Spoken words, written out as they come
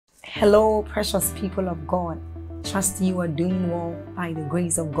Hello, precious people of God. Trust you are doing well by the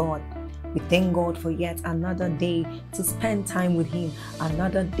grace of God. We thank God for yet another day to spend time with Him,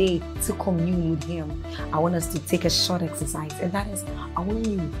 another day to commune with Him. I want us to take a short exercise, and that is, I want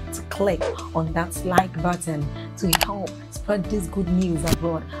you to click on that like button to help spread this good news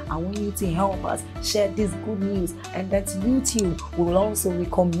abroad. I want you to help us share this good news, and that YouTube will also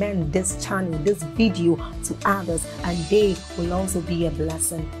recommend this channel, this video to others, and they will also be a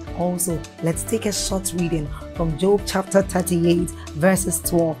blessing. Also, let's take a short reading from Job chapter 38 verses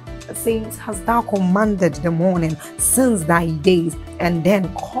 12. It says, "Hast thou commanded the morning since thy days, and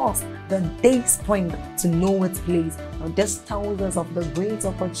then caused the day spring to know its place?" Now this tells us of the great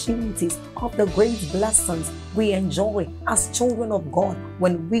opportunities, of the great blessings we enjoy as children of God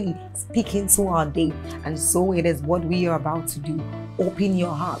when we speak into our day. And so it is what we are about to do. Open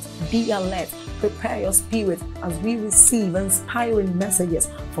your heart, be alert, prepare your spirit as we receive inspiring messages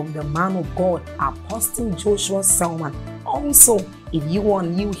from the man of God, Apostle Joshua Selman. Also, if you are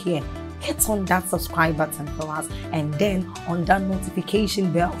new here, hit on that subscribe button for us, and then on that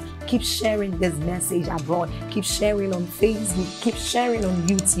notification bell. Keep sharing this message abroad. Keep sharing on Facebook. Keep sharing on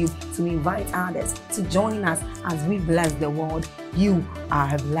YouTube to invite others to join us as we bless the world. You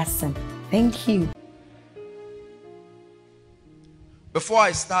are a blessing. Thank you. Before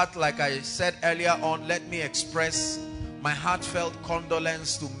I start, like I said earlier on, let me express my heartfelt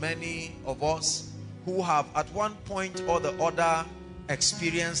condolence to many of us who have at one point or the other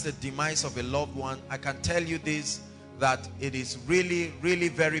experienced the demise of a loved one. I can tell you this, that it is really, really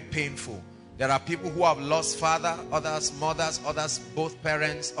very painful. There are people who have lost father, others mothers, others both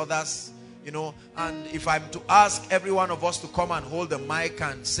parents, others, you know. And if I'm to ask every one of us to come and hold the mic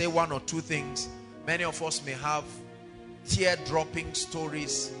and say one or two things, many of us may have tear-dropping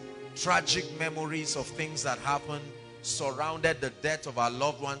stories, tragic memories of things that happened, surrounded the death of our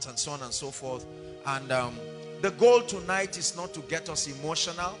loved ones, and so on and so forth. And the goal tonight is not to get us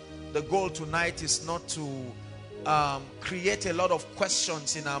emotional. The goal tonight is not to create a lot of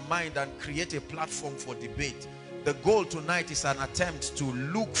questions in our mind and create a platform for debate. The goal tonight is an attempt to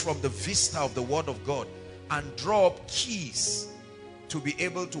look from the vista of the Word of God and draw up keys to be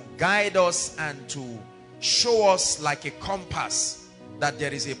able to guide us and to show us like a compass that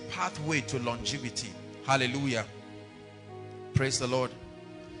there is a pathway to longevity. Hallelujah. Praise the Lord.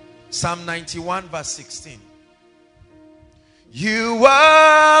 Psalm 91 verse 16. You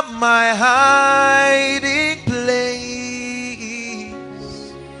are my hiding place.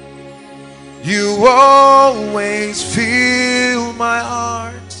 You always fill my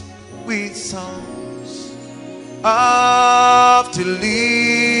heart with songs of deliverance.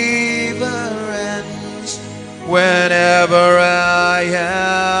 Whenever I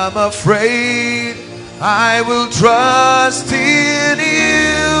am afraid, I will trust in you.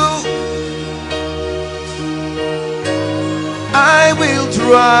 I will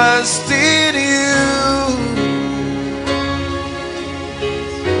trust in you.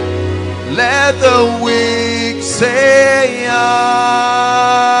 Let the weak say I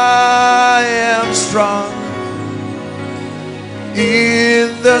am strong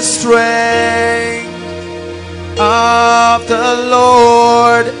in the strength of the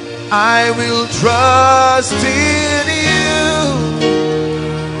Lord. I will trust in you.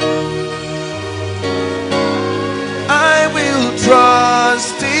 I will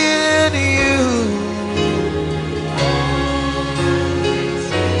trust in you.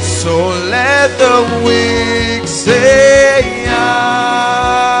 So let the weak say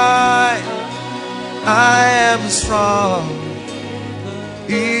I am strong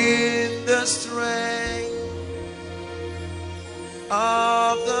in the strength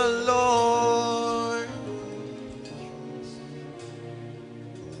of the Lord.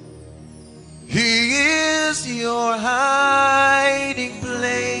 He is your hiding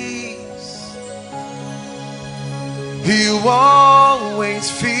place. He will always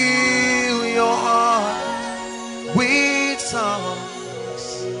fill your heart with songs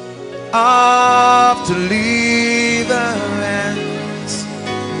of deliverance.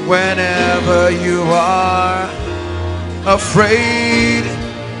 Whenever you are afraid,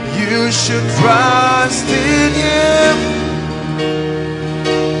 you should trust in Him.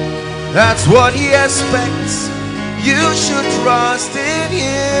 That's what He expects. You should trust in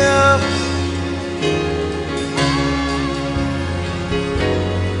Him.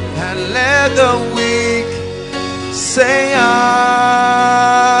 And let the weak say I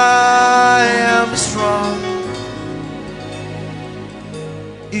am strong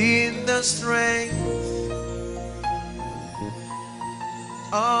in the strength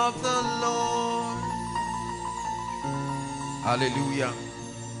of the Lord. Hallelujah.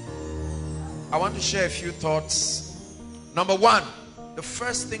 I want to share a few thoughts. Number one, the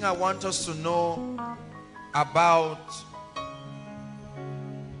first thing I want us to know about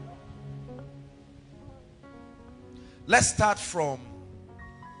let's start from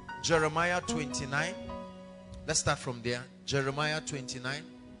Jeremiah 29. Let's start from there. Jeremiah 29.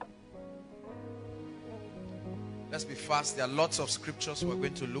 Let's be fast. There are lots of scriptures we're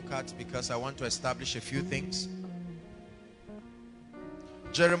going to look at because I want to establish a few things.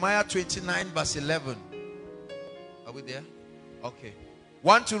 Jeremiah 29 verse 11. Are we there? Okay.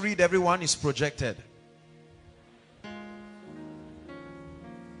 Want to read, everyone is projected.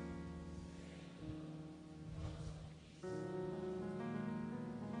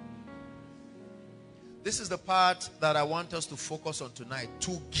 This is the part that I want us to focus on tonight.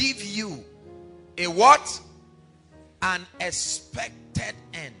 To give you a what? An expected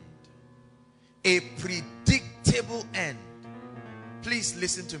end. A predictable end. Please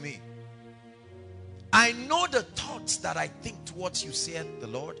listen to me. I know the thoughts that I think towards you, said the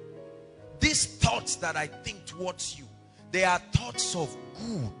Lord. These thoughts that I think towards you, they are thoughts of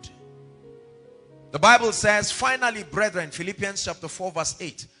good. The Bible says, finally, brethren, Philippians chapter 4 verse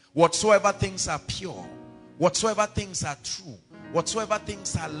 8, whatsoever things are pure, whatsoever things are true, whatsoever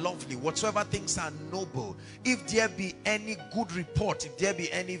things are lovely, whatsoever things are noble, if there be any good report, if there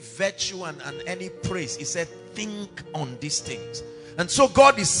be any virtue and any praise, he said, think on these things. And so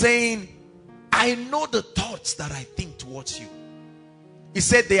God is saying, I know the thoughts that I think towards you. He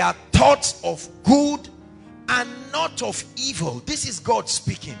said they are thoughts of good and not of evil. This is God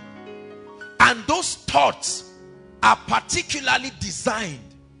speaking. And those thoughts are particularly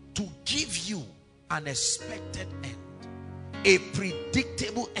designed to give you an expected end. A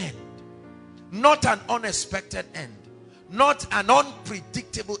predictable end. Not an unexpected end. Not an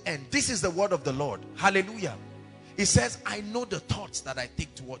unpredictable end. This is the word of the Lord. Hallelujah. He says, I know the thoughts that I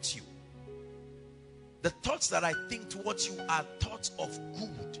think towards you. The thoughts that I think towards you are thoughts of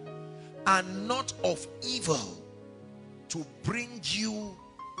good and not of evil, to bring you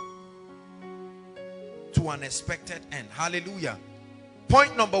to an expected end. Hallelujah.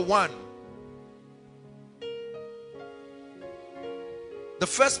 Point number one. The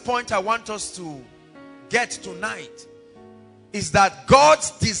first point I want us to get tonight is that God's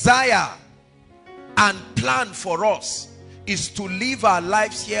desire and plan for us is to live our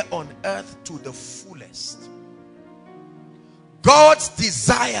lives here on earth to the fullest. God's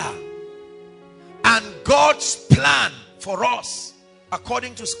desire and God's plan for us,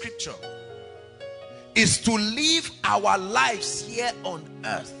 according to scripture, is to live our lives here on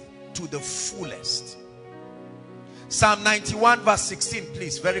earth to the fullest. Psalm 91 verse 16,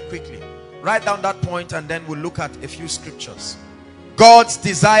 please, very quickly. Write down that point and then we'll look at a few scriptures. God's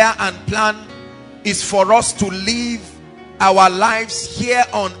desire and plan is for us to live our lives here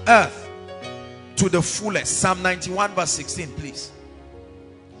on earth to the fullest. Psalm 91 verse 16, please.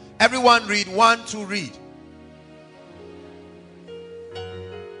 Everyone read. 1, 2, read.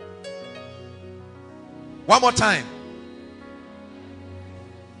 One more time.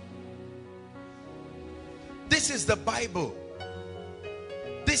 This is the Bible.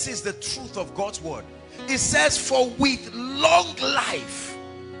 This is the truth of God's word. It says, for with long life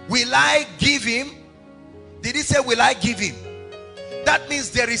will I give him. Did he say, will I give him? That means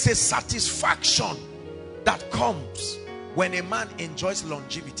there is a satisfaction that comes when a man enjoys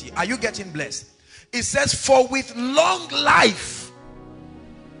longevity. Are you getting blessed? It says, for with long life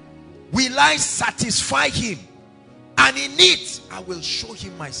will I satisfy him, and in it I will show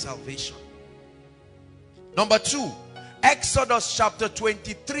him my salvation. Number 2, Exodus chapter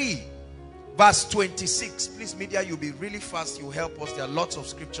 23 verse 26. Please, media, you'll be really fast. You help us. There are lots of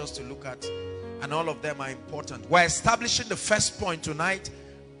scriptures to look at, and all of them are important. We're establishing the first point tonight,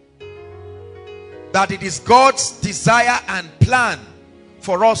 that it is God's desire and plan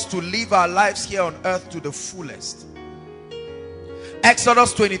for us to live our lives here on earth to the fullest.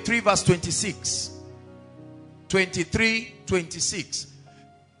 Exodus 23 verse 26. 23, 26.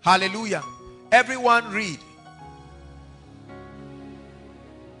 Hallelujah. Everyone read.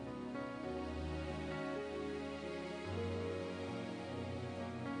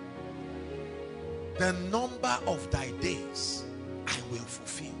 The number of thy days I will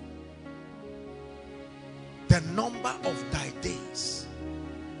fulfill. The number of thy days.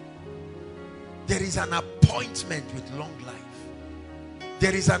 There is an appointment with long life.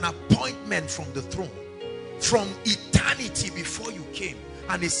 There is an appointment from the throne, from eternity before you came.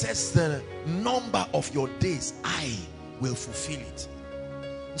 And it says the number of your days, I will fulfill it.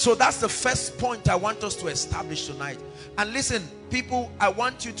 So that's the first point I want us to establish tonight. And listen, people, I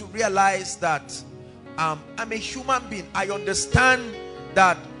want you to realize that I'm a human being. I understand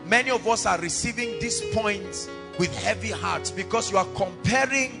that many of us are receiving this point with heavy hearts because you are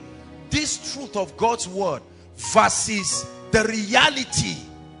comparing this truth of God's word versus the reality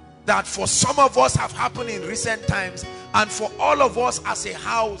that for some of us have happened in recent times, and for all of us as a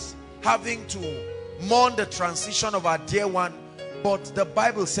house having to mourn the transition of our dear one. But the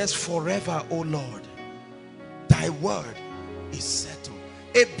Bible says, forever, O Lord, thy word is settled.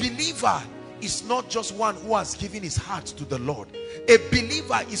 A believer is not just one who has given his heart to the Lord. A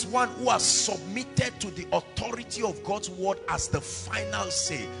believer is one who has submitted to the authority of God's word as the final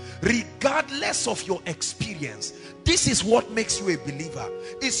say, regardless of your experience. This is what makes you a believer.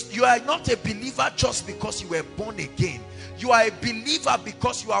 You are not a believer just because you were born again. You are a believer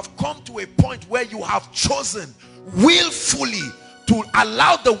because you have come to a point where you have chosen willfully to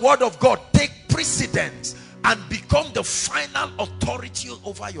allow the word of God take precedence and become the final authority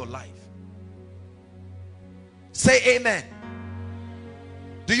over your life. Say amen.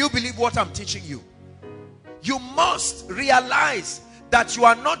 Do you believe what I'm teaching you? You must realize that you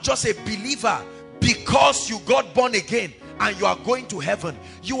are not just a believer because you got born again and you are going to heaven.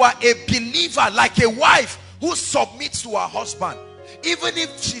 You are a believer, like a wife who submits to her husband. Even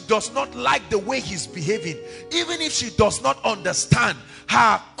if she does not like the way he's behaving, even if she does not understand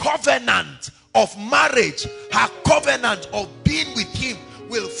her covenant of marriage, her covenant of being with him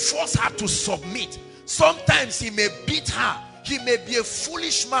will force her to submit. Sometimes he may beat her, he may be a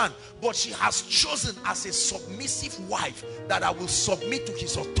foolish man, but she has chosen as a submissive wife that I will submit to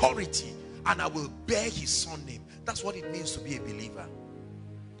his authority and I will bear his son name. That's what it means to be a believer.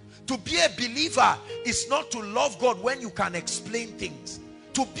 To be a believer is not to love God when you can explain things.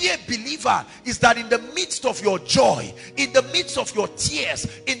 To be a believer is that in the midst of your joy, in the midst of your tears,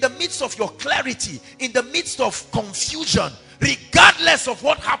 in the midst of your clarity, in the midst of confusion, regardless of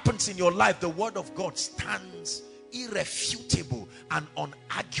what happens in your life, the word of God stands irrefutable and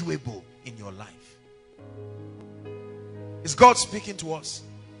unarguable in your life. Is God speaking to us?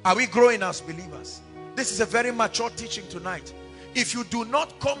 Are we growing as believers? This is a very mature teaching tonight. If you do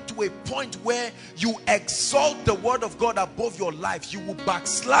not come to a point where you exalt the word of God above your life, you will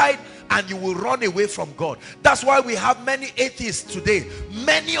backslide and you will run away from God. That's why we have many atheists today.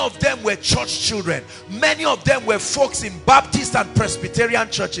 Many of them were church children. Many of them were folks in Baptist and Presbyterian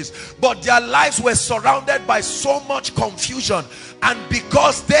churches. But their lives were surrounded by so much confusion. And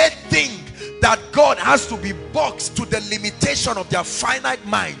because they think that God has to be boxed to the limitation of their finite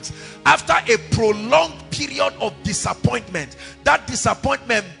minds, after a prolonged period of disappointment, that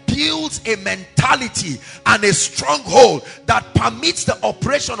disappointment builds a mentality and a stronghold that permits the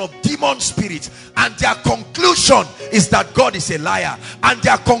operation of demon spirits, and their conclusion is that God is a liar, and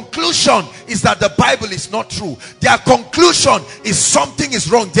their conclusion is that the Bible is not true. Their conclusion is something is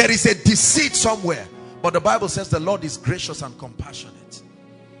wrong. There is a deceit somewhere. But the Bible says the Lord is gracious and compassionate,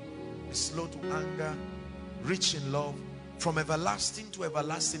 is slow to anger, rich in love. From everlasting to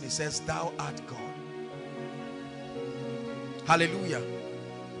everlasting, he says, thou art God. Hallelujah.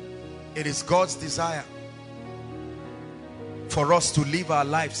 It is God's desire for us to live our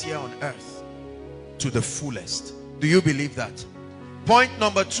lives here on earth to the fullest. Do you believe that? Point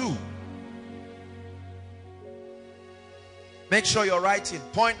number 2. Make sure you're writing.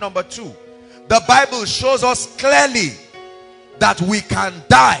 Point number 2. The Bible shows us clearly that we can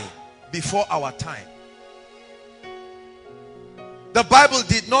die before our time. The Bible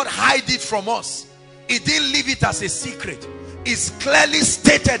did not hide it from us. It didn't leave it as a secret. It's clearly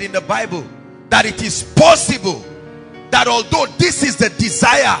stated in the Bible that it is possible, that although this is the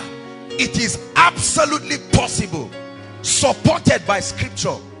desire, it is absolutely possible, supported by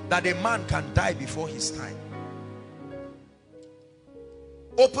scripture, that a man can die before his time.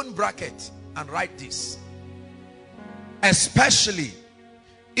 Open bracket and write this. Especially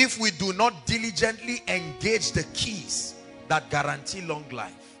if we do not diligently engage the keys that guarantee long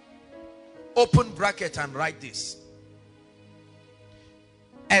life. Open bracket and write this.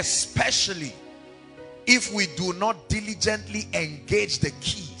 Especially if we do not diligently engage the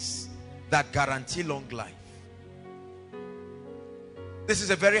keys that guarantee long life. This is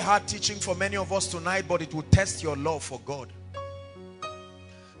a very hard teaching for many of us tonight, but it will test your love for God.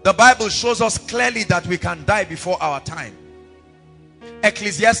 The Bible shows us clearly that we can die before our time.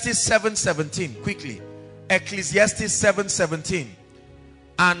 Ecclesiastes 7:17, quickly. Ecclesiastes 7:17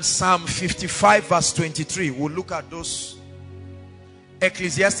 and Psalm 55 verse 23. We'll look at those.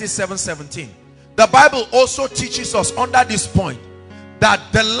 Ecclesiastes 7:17. The Bible also teaches us under this point that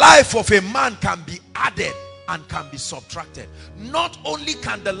the life of a man can be added and can be subtracted. Not only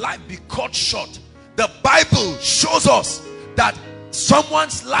can the life be cut short, the Bible shows us that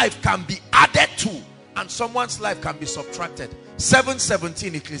someone's life can be added to and someone's life can be subtracted.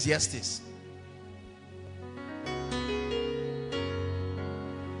 7:17 Ecclesiastes.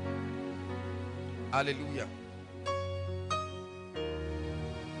 Hallelujah.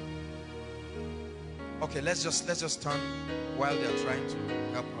 Okay, let's just turn while they're trying to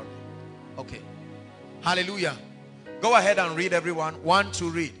help out. Okay. Hallelujah. Go ahead and read, everyone. 1, 2,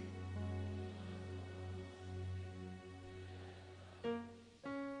 read.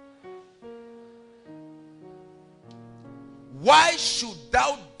 Why should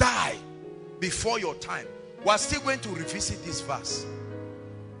thou die before your time? We're still going to revisit this verse.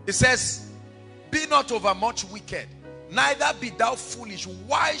 It says, be not overmuch wicked, neither be thou foolish.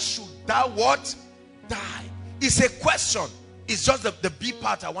 Why should thou what? Die. It's a question. It's just the B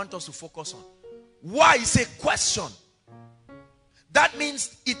part I want us to focus on. Why is a question. That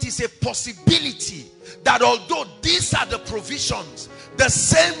means it is a possibility that although these are the provisions, the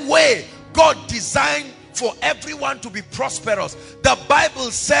same way God designed for everyone to be prosperous, the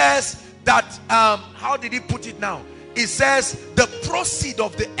Bible says that, how did he put it now? It says the proceed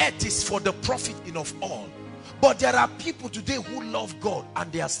of the earth is for the profiting of all. But there are people today who love God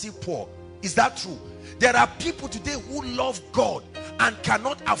and they are still poor. Is that true? There are people today who love God and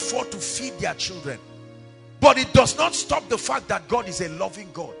cannot afford to feed their children. But it does not stop the fact that God is a loving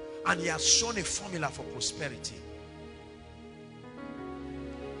God and he has shown a formula for prosperity.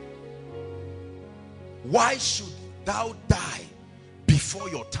 Why should thou die before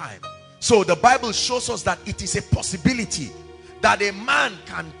your time? So the Bible shows us that it is a possibility that a man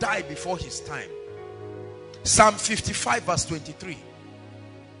can die before his time. Psalm 55 verse 23.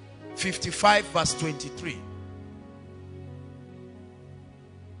 55 verse 23.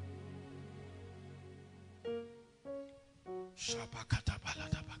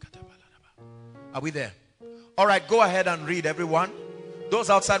 Are we there? All right, go ahead and read, everyone. Those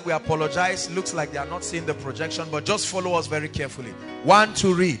outside, we apologize. Looks like they are not seeing the projection, but just follow us very carefully. 1,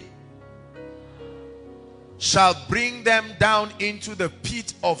 2, read. Shall bring them down into the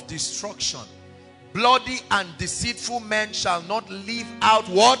pit of destruction. Bloody and deceitful men shall not live out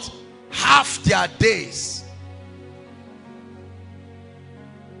what? Half their days.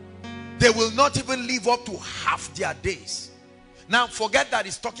 They will not even live up to half their days. Now forget that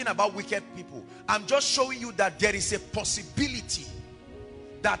it's talking about wicked people. I'm just showing you that there is a possibility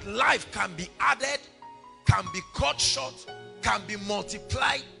that life can be added, can be cut short, can be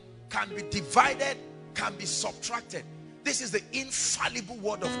multiplied, can be divided, can be subtracted. This is the infallible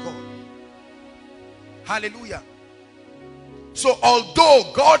word of God. Hallelujah. So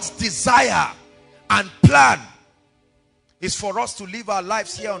although God's desire and plan is for us to live our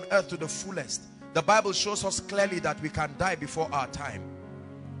lives here on earth to the fullest, the Bible shows us clearly that we can die before our time.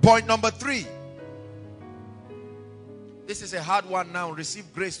 Point number 3. This is a hard one now.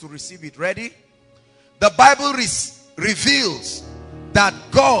 Receive grace to receive it. Ready? The Bible reveals that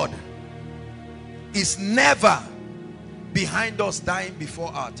God is never behind us dying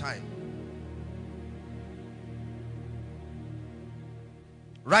before our time.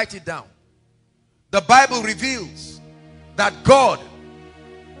 Write it down. The Bible reveals that God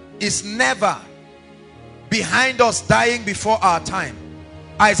is never behind us dying before our time.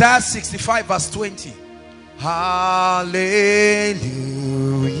 Isaiah 65 verse 20. Hallelujah.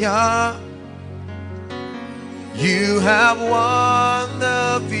 You have won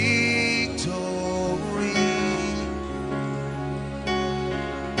the victory.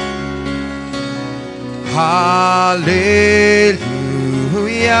 Hallelujah.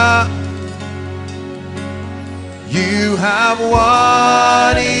 You have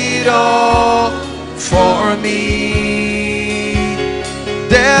won it all for me.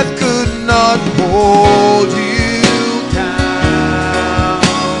 Death could not hold you down.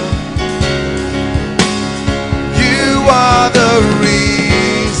 You are the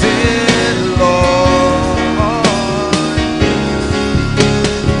reason, Lord.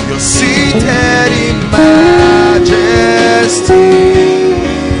 You're seated in majesty.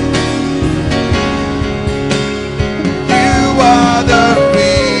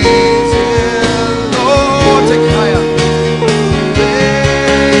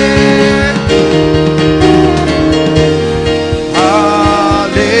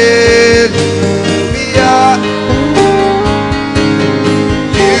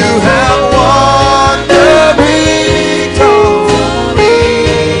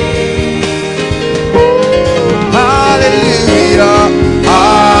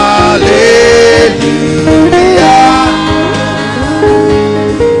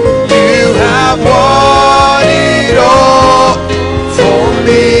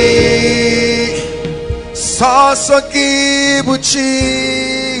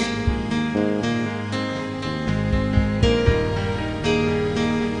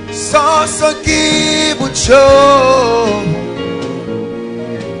 Sasa kibucho,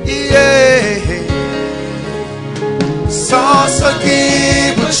 yeah. Sasa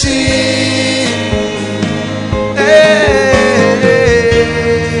kibuchi, yeah.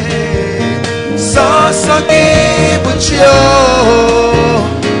 Sasa kibucho.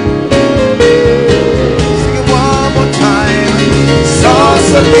 Sing it one more time.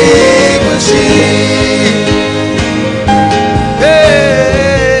 Sasa kibuchi.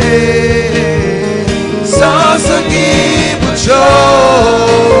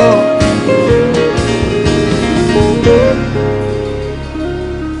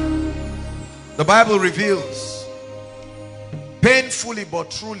 The Bible reveals painfully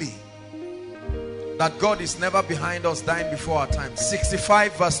but truly that God is never behind us dying before our time.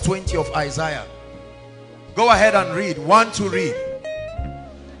 65 verse 20 of Isaiah. Go ahead and read. One to read.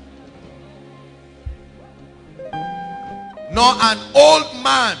 Nor an old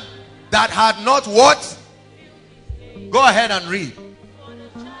man that had not what? Go ahead and read.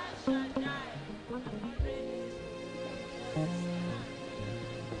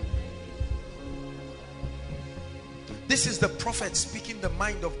 This is the prophet speaking the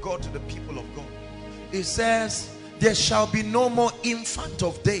mind of God to the people of God. He says, there shall be no more infant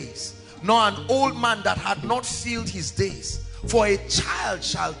of days, nor an old man that had not filled his days, for a child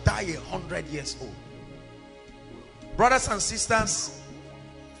shall die 100 years old. Brothers and sisters,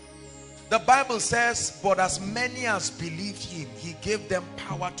 the Bible says, but as many as believed him, he gave them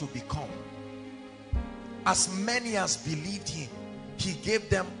power to become. As many as believed him, he gave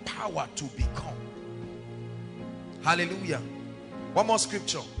them power to become. Hallelujah. One more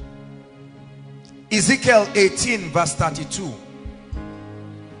scripture. Ezekiel 18 verse 32.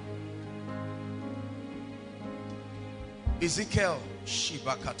 Ezekiel.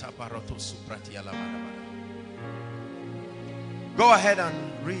 Go ahead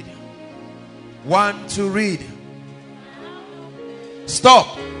and read. One to read.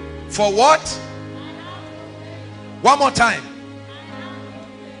 Stop. For what? One more time.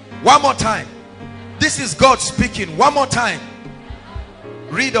 One more time. This is God speaking. One more time.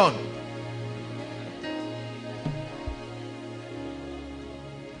 Read on.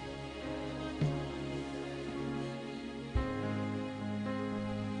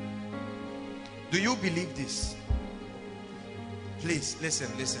 Do you believe this? Please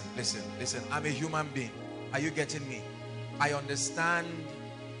listen, listen, listen, listen. I'm a human being. Are you getting me? I understand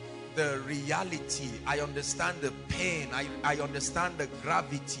the reality. I understand the pain. I understand the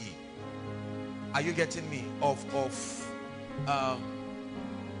gravity. Are you getting me?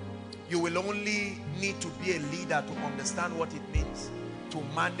 You will only need to be a leader to understand what it means to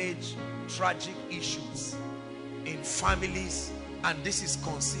manage tragic issues in families, and this is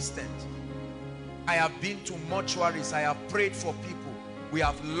consistent. I have been to mortuaries. I have prayed for people. We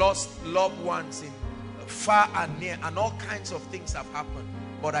have lost loved ones in far and near, and all kinds of things have happened.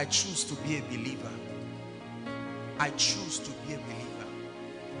 But I choose to be a believer. I choose to be a believer.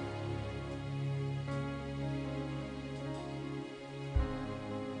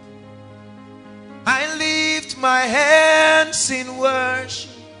 I lift my hands in worship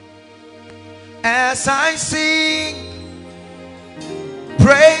as I sing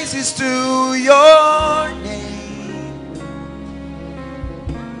praises to your name.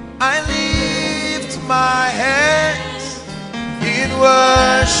 I lift my hands in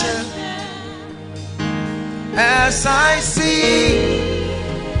worship as I sing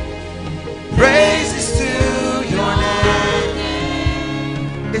praises to your name.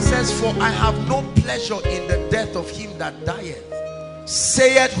 It says, for I have no pleasure in the death of him that dieth.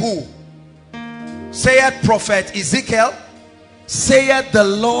 Saith who? Saith prophet Ezekiel. Saith the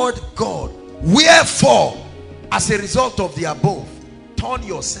Lord God. Wherefore, as a result of the above, turn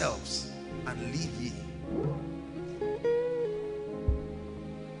yourselves and live ye.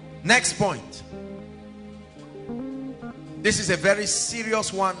 Next point. This is a very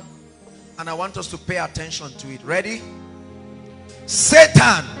serious one, and I want us to pay attention to it. Ready?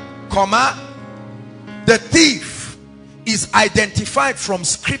 Satan, the thief, is identified from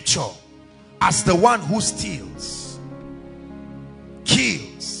scripture as the one who steals,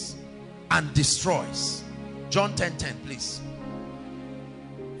 kills, and destroys. John 10:10, please.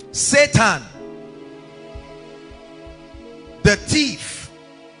 Satan, the thief,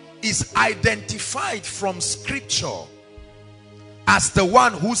 is identified from scripture as the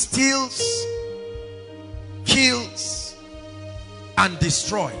one who steals, kills, and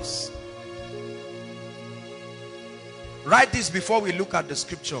destroys. Write this before we look at the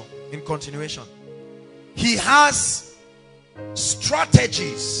scripture in continuation. He has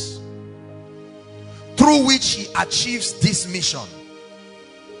strategies through which he achieves this mission.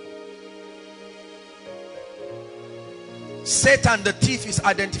 Satan the thief is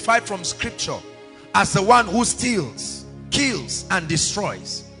identified from scripture as the one who steals, kills, and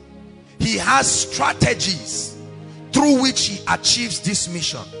destroys. He has strategies through which he achieves this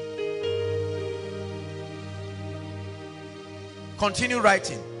mission. Continue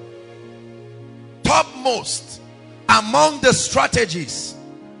writing. Topmost among the strategies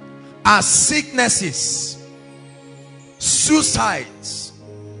are sicknesses, suicides,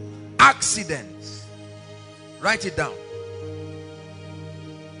 accidents. Write it down.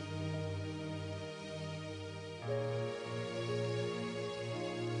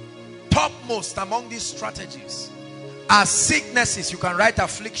 Topmost among these strategies are sicknesses. You can write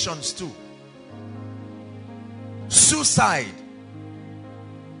afflictions too. Suicide,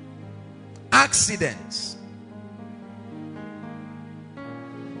 accidents.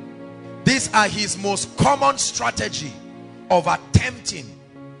 These are his most common strategy of attempting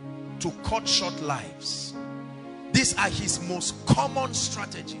to cut short lives. These are his most common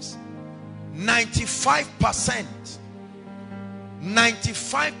strategies. 95%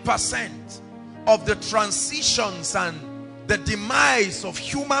 of the transitions and the demise of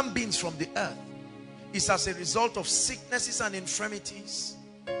human beings from the earth is as a result of sicknesses and infirmities,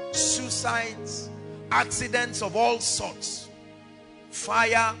 suicides, accidents of all sorts,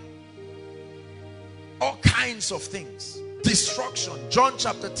 fire, all kinds of things, destruction. John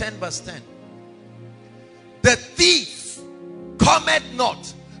chapter 10 verse 10. The thief cometh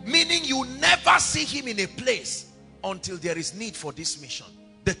not, meaning you never see him in a place until there is need for this mission.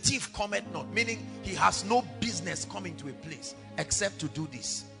 The thief cometh not, meaning he has no business coming to a place except to do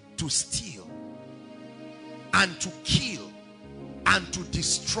this, to steal and to kill and to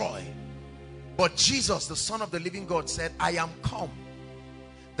destroy. But Jesus, the Son of the living God, said, I am come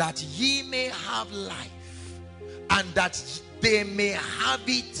that ye may have life, and that they may have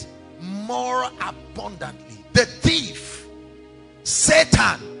it more abundantly. The thief,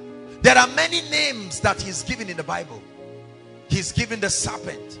 Satan, there are many names that he's given in the Bible. He's given the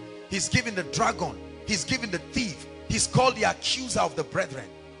serpent, he's given the dragon, he's given the thief, he's called the accuser of the brethren,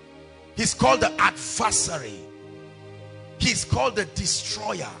 he's called the adversary, he's called the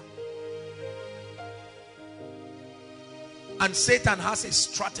destroyer. And Satan has a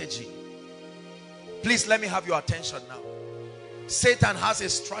strategy. Please let me have your attention now. Satan has a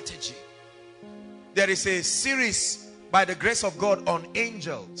strategy. There is a series by the grace of God on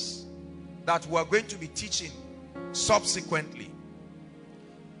angels that we are going to be teaching subsequently.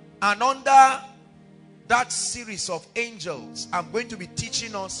 And under that series of angels, I'm going to be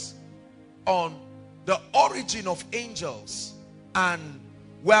teaching us on the origin of angels, and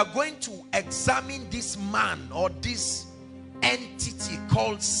we are going to examine this man or this entity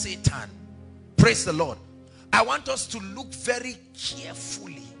called Satan. Praise the Lord. I want us to look very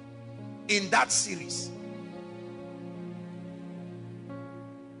carefully in that series.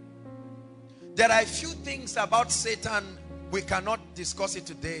 There are a few things about Satan, we cannot discuss it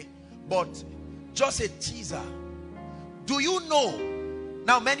today, but just a teaser. Do you know,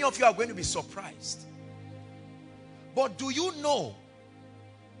 now many of you are going to be surprised, but do you know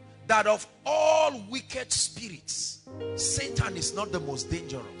that of all wicked spirits, Satan is not the most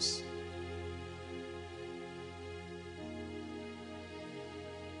dangerous?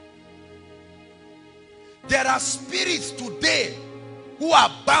 There are spirits today who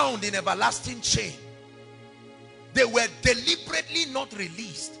are bound in everlasting chain. They were deliberately not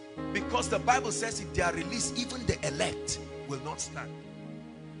released, because the Bible says if they are released, even the elect will not stand.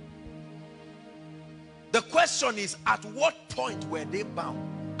 The question is, at what point were they bound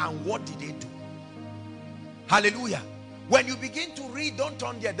and what did they do? Hallelujah. When you begin to read, don't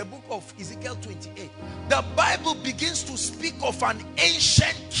turn there, the book of Ezekiel 28, the Bible begins to speak of an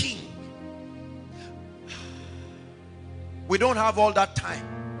ancient king. We don't have all that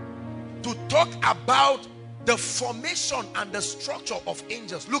time to talk about the formation and the structure of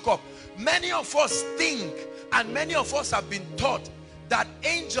angels. Look up. Many of us think, and many of us have been taught, that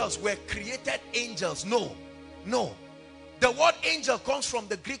angels were created angels. No, no. The word angel comes from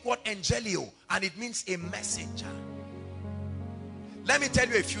the Greek word angelio, and it means a messenger. Let me tell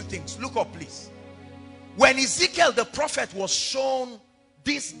you a few things. Look up, please. When Ezekiel the prophet was shown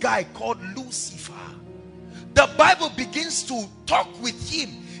this guy called Lucifer, the Bible begins to talk with him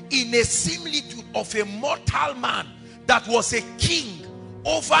in a similitude of a mortal man that was a king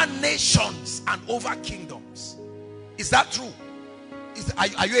over nations and over kingdoms. Is that true?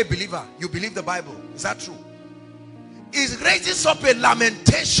 Are you a believer? You believe the Bible? Is that true? It raises up a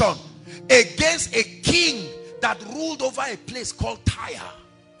lamentation against a king that ruled over a place called Tyre,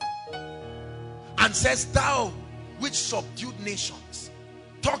 and says, thou which subdued nations.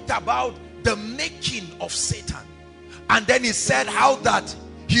 Talked about the making of Satan And then he said how that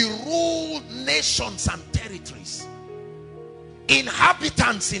he ruled nations and territories,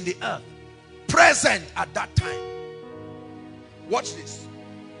 inhabitants in the earth, present at that time. Watch this.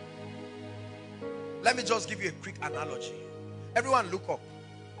 Let me just give you a quick analogy. Everyone look up.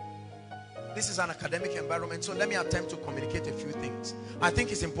 This is an academic environment, so let me attempt to communicate a few things. I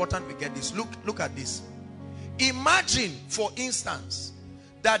think it's important we get this. Look at this. Imagine, for instance,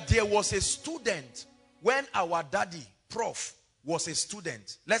 that there was a student when our daddy, Prof, was a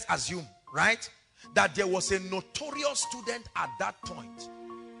student. Let's assume, right, that there was a notorious student at that point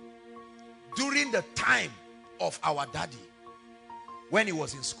during the time of our daddy when he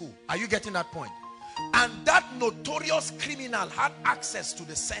was in school. Are you getting that point? And that notorious criminal had access to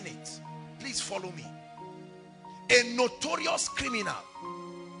the Senate. Please follow me. A notorious criminal.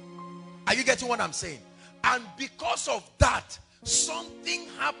 Are you getting what I'm saying? And because of that, something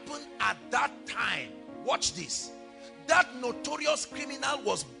happened at that time. Watch this. That notorious criminal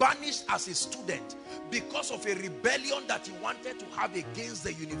was banished as a student because of a rebellion that he wanted to have against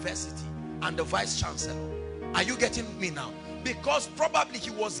the university and the vice chancellor. Are you getting me now? Because probably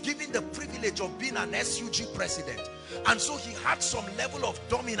he was given the privilege of being an SUG president, and so he had some level of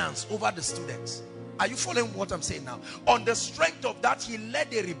dominance over the students. Are you following what I'm saying now? On the strength of that, he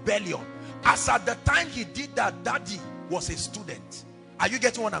led a rebellion. As at the time he did that, daddy was a student. Are you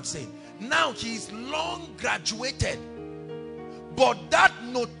getting what I'm saying? Now he is long graduated, but that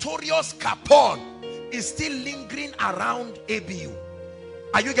notorious Capone is still lingering around ABU.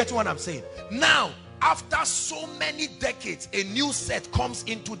 Are you getting what I'm saying? Now, after so many decades, a new set comes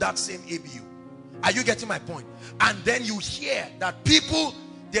into that same ABU. Are you getting my point? And then you hear that people,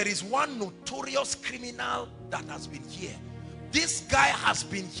 there is one notorious criminal that has been here. This guy has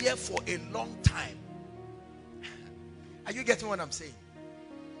been here for a long time. Are you getting what I'm saying?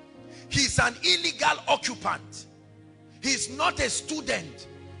 He's an illegal occupant. He's not a student,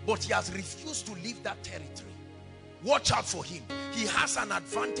 but he has refused to leave that territory. Watch out for him. He has an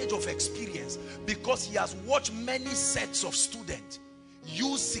advantage of experience because he has watched many sets of students.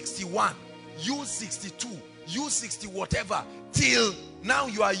 U61, U62, U60 whatever, till now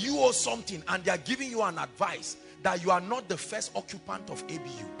you are UO something, and they are giving you an advice that you are not the first occupant of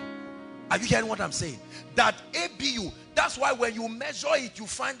ABU. Are you hearing what I'm saying? That ABU, that's why when you measure it, you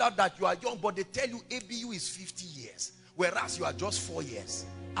find out that you are young, but they tell you ABU is 50 years, whereas you are just 4 years.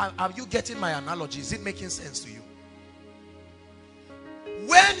 Are you getting my analogy? Is it making sense to you?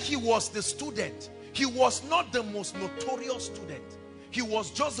 When he was the student, he was not the most notorious student. He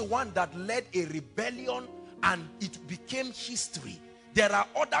was just the one that led a rebellion and it became history. There are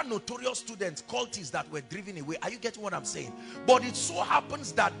other notorious students, cultists, that were driven away. Are you getting what I'm saying? But it so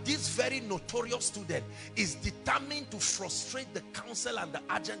happens that this very notorious student is determined to frustrate the council and the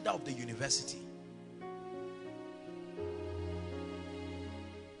agenda of the university.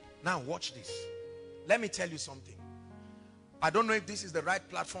 Now watch this. Let me tell you something. I don't know if this is the right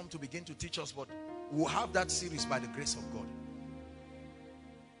platform to begin to teach us, but we'll have that series by the grace of God.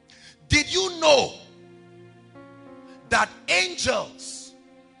 Did you know that angels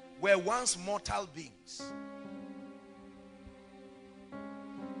were once mortal beings?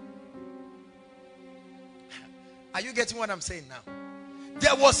 Are you getting what I'm saying now?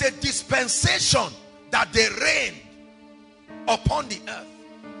 There was a dispensation that they reigned upon the earth.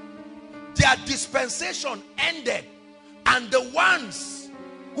 Their dispensation ended, and the ones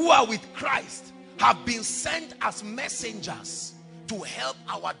who are with Christ have been sent as messengers to help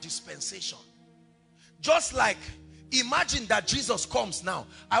our dispensation. Just like, imagine that Jesus comes now.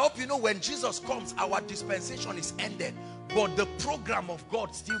 I hope you know when Jesus comes, our dispensation is ended, but the program of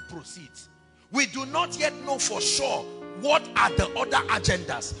God still proceeds. We do not yet know for sure what are the other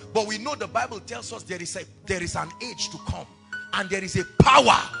agendas, but we know the Bible tells us there is an age to come, and there is a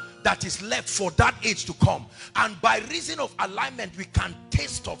power that is left for that age to come, and by reason of alignment we can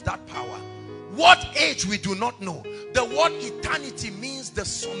taste of that power. What age we do not know. The word eternity means the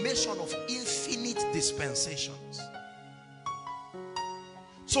summation of infinite dispensations.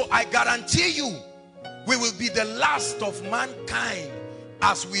 So I guarantee you, we will be the last of mankind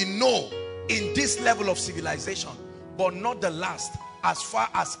as we know in this level of civilization, but not the last as far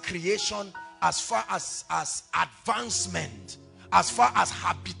as creation, as far as advancement, as far as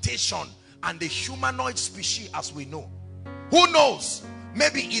habitation and the humanoid species as we know. Who knows?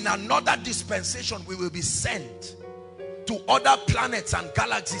 Maybe in another dispensation we will be sent to other planets and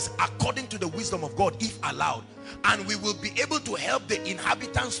galaxies according to the wisdom of God, if allowed, and we will be able to help the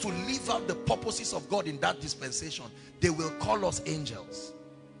inhabitants to live out the purposes of God in that dispensation. They will call us angels.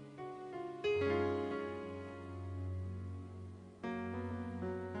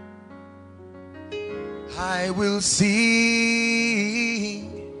 I will sing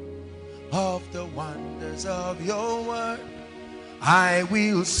of the wonders of your word. I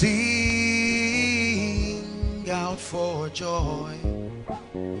will sing out for joy.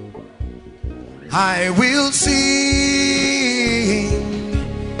 I will sing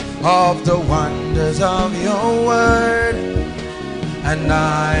of the wonders of your word, and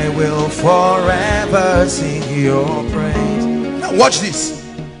I will forever sing your praise. Now watch this.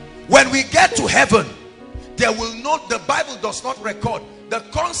 When we get to heaven, there will not, the Bible does not record, the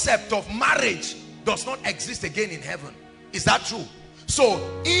concept of marriage does not exist again in heaven. Is that true? So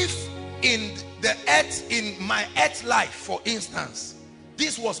if in the earth, in my earth life, for instance,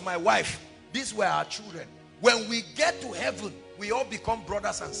 this was my wife, these were our children, when we get to heaven, we all become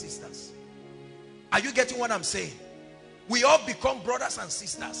brothers and sisters. Are you getting what I'm saying? We all become brothers and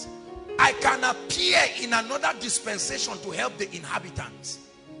sisters. I can appear in another dispensation to help the inhabitants,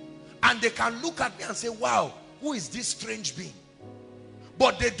 and they can look at me and say, wow, who is this strange being?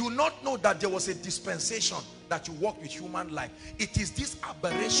 But they do not know that there was a dispensation that you walk with human life. It is this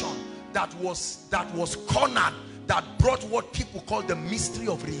aberration that was cornered, that brought what people call the mystery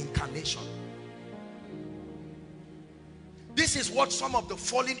of reincarnation. This is what some of the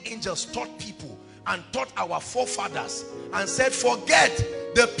fallen angels taught people and taught our forefathers, and said, forget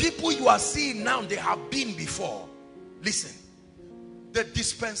the people you are seeing now, they have been before. Listen, the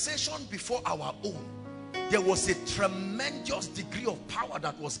dispensation before our own, there was a tremendous degree of power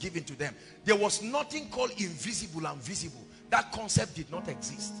that was given to them. There was nothing called invisible and visible. That concept did not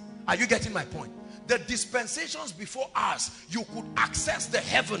exist. Are you getting my point? The dispensations before us, you could access the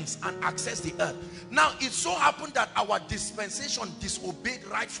heavens and access the earth. Now, it so happened that our dispensation disobeyed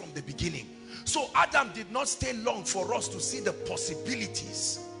right from the beginning. So Adam did not stay long for us to see the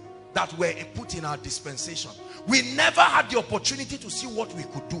possibilities that were put in our dispensation. We never had the opportunity to see what we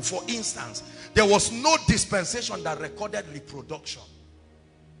could do. For instance, there was no dispensation that recorded reproduction.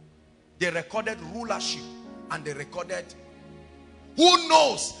 They recorded rulership, and they recorded, who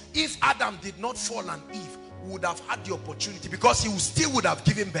knows if Adam did not fall and Eve would have had the opportunity, because he still would have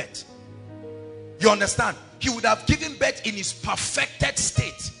given birth. You understand? He would have given birth in his perfected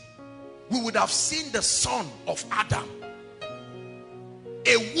state. We would have seen the son of Adam,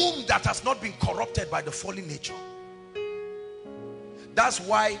 a womb that has not been corrupted by the fallen nature. That's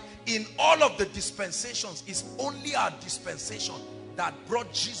why in all of the dispensations, it's only our dispensation that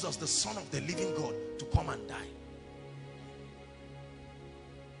brought Jesus, the Son of the living God, to come and die.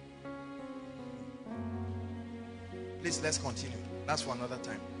 Please, let's continue. That's for another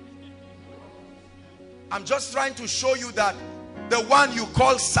time. I'm just trying to show you that the one you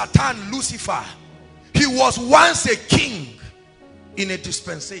call Satan, Lucifer, he was once a king in a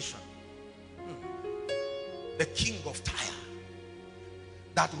dispensation. The king of Tyre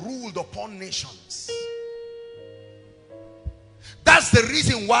that ruled upon nations. That's the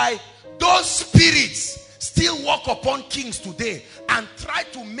reason why those spirits still walk upon kings today and try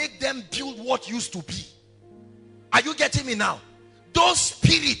to make them build what used to be. Are you getting me now? Those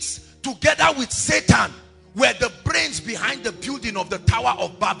spirits, together with Satan, were the brains behind the building of the Tower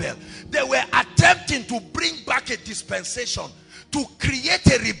of Babel. They were attempting to bring back a dispensation, to create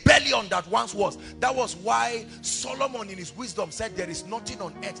a rebellion that once was. That was why Solomon in his wisdom said there is nothing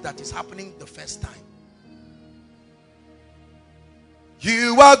on earth that is happening the first time.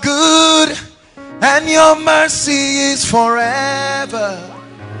 You are good and your mercy is forever.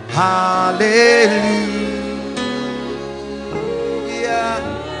 Hallelujah.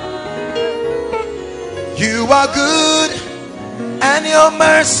 You are good and your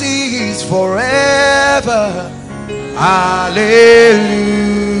mercy is forever. Hallelujah.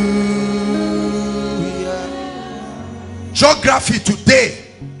 Geography today,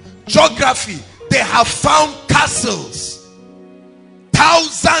 geography, they have found castles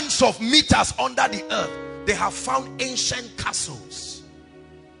thousands of meters under the earth. They have found ancient castles.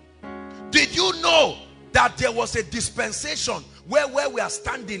 Did you know that there was a dispensation where we are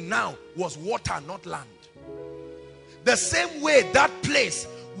standing now was water, not land? The same way that place,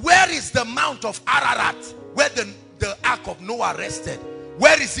 where is the Mount of Ararat, where the Ark of Noah rested?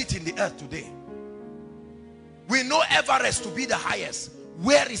 Where is it in the earth today? We know Everest to be the highest.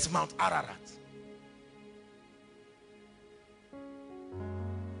 Where is Mount Ararat?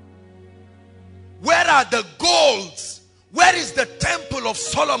 Where are the golds? Where is the temple of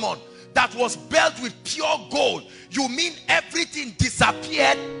Solomon that was built with pure gold? You mean everything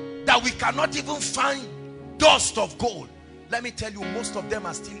disappeared, that we cannot even find dust of gold? Let me tell you, most of them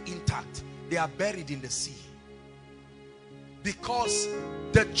are still intact. They are buried in the sea. Because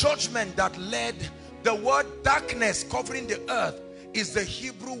the judgment that led, the word darkness covering the earth is the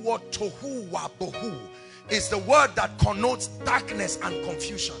Hebrew word tohu wa bohu. It's the word that connotes darkness and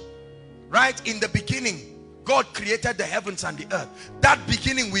confusion. Right? In the beginning, God created the heavens and the earth. That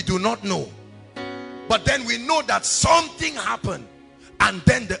beginning we do not know. But then we know that something happened. And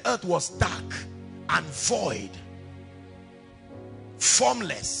then the earth was dark and void.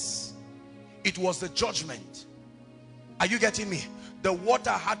 Formless. It was the judgment. Are you getting me? The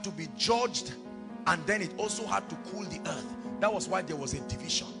water had to be judged, and then it also had to cool the earth. That was why there was a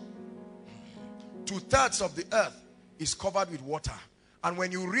division. 2/3 of the earth is covered with water. And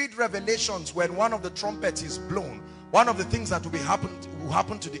when you read Revelations, when one of the trumpets is blown, one of the things that will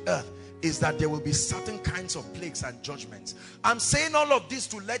happen to the earth is that there will be certain kinds of plagues and judgments. I'm saying all of this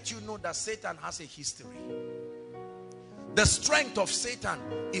to let you know that Satan has a history. The strength of Satan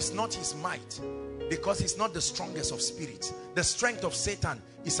is not his might, because he's not the strongest of spirits. The strength of Satan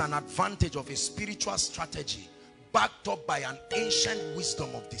is an advantage of a spiritual strategy backed up by an ancient wisdom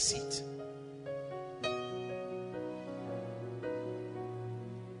of deceit.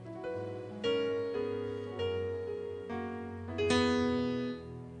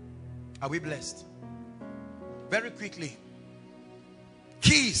 Are we blessed? Very quickly,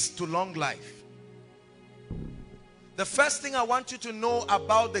 keys to long life. The first thing I want you to know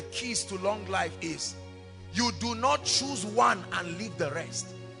about the keys to long life is you do not choose one and leave the rest.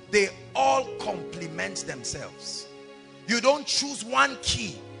 They all complement themselves. You don't choose one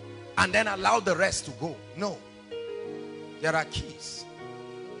key and then allow the rest to go. No. There are keys.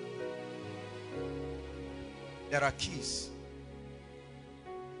 There are keys.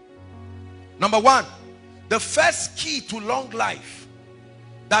 Number one, the first key to long life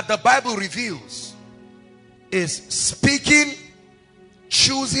that the Bible reveals is speaking,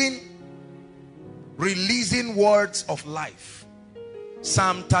 choosing, releasing words of life.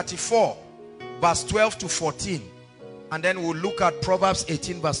 Psalm 34 verse 12 to 14, and then we'll look at Proverbs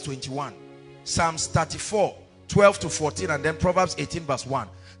 18 verse 21. Psalms 34 12 to 14, and then Proverbs 18 verse 1.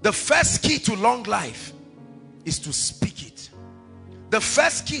 The first key to long life is to speak it. The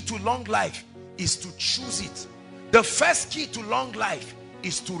first key to long life is to choose it. The first key to long life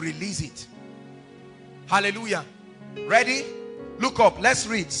is to release it. Hallelujah. Ready? Look up. Let's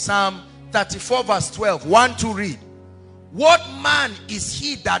read Psalm 34 verse 12. 1, 2, read. What man is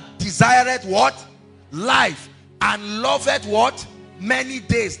he that desireth what? Life, and loveth what? Many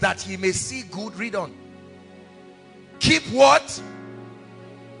days, that he may see good. Read on. Keep what?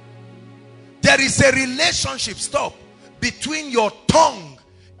 There is a relationship, stop, between your tongue,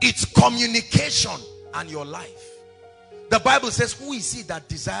 its communication, and your life. The Bible says, who is he that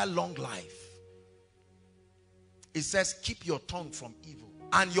desire long life? It says, keep your tongue from evil,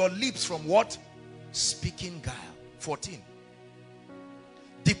 and your lips from what? Speaking guile. 14.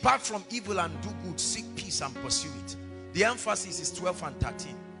 Depart from evil and do good, seek peace and pursue it. The emphasis is 12 and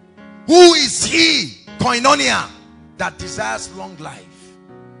 13. Who is he, koinonia, that desires long life?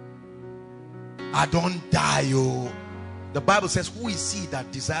 I don't die, oh. The Bible says, who is he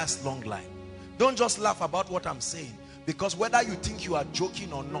that desires long life? Don't just laugh about what I'm saying, because whether you think you are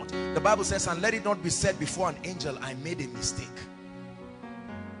joking or not, the Bible says, and let it not be said before an angel, I made a mistake.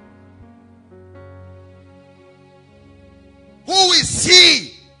 Who is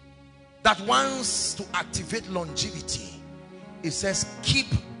he that wants to activate longevity? It says, keep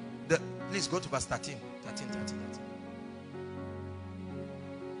the, please go to verse 13. 13.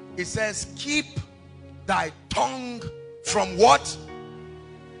 It says, keep thy tongue from what?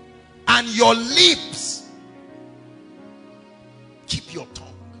 And your lips. Keep your tongue.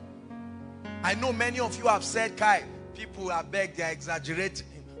 I know many of you have said, Kai, people are begging, they are exaggerating.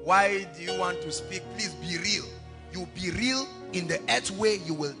 Why do you want to speak? Please be real. You be real in the earth way,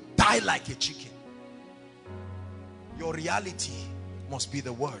 you will die like a chicken. Your reality must be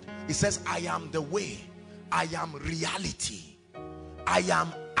the word. It says, I am the way, I am reality, I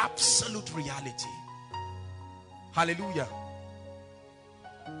am absolute reality. Hallelujah.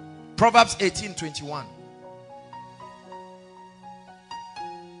 Proverbs 18:21.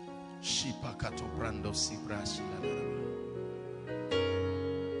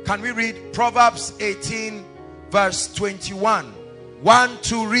 Can we read Proverbs 18 verse 21? 1,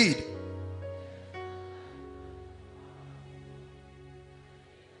 2, read.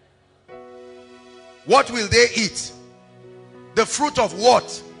 What will they eat? The fruit of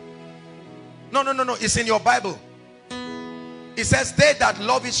what? No. It's in your Bible. It says, they that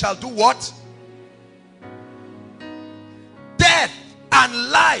love it shall do what? Death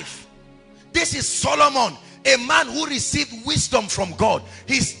and life. This is Solomon A man who received wisdom from God.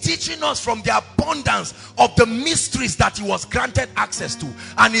 He's teaching us from the abundance of the mysteries that he was granted access to.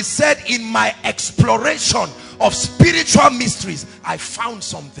 And he said, in my exploration of spiritual mysteries, I found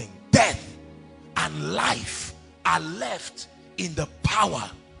something. Death and life are left in the power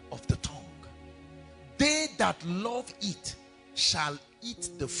of the tongue. They that love it shall eat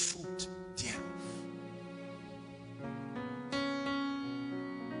the fruit thereof.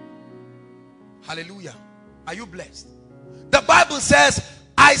 Hallelujah. Are you blessed? The Bible says,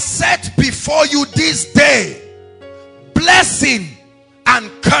 I set before you this day blessing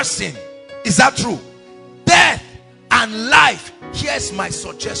and cursing. Is that true? Death and life. Here's my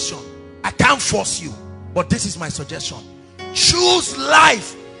suggestion. I can't force you, but this is my suggestion. Choose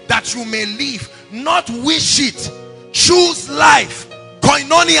life that you may live, not wish it. Choose life.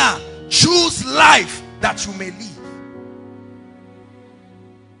 Koinonia. Choose life that you may live.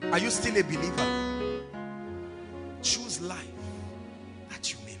 Are you still a believer? Choose life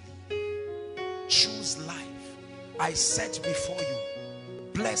that you may live. Choose life. I set before you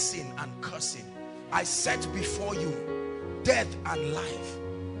blessing and cursing. I set before you death and life.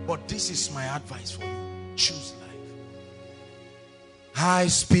 But this is my advice for you. Choose life. I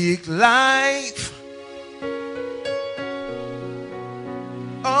speak life.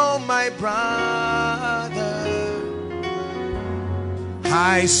 Oh, my brother.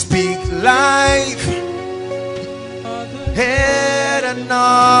 I speak life. Head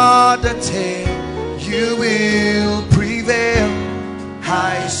another tale, you will prevail.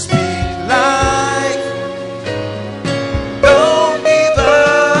 I speak life. Don't give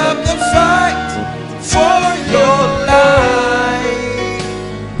up the fight for your life.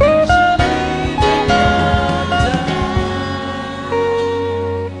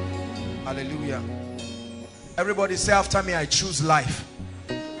 Hallelujah. Everybody say after me, I choose life.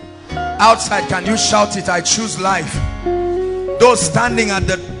 Outside, can you shout it? I choose life. Those standing at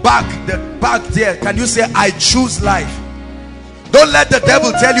the back there, can you say, I choose life? Don't let the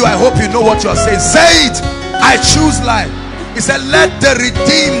devil tell you, I hope you know what you're saying. Say it, I choose life. He said, let the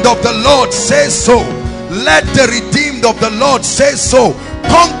redeemed of the Lord say so. Let the redeemed of the Lord say so.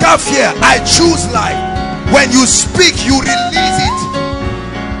 Conquer fear. I choose life. When you speak, you release it.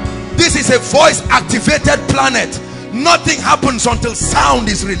 This is a voice activated planet. Nothing happens until sound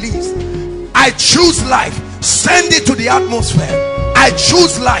is released. I choose life. Send it to the atmosphere. I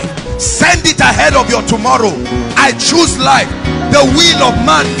choose life. Send it ahead of your tomorrow. I choose life. The will of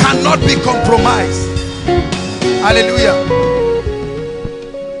man cannot be compromised. Hallelujah.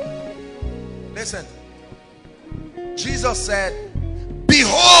 Listen. Jesus said,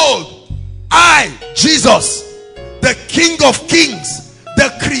 behold, I, Jesus, the King of Kings, the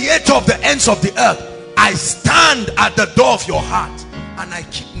creator of the ends of the earth, I stand at the door of your heart and I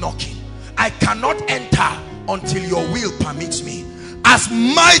keep knocking. I cannot enter until your will permits me. As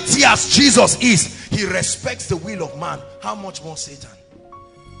mighty as Jesus is, he respects the will of man. How much more Satan?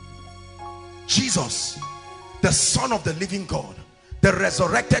 Jesus, the Son of the living God, the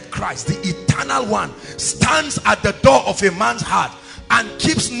resurrected Christ, the eternal one, stands at the door of a man's heart and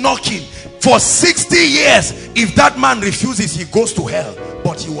keeps knocking for 60 years. If that man refuses, he goes to hell.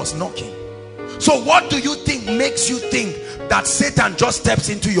 But he was knocking. So what do you think makes you think that Satan just steps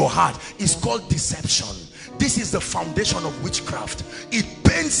into your heart? It's called deception. This is the foundation of witchcraft. It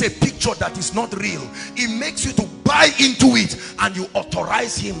paints a picture that is not real. It makes you to buy into it, and you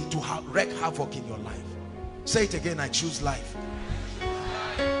authorize him to wreak havoc in your life. Say it again, I choose life.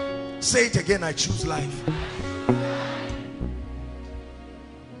 Say it again, I choose life.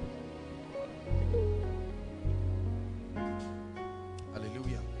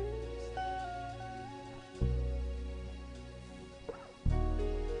 Hallelujah.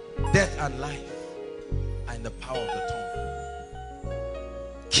 Death and life are in the power of the tongue.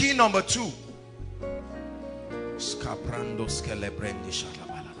 Key number 2.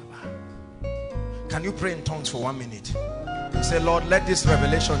 Can you pray in tongues for 1 minute? Say, Lord, let this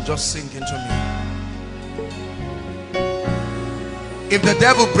revelation just sink into me. If the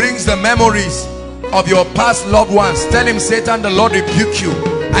devil brings the memories of your past loved ones, tell him, Satan, the Lord rebuke you.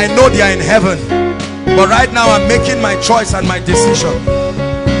 I know they are in heaven, but right now I'm making my choice and my decision.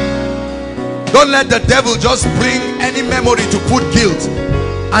 Don't let the devil just bring any memory to put guilt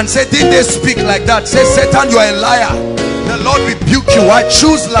and say, did they speak like that? Say, Satan, you are a liar. The Lord rebuke you. I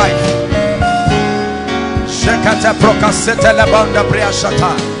choose life.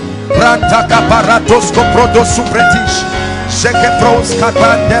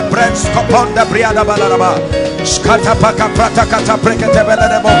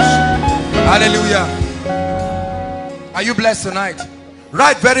 Hallelujah. Are you blessed tonight?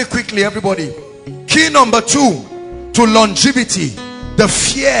 Write very quickly, everybody. Key number 2 to longevity: the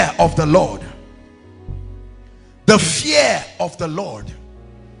fear of the Lord. The fear of the Lord.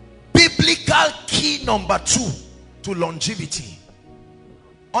 Biblical key number 2 to longevity.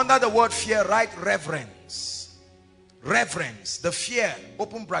 Under the word fear, write reverence. Reverence. The fear,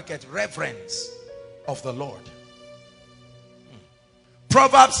 open bracket, reverence of the Lord.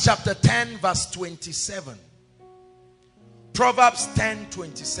 Proverbs chapter 10 verse 27. Proverbs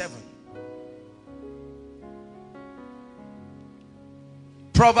 10:27.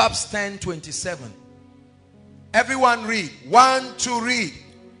 Proverbs 10:27. Everyone read. 1, 2, read.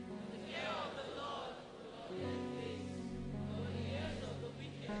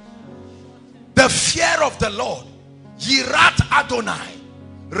 The fear of the Lord, Yirat Adonai,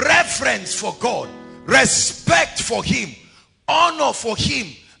 reverence for God, respect for him, honor for him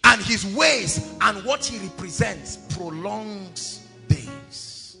and his ways and what he represents, prolongs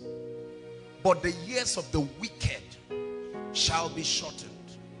days. But the years of the wicked shall be shortened.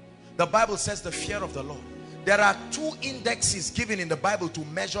 The Bible says the fear of the Lord. There are 2 indexes given in the Bible to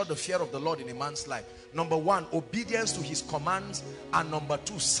measure the fear of the Lord in a man's life. Number 1, obedience to his commands, and number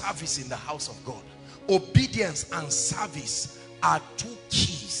 2, service in the house of God. Obedience and service are 2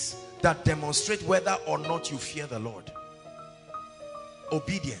 keys that demonstrate whether or not you fear the Lord.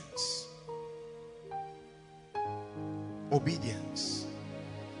 Obedience. Obedience.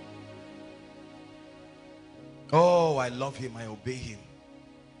 Oh, I love him, I obey him.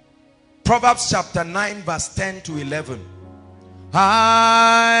 Proverbs chapter 9 verse 10 to 11.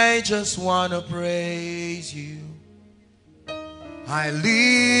 I just want to praise you. I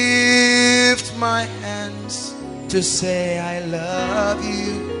lift my hands to say I love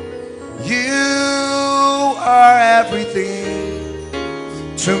you. You are everything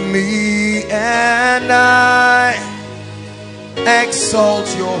to me, and I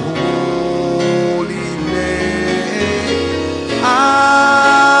exalt your holy name.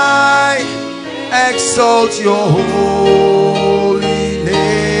 I exalt your holy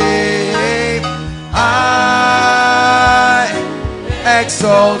name. I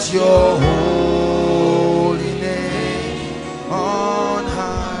exalt your holy name on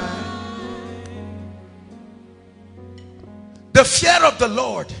high. The fear of the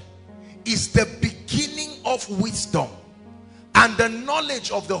Lord is the beginning of wisdom, and the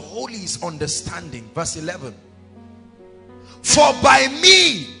knowledge of the holy is understanding. Verse 11. For by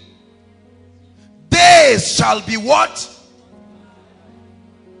me days shall be what?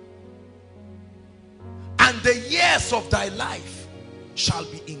 And the years of thy life shall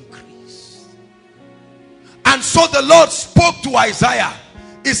be increased. And so the Lord spoke to Isaiah.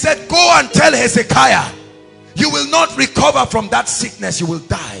 He said, go and tell Hezekiah, you will not recover from that sickness, you will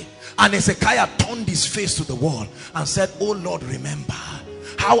die. And Hezekiah turned his face to the wall and said, oh Lord, remember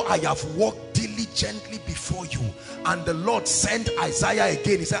how I have walked diligently before you. And the Lord sent Isaiah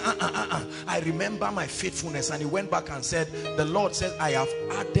again. He said, I remember my faithfulness. And he went back and said, the Lord says, I have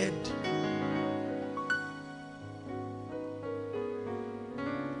added.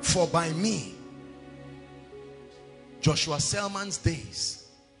 For by me, Joshua Selman's days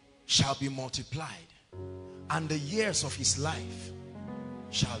shall be multiplied, and the years of his life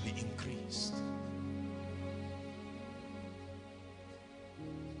shall be increased.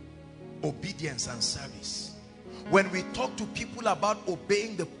 Obedience and service. When we talk to people about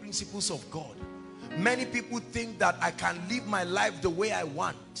obeying the principles of God, many people think that I can live my life the way I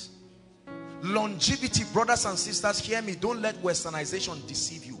want. Longevity, brothers and sisters, hear me, don't let westernization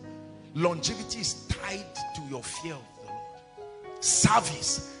deceive you. Longevity is tied to your fear of the Lord.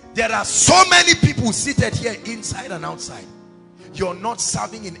 Service. There are so many people seated here inside and outside. You're not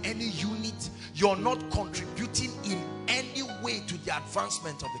serving in any unit. You're not contributing in any way to the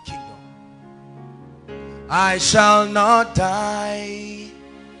advancement of the kingdom. I shall not die,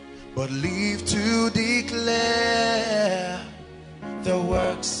 but live to declare the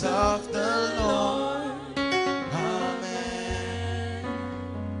works of the Lord. Amen.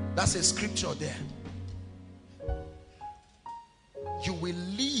 That's a scripture there. You will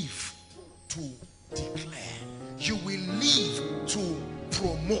live to declare. You will live to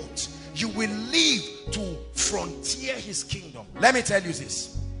promote. You will live to frontier his kingdom. Let me tell you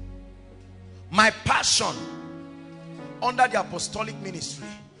this. My passion under the apostolic ministry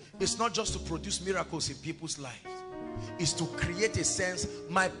is not just to produce miracles in people's lives. It's to create a sense.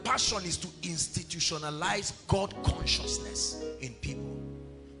 My passion is to institutionalize God consciousness in people.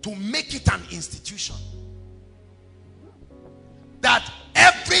 To make it an institution. That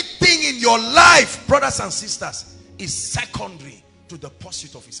everything in your life, brothers and sisters, is secondary to the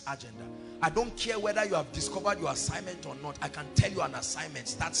pursuit of his agenda. I don't care whether you have discovered your assignment or not. I can tell you an assignment.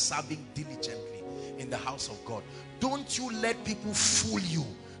 Start serving diligently. in the house of God. Don't you let people fool you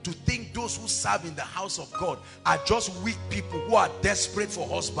to think those who serve in the house of God are just weak people who are desperate for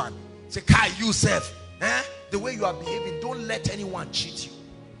husband. Say, Kai, you serve. The way you are behaving, don't let anyone cheat you.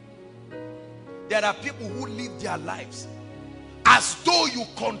 There are people who live their lives as though you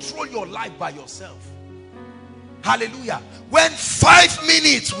control your life by yourself. Hallelujah. When 5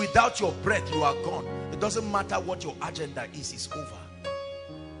 minutes without your breath, you are gone. It doesn't matter what your agenda is, it's over.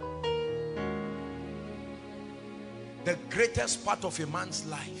 The greatest part of a man's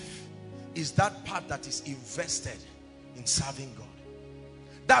life is that part that is invested in serving God.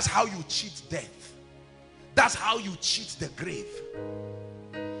 That's how you cheat death. That's how you cheat the grave.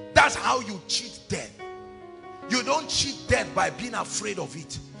 That's how you cheat death. You don't cheat death by being afraid of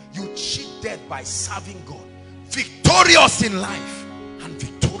it. You cheat death by serving God. Victorious in life and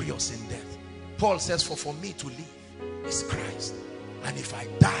victorious in death. Paul says, for me to live is Christ, and if I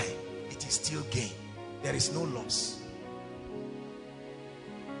die, it is still gain. There is no loss.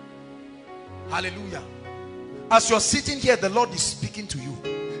 Hallelujah. As you're sitting here, the Lord is speaking to you.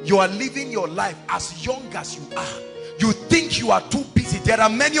 You are living your life as young as you are. You think you are too busy. There are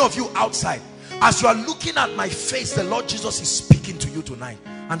many of you outside. As you are looking at my face, the Lord Jesus is speaking to you tonight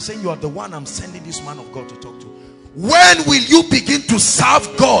and saying, you are the one I'm sending this man of God to talk to. When will you begin to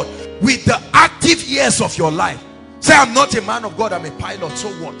serve God with the active years of your life? Say, I'm not a man of God, I'm a pilot, so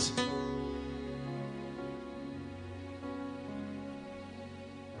what?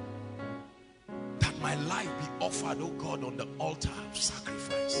 That my life be offered, oh God, on the altar of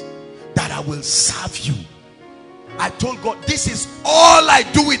sacrifice, that I will serve you. I told God, this is all I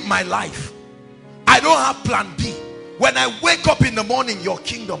do with my life. I don't have plan B. When I wake up in the morning, your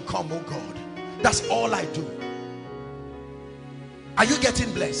kingdom come, oh God. That's all I do. Are you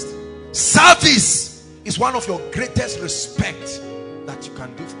getting blessed? Service is one of your greatest respect that you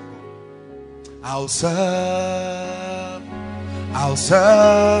can do for God. I'll serve, I'll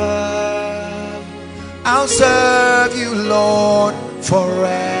serve, I'll serve you, Lord,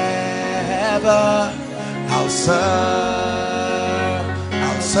 forever. I'll serve,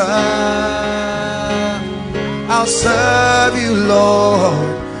 I'll serve, I'll serve you,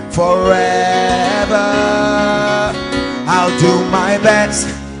 Lord, forever. I'll do my best,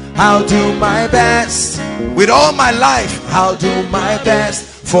 I'll do my best. With all my life, I'll do my best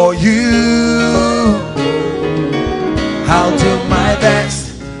for you. I'll do my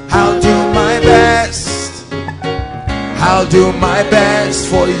best, I'll do my best. I'll do my best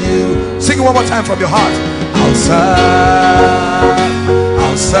for you. Sing it one more time from your heart. I'll serve,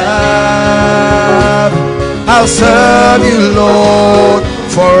 I'll serve, I'll serve you, Lord,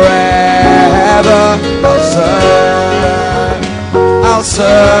 forever. I'll serve, I'll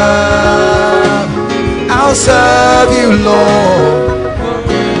serve, I'll serve you, Lord.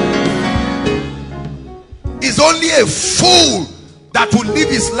 It's only a fool that will live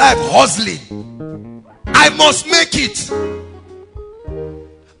his life hustling. I must make it.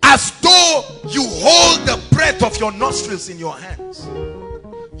 As though you hold the breath of your nostrils in your hands.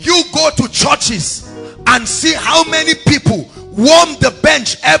 You go to churches and see how many people warm the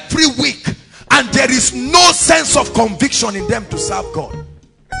bench every week, and there is no sense of conviction in them to serve God.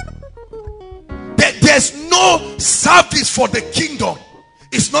 There's no service for the kingdom.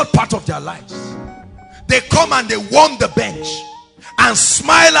 It's not part of their lives. They come and they warm the bench and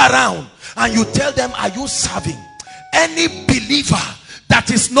smile around, and you tell them, are you serving? Any believer that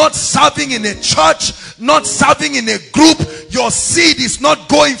is not serving in a church, not serving in a group, your seed is not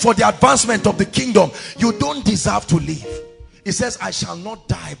going for the advancement of the kingdom, you don't deserve to live. It says, I shall not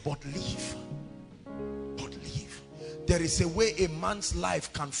die but live. But live. There is a way a man's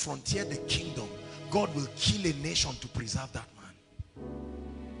life can frontier the kingdom. God will kill a nation to preserve that man.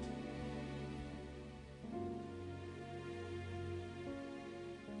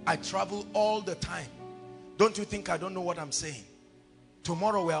 I travel all the time. Don't you think I don't know what I'm saying?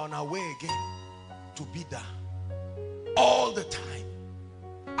 Tomorrow we are on our way again to Bida. All the time.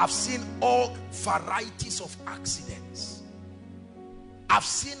 I've seen all varieties of accidents. I've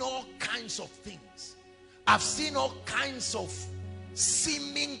seen all kinds of things. I've seen all kinds of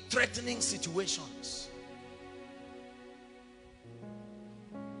seeming threatening situations.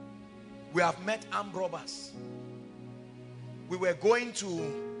 We have met armed robbers. We were going to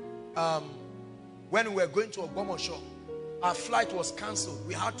when we were going to Ogbomoso, our flight was cancelled.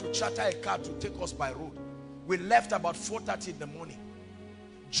 We had to charter a car to take us by road. We left about 4:30 in the morning.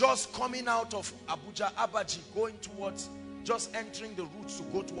 Just coming out of Abuja, Abaji, going towards, just entering the route to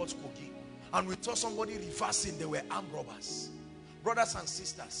go towards Kogi. And we saw somebody reversing. They were armed robbers. Brothers and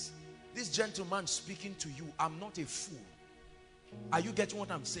sisters, this gentleman speaking to you, I'm not a fool. Are you getting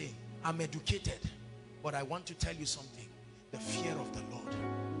what I'm saying? I'm educated. But I want to tell you something. The fear of the Lord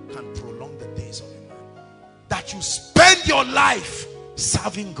can prolong the days of a man. That you spend your life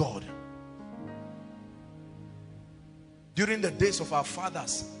serving God. During the days of our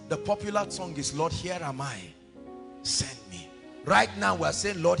fathers, the popular song is, Lord, here am I, send me. Right now we are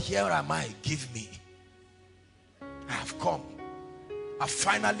saying, Lord, here am I, give me. I have come. I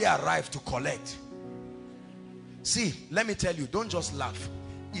finally arrived to collect. See, let me tell you, don't just laugh.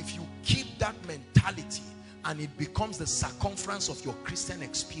 If you keep that mentality and it becomes the circumference of your Christian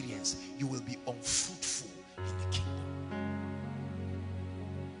experience, you will be unfruitful in the kingdom.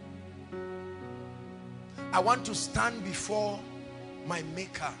 I want to stand before my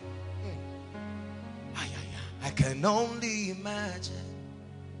Maker. I can only imagine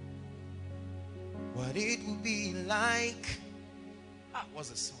what it would be like. What's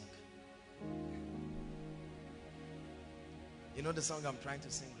the song? You know the song I'm trying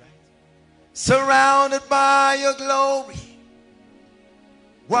to sing, right? Surrounded by your glory,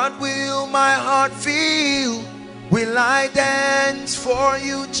 what will my heart feel? Will I dance for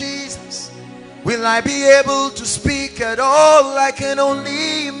you, Jesus? Will I be able to speak at all? I can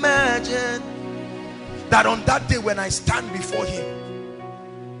only imagine that on that day when I stand before him,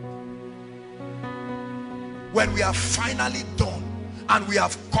 when we have finally done and we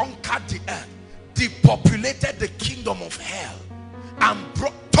have conquered the earth, depopulated the kingdom of hell, and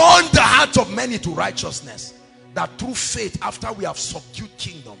turned the hearts of many to righteousness, that through faith, after we have subdued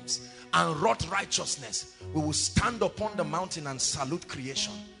kingdoms and wrought righteousness, we will stand upon the mountain and salute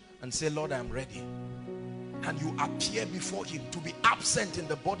creation and say, Lord, I am ready. And you appear before him. To be absent in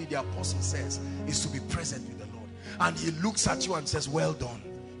the body, the apostle says, is to be present with the Lord. And he looks at you and says, well done,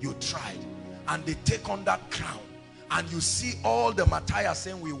 you tried. And they take on that crown, and you see all the martyrs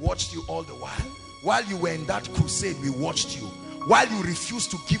saying, we watched you all the while. While you were in that crusade, we watched you. While you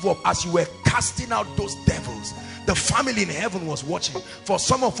refused to give up, as you were casting out those devils, the family in heaven was watching. For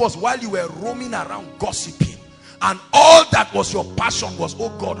some of us, while you were roaming around gossiping, and all that was your passion was, oh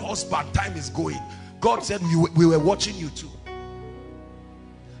God, husband, time is going, God said, we were watching you too.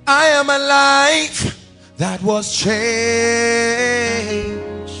 I am a life that was changed.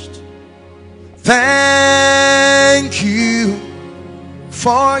 Thank you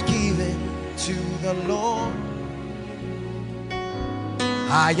for giving to the Lord.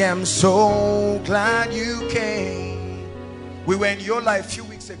 I am so glad you came. We were in Yola a few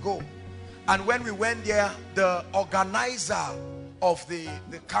weeks ago, and when we went there, the organizer of the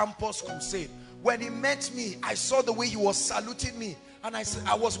campus crusade, when he met me, I saw the way he was saluting me, and I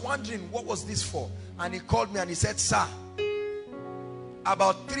was wondering, what was this for? And he called me and he said, sir,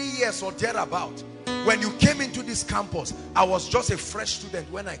 about 3 years or thereabout, when you came into this campus, I was just a fresh student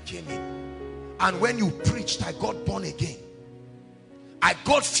when I came in, and when you preached, I got born again. I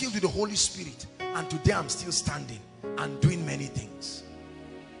got filled with the Holy Spirit, and today I'm still standing and doing many things.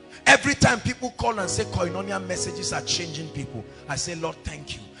 Every time people call and say koinonia messages are changing people, I say, Lord,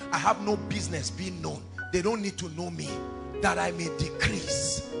 thank you. I have no business being known. They don't need to know me, that I may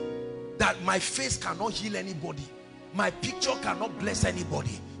decrease, that my face cannot heal anybody, my picture cannot bless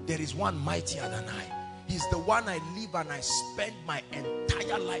anybody. There is one mightier than I. He's the one I live and I spend my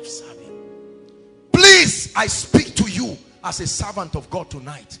entire life serving. Please, I speak to you as a servant of God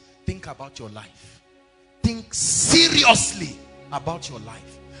tonight. Think about your life. Think seriously about your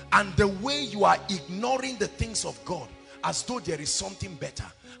life. And the way you are ignoring the things of God as though there is something better.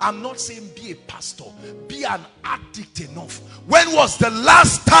 I'm not saying be a pastor. Be an addict enough. When was the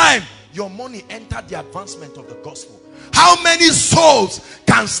last time your money entered the advancement of the gospel? How many souls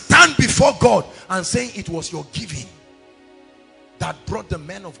can stand before God and say it was your giving that brought the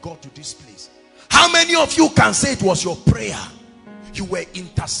men of God to this place? How many of you can say it was your prayer? You were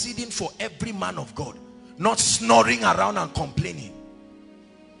interceding for every man of God, not snoring around and complaining.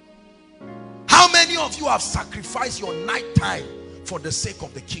 How many of you have sacrificed your night time for the sake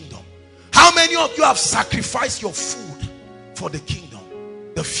of the kingdom? How many of you have sacrificed your food for the kingdom?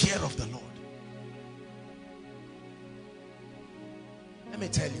 The fear of the Lord. Let me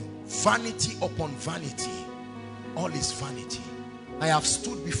tell you, vanity upon vanity, all is vanity. I have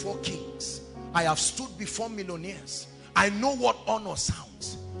stood before kings. I have stood before millionaires. I know what honor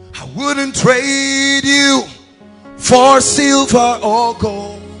sounds. I wouldn't trade you for silver or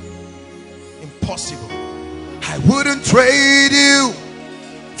gold. Impossible. I wouldn't trade you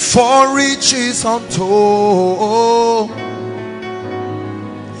for riches untold.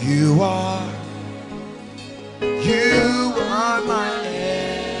 You are my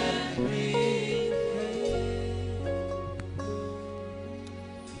everything.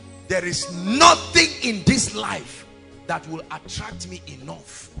 There is nothing in this life that will attract me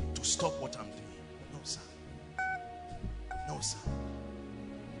enough to stop what I'm doing. No. sir. No, sir.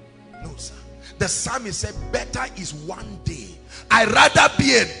 No, sir. The psalmist said, better is one day. I'd rather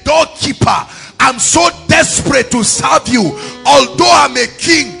be a doorkeeper. I'm so desperate to serve you. Although I'm a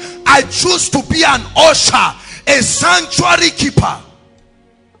king, I choose to be an usher, a sanctuary keeper,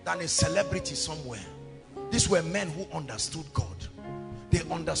 than a celebrity somewhere. These were men who understood God. They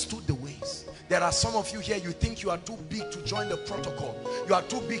understood the ways. There are some of you here, you think you are too big to join the protocol. You are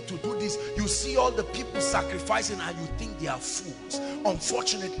too big to do this. You see all the people sacrificing and you think they are fools.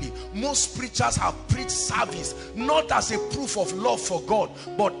 Unfortunately, most preachers have preached service not as a proof of love for God,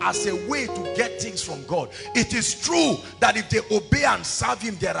 but as a way to get things from God. It is true that if they obey and serve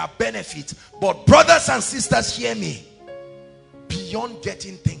him, there are benefits. But brothers and sisters, hear me. Beyond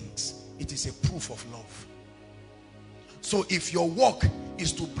getting things, it is a proof of love. So if your work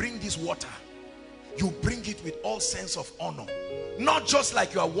is to bring this water, you bring it with all sense of honor. Not just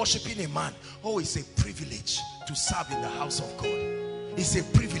like you are worshiping a man. Oh, it's a privilege to serve in the house of God. It's a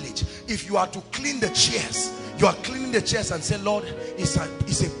privilege. If you are to clean the chairs, you are cleaning the chairs and say, Lord, it's a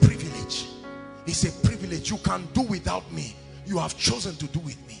privilege. It's a privilege. You can do without me. You have chosen to do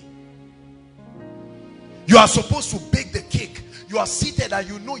with me. You are supposed to bake the cake. You are seated and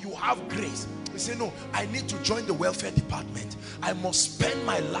you know you have grace. You say, no, I need to join the welfare department. I must spend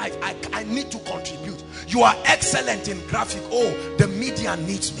my life. I need to contribute. You are excellent in graphic. Oh, the media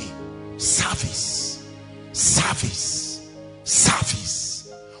needs me. Service. Service.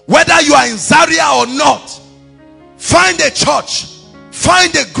 Service. Whether you are in Zaria or not, find a church.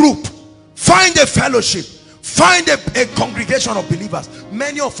 Find a group. Find a fellowship. Find a congregation of believers.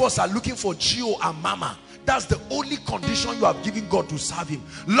 Many of us are looking for Gio and Mama. That's the only condition you have given God to serve him.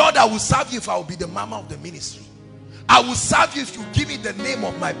 Lord, I will serve you if I will be the mama of the ministry. I will serve you if you give me the name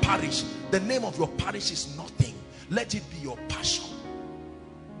of my parish. The name of your parish is nothing. Let it be your passion.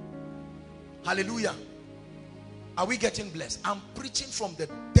 Hallelujah. Are we getting blessed? I'm preaching from the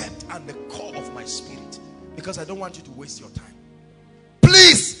depth and the core of my spirit, because I don't want you to waste your time.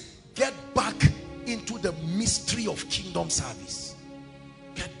 Please get back into the mystery of kingdom service.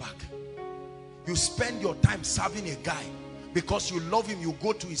 Get back. You spend your time serving a guy because you love him. You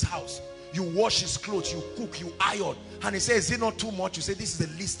go to his house, you wash his clothes, you cook, you iron, and he says, is it not too much? You say, this is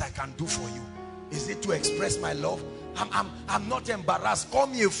the least I can do for you. Is it to express my love? I'm not embarrassed. Call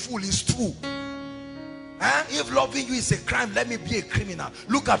me a fool. It's true. If loving you is a crime, let me be a criminal.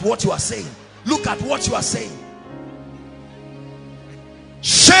 Look at what you are saying. Look at what you are saying.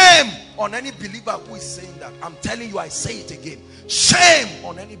 Shame on any believer who is saying that. I'm telling you, I say it again. Shame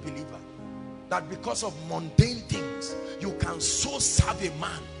on any believer that because of mundane things, you can so serve a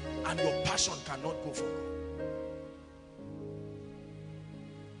man and your passion cannot go for God.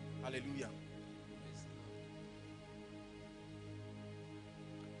 Hallelujah.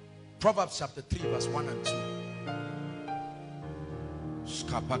 Proverbs chapter 3 verse 1 and 2.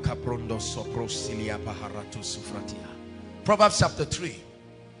 Proverbs chapter 3.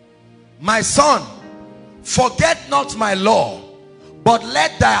 My son, forget not my law, but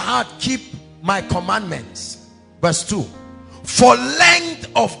let thy heart keep my commandments. Verse 2. For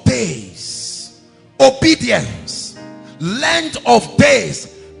length of days, obedience, length of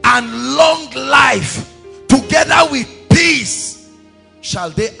days, and long life, together with peace, shall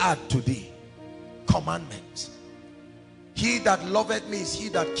they add to thee. Commandments. He that loveth me is he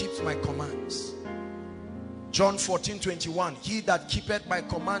that keeps my commands. John 14:21. He that keepeth my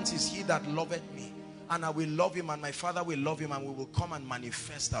commands is he that loveth me, and I will love him, and my Father will love him, and we will come and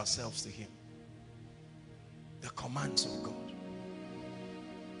manifest ourselves to him. The commands of God.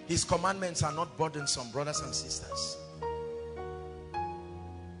 His commandments are not burdensome, brothers and sisters.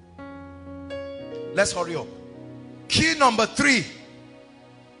 Let's hurry up. Key number 3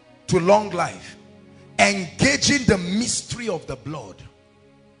 to long life: engaging the mystery of the blood.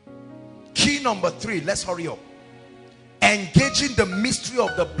 Key number 3, let's hurry up. Engaging the mystery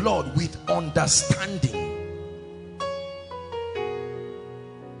of the blood with understanding.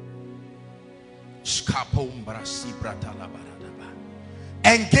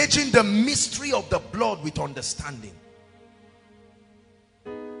 Engaging the mystery of the blood with understanding.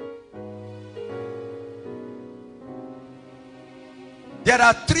 There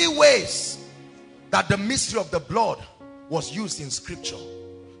are 3 ways that the mystery of the blood was used in scripture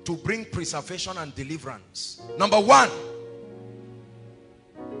to bring preservation and deliverance. Number 1,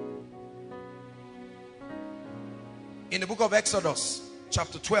 in the book of Exodus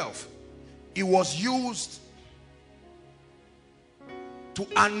chapter 12, it was used to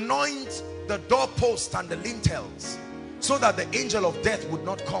anoint the doorpost and the lintels so that the angel of death would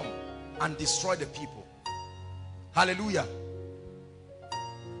not come and destroy the people. Hallelujah.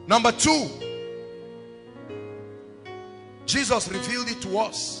 Number 2, Jesus revealed it to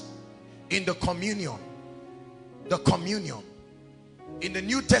us in the communion. The communion. In the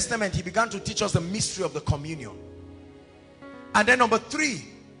New Testament, he began to teach us the mystery of the communion. And then number 3,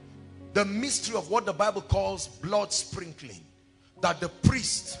 the mystery of what the Bible calls blood sprinkling. That the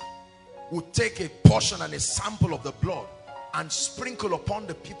priest would take a portion and a sample of the blood and sprinkle upon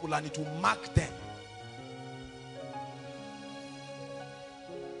the people, and it will mark them.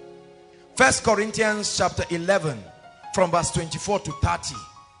 1 Corinthians chapter 11 from verse 24 to 30.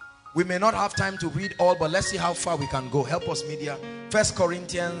 We may not have time to read all, but let's see how far we can go. Help us, media. 1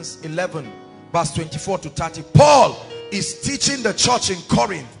 Corinthians 11 verse 24 to 30. Paul is teaching the church in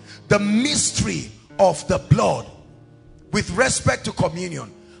Corinth the mystery of the blood with respect to communion.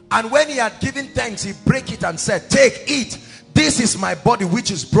 And when he had given thanks, he broke it and said, take, eat. This is my body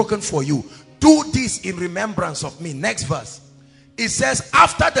which is broken for you. Do this in remembrance of me. Next verse. It says,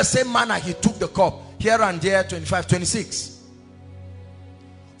 after the same manner he took the cup. Here and there, 25, 26.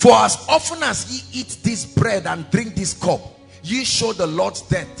 For as often as ye eat this bread and drink this cup, ye show the Lord's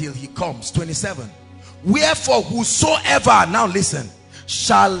death till he comes. 27. Wherefore whosoever, now listen,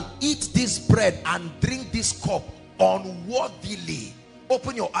 shall eat this bread and drink this cup unworthily.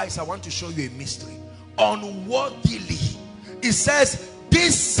 Open your eyes, I want to show you a mystery. Unworthily. It says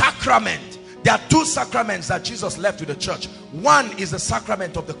this sacrament, there are 2 sacraments that Jesus left to the church. One is the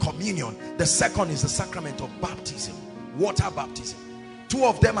sacrament of the communion. The second is the sacrament of baptism, water baptism. 2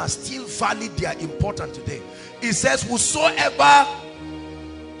 of them are still valid, they are important today. It says whosoever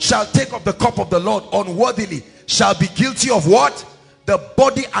shall take of the cup of the Lord unworthily shall be guilty of what? The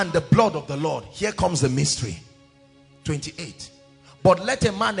body and the blood of the Lord. Here comes the mystery. 28. But let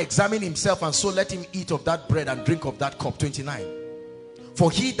a man examine himself, and so let him eat of that bread and drink of that cup. 29.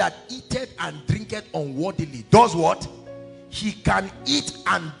 For he that eateth and drinketh unworthily does what? He can eat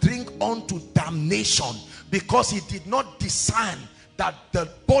and drink unto damnation, because he did not discern that the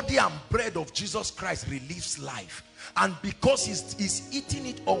body and bread of Jesus Christ relieves life. And because he's eating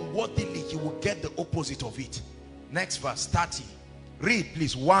it unworthily, he will get the opposite of it. Next verse, 30. Read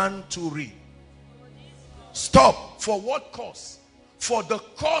please. 1, 2, read. Stop. For what cause? For the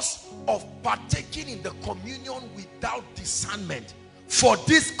cause of partaking in the communion without discernment. For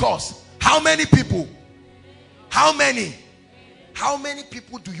this cause. How many people? How many? How many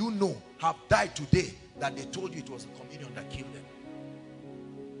people do you know have died today that they told you it was the communion that killed them?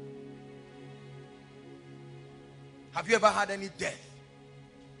 Have you ever had any death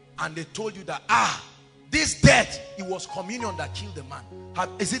and they told you that, this death, it was communion that killed the man?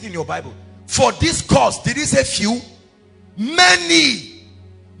 Is it in your Bible? For this cause, did he say few? Many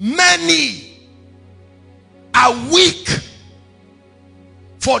are weak.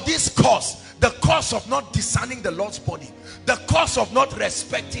 For this cause, the cause of not discerning the Lord's body, the cause of not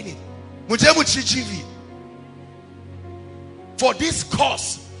respecting it. For this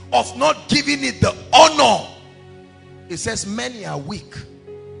cause of not giving it the honor, it says many are weak.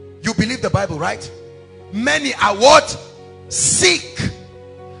 You believe the Bible, right? Many are what? Sick.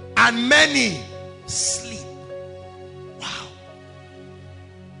 And many sleep. Wow.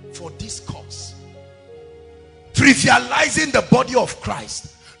 For this cause. Trivializing the body of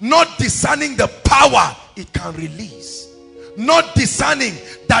Christ. Not discerning the power it can release. Not discerning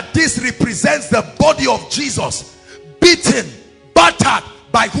that this represents the body of Jesus, beaten, battered,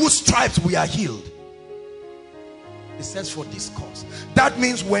 by whose stripes we are healed. It says for this cause. That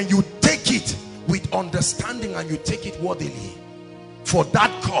means when you take it with understanding and you take it worthily, for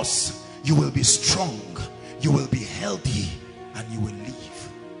that cause you will be strong, you will be healthy, and you will live.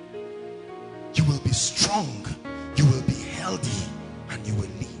 You will be strong, you will be healthy, and you will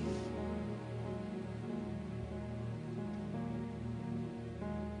live.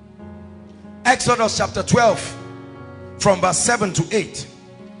 Exodus chapter 12 from verse 7 to 8.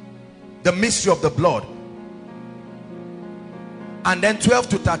 The mystery of the blood. And then 12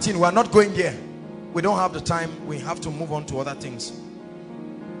 to 13. We are not going there. We don't have the time. We have to move on to other things.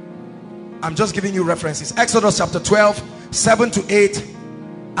 I'm just giving you references. Exodus chapter 12, 7 to 8.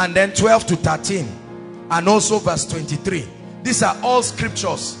 And then 12 to 13. And also verse 23. These are all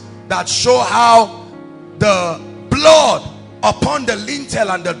scriptures that show how the blood upon the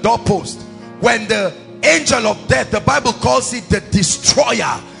lintel and the doorpost, when the angel of death, the Bible calls it the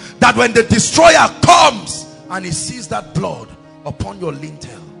destroyer, that when the destroyer comes and he sees that blood upon your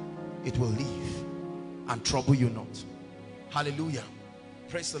lintel, it will leave and trouble you not. Hallelujah.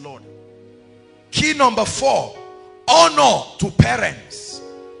 Praise the Lord. Key number 4, honor to parents.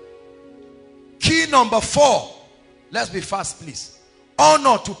 Key number 4, let's be fast please.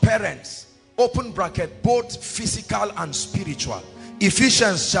 Honor to parents. Open bracket, both physical and spiritual.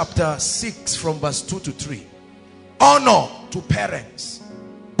 Ephesians chapter 6 from verse 2 to 3. honor to parents,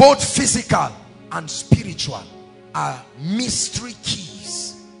 both physical and spiritual, are mystery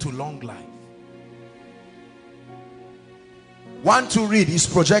keys to long life. 1 to read is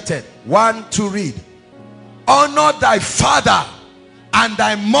projected. 1 to read. Honor thy father and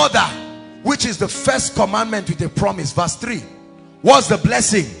thy mother, which is the first commandment with a promise. Verse 3. What's the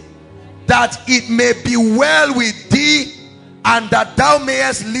blessing? That it may be well with thee and that thou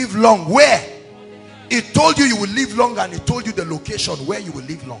mayest live long. Where? It told you you will live long, and it told you the location where you will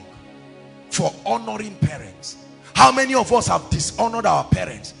live long. For honoring parents. How many of us have dishonored our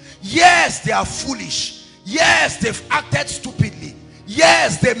parents? Yes, they are foolish. Yes, they've acted stupidly.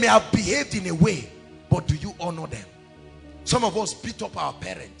 Yes, they may have behaved in a way, but do you honor them? Some of us beat up our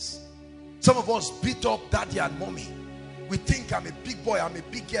parents. Some of us beat up daddy and mommy. We think I'm a big boy, I'm a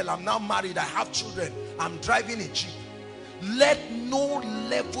big girl, I'm now married, I have children, I'm driving a Jeep. Let no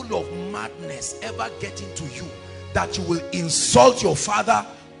level of madness ever get into you that you will insult your father,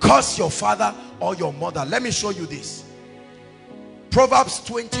 curse your father or your mother. Let me show you this. Proverbs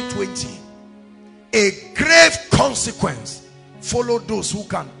 20:20. A grave consequence follow those who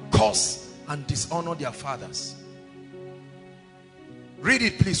can curse and dishonor their fathers. Read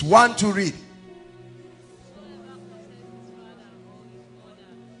it, please. 1 to read.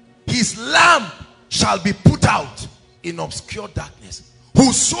 His lamp shall be put out in obscure darkness.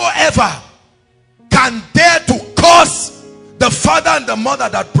 Whosoever can dare to curse the father and the mother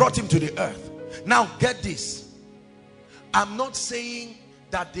that brought him to the earth. Now get this. I'm not saying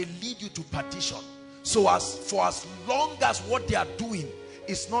that they lead you to perdition. So for as long as what they are doing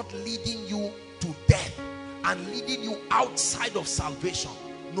is not leading you to death and leading you outside of salvation,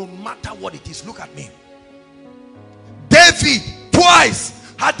 no matter what it is. Look at me. David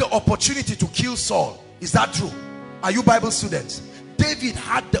twice had the opportunity to kill Saul. Is that true? Are you Bible students? David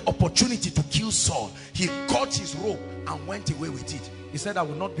had the opportunity to kill Saul. He cut his robe and went away with it. He said, I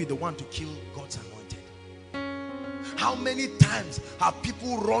will not be the one to kill God's anointed. How many times have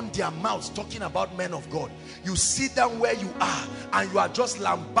people run their mouths talking about men of God? You sit down where you are and you are just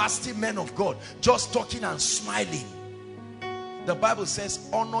lambasting men of God, just talking and smiling. The Bible says,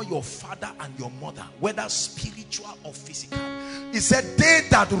 honor your father and your mother, whether spiritual or physical. It said, they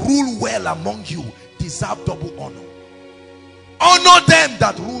that rule well among you deserve double honor. Honor them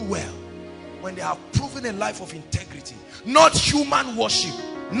that rule well when they have proven a life of integrity. Not human worship,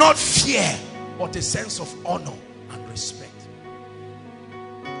 not fear, but a sense of honor and respect.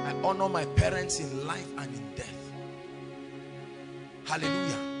 I honor my parents in life and in death.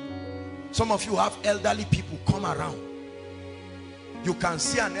 Hallelujah. Some of you have elderly people come around. You can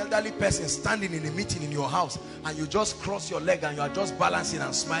see an elderly person standing in a meeting in your house and you just cross your leg and you are just balancing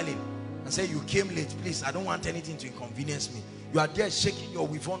and smiling and say, you came late, please, I don't want anything to inconvenience me. You are there shaking your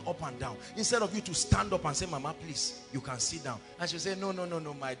weave up and down. Instead of you to stand up and say, Mama, please, you can sit down. And she'll say, no,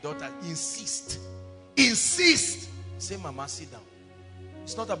 my daughter, insist. Say, Mama, sit down.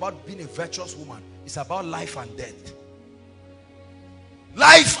 It's not about being a virtuous woman. It's about life and death.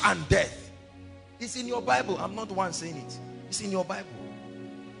 Life and death. It's in your Bible. I'm not the one saying it. It's in your Bible.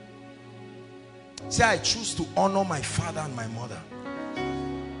 Say, I choose to honor my father and my mother.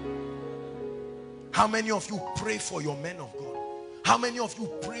 How many of you pray for your men of God? How many of you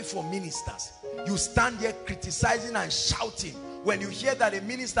pray for ministers? You stand there criticizing and shouting when you hear that a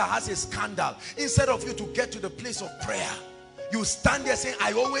minister has a scandal. Instead of you to get to the place of prayer, you stand there saying,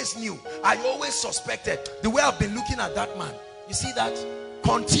 I always knew, I always suspected. The way I've been looking at that man. You see that?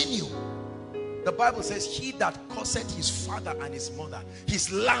 Continue. The Bible says, he that curseth his father and his mother,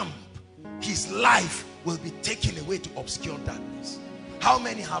 his lamp, his life will be taken away to obscure darkness. How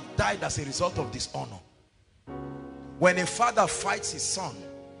many have died as a result of dishonor? When a father fights his son,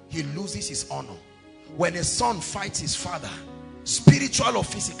 he loses his honor. When a son fights his father, spiritual or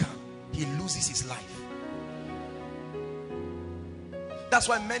physical, he loses his life. That's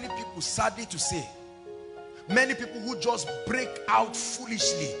why many people, sadly to say, many people who just break out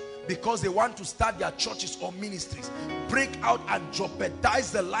foolishly because they want to start their churches or ministries, break out and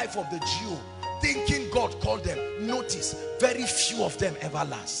jeopardize the life of the Jew, thinking God called them. Notice, very few of them ever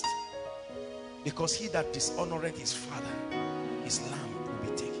last. Because he that dishonoreth his father, his lamb will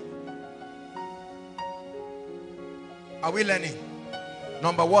be taken. Are we learning?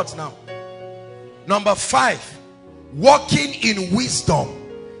 Number what now? Number 5, walking in wisdom.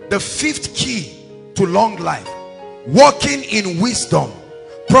 The 5th key to long life. Walking in wisdom.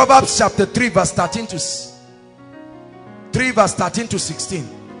 Proverbs chapter 3 verse 13 to 16.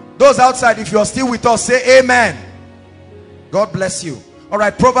 Those outside, if you're still with us, say amen. God bless you. All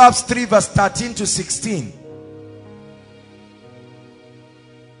right, Proverbs 3 verse 13 to 16.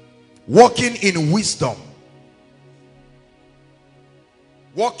 Walking in wisdom.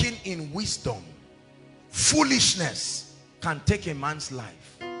 walking in wisdom. Foolishness can take a man's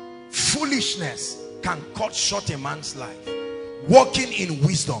life. Foolishness can cut short a man's life. Walking in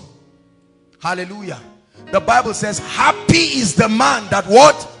wisdom. Hallelujah. The Bible says, happy is the man that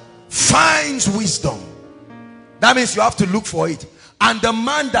what? Finds wisdom. That means you have to look for it. And the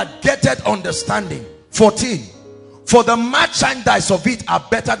man that getteth understanding. 14. For the merchandise of it are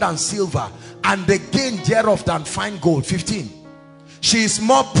better than silver, and the gain thereof than fine gold. 15. She is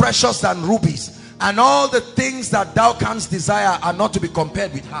more precious than rubies, and all the things that thou canst desire are not to be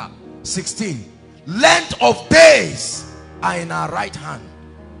compared with her. 16. Length of days are in her right hand,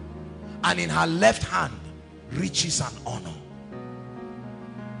 and in her left hand riches and honor.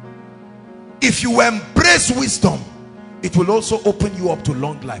 If you embrace wisdom, it will also open you up to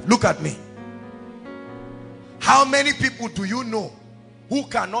long life. Look at me. How many people do you know who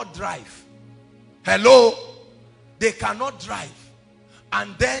cannot drive? Hello? They cannot drive.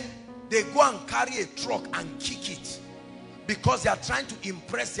 And then they go and carry a truck and kick it because they are trying to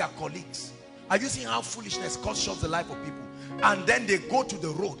impress their colleagues. Are you seeing how foolishness cuts short the life of people? And then they go to the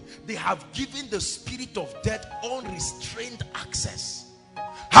road. They have given the spirit of death unrestrained access.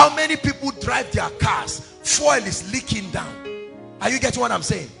 How many people drive their cars? Fuel is leaking down. Are you getting what I'm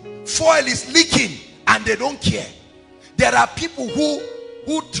saying? Fuel is leaking and they don't care. There are people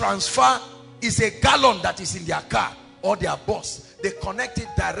who transfer is a gallon that is in their car or their bus. They connect it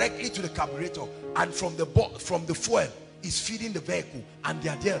directly to the carburetor, and from the fuel is feeding the vehicle, and they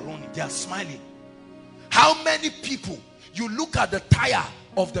are there running. They are smiling. How many people, you look at the tire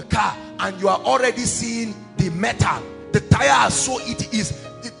of the car and you are already seeing the metal. The tire is so it is.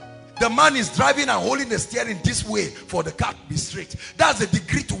 The man is driving and holding the steering this way for the car to be straight. That's the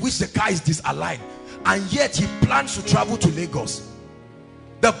degree to which the car is disaligned. And yet he plans to travel to Lagos.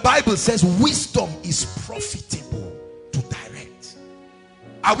 The Bible says wisdom is profitable to direct.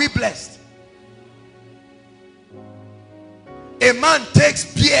 Are we blessed? A man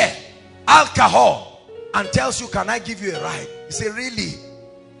takes beer, alcohol, and tells you, can I give you a ride? You say, really?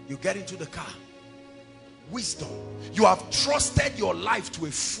 You get into the car. Wisdom. You have trusted your life to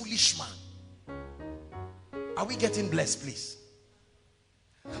a foolish man. Are we getting blessed, please?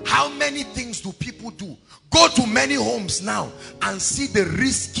 How many things do people do? Go to many homes now and see the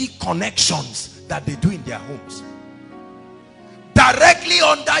risky connections that they do in their homes. Directly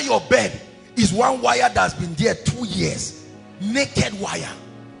under your bed is one wire that's been there 2 years. Naked wire.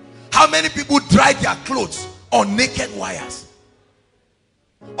 How many people dry their clothes on naked wires?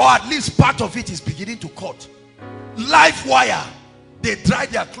 Or at least part of it is beginning to cut. Live wire. They dry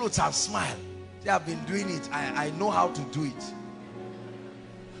their clothes and smile. They have been doing it. I know how to do it.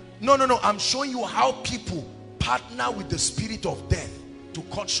 No. I'm showing you how people partner with the spirit of death to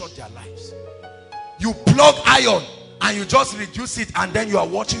cut short their lives. You plug iron and you just reduce it, and then you are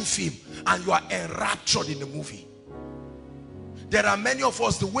watching film and you are enraptured in the movie. There are many of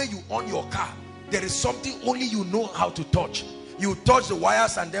us, the way you on your car, there is something only you know how to touch. You touch the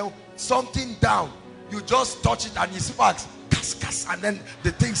wires and then something down. You just touch it and it sparks. And then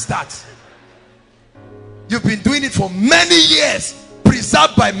the thing starts. You've been doing it for many years.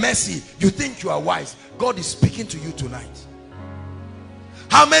 Preserved by mercy. You think you are wise. God is speaking to you tonight.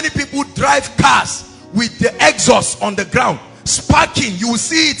 How many people drive cars with the exhaust on the ground? Sparking. You will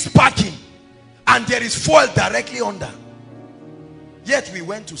see it sparking. And there is fuel directly under. Yet we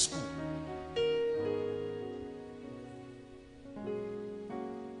went to school.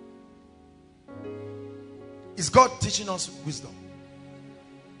 Is God teaching us wisdom?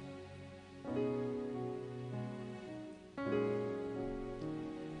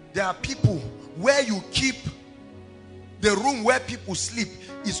 There are people where you keep the room where people sleep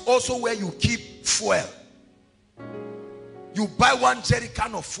is also where you keep fuel. You buy 1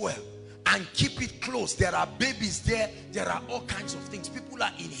 jerrycan of fuel and keep it close. There are babies there. There are all kinds of things. People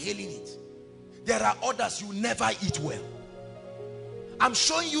are inhaling it. There are others you never eat well. I'm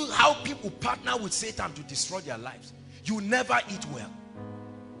showing you how people partner with Satan to destroy their lives. You never eat well.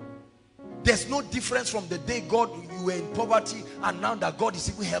 There's no difference from the day you were in poverty and now that God is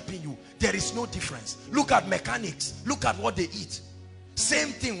even helping you. There is no difference. Look at mechanics. Look at what they eat. Same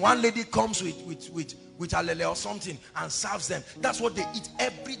thing. One lady comes with alele or something and serves them. That's what they eat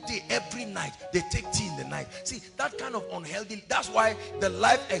every day, every night. They take tea in the night. See, that kind of unhealthy. That's why the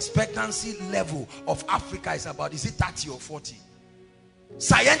life expectancy level of Africa is about, is it 30 or 40?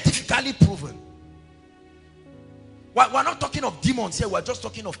 Scientifically proven. We're not talking of demons here. We're just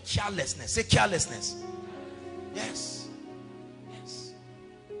talking of carelessness. Say carelessness. Yes. Yes.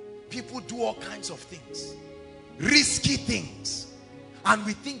 People do all kinds of things. Risky things. And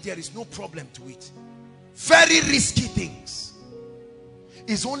we think there is no problem to it. Very risky things.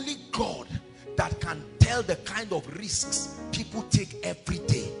 It's only God that can tell the kind of risks people take every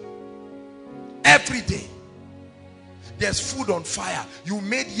day. Every day. There's food on fire. You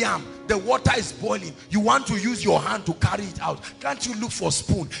made yam. The water is boiling. You want to use your hand to carry it out. Can't you look for a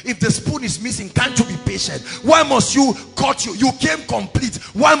spoon? If the spoon is missing, can't you be patient? Why must you cut you? You came complete.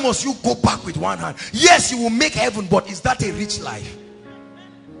 Why must you go back with one hand? Yes, you will make heaven, but is that a rich life?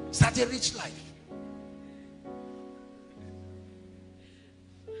 Is that a rich life?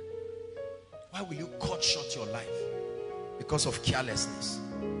 Why will you cut short your life? Because of carelessness.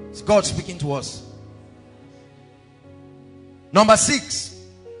 Is God speaking to us? Number 6.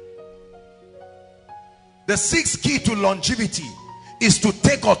 The sixth key to longevity is to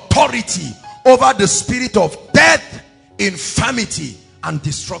take authority over the spirit of death, infirmity, and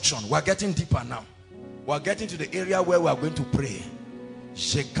destruction. We're getting deeper now. We're getting to the area where we are going to pray.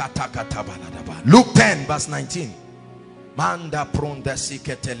 Luke 10 verse 19.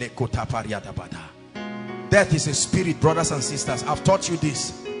 Death is a spirit, brothers and sisters. I've taught you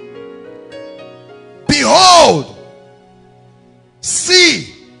this. Behold,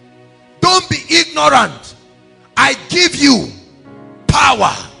 see, don't be ignorant. I give you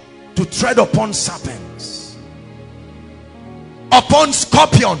power to tread upon serpents, upon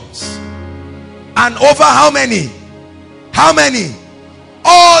scorpions, and over how many? How many?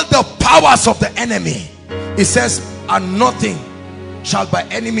 All the powers of the enemy. It says, and nothing shall by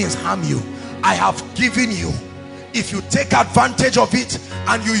any means harm you. I have given you. If you take advantage of it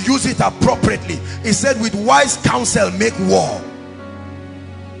and you use it appropriately, it said, with wise counsel make war.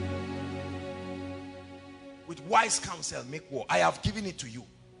 With wise counsel make war. I have given it to you.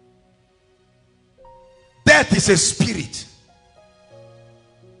 Death is a spirit.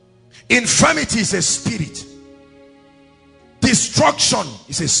 Infirmity is a spirit. Destruction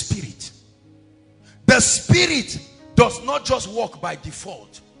is a spirit. The spirit does not just walk by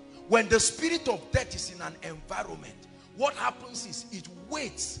default. When the spirit of death is in an environment, what happens is it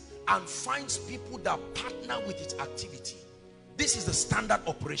waits and finds people that partner with its activity. This is the standard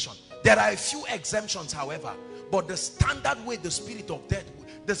operation. There are a few exemptions, however, but the standard way the spirit of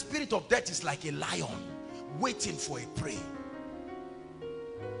death is like a lion waiting for a prey.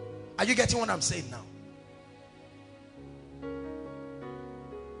 Are you getting what I'm saying now?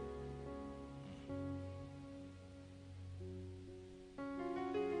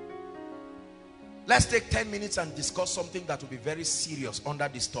 Let's take 10 minutes and discuss something that will be very serious under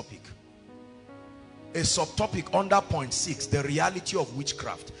this topic. A subtopic under point 6, the reality of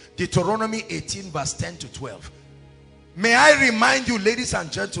witchcraft. Deuteronomy 18 verse 10 to 12. May I remind you, ladies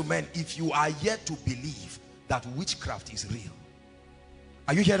and gentlemen, if you are yet to believe that witchcraft is real.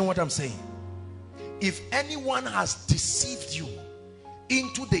 Are you hearing what I'm saying? If anyone has deceived you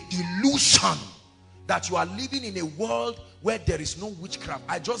into the illusion that you are living in a world where there is no witchcraft,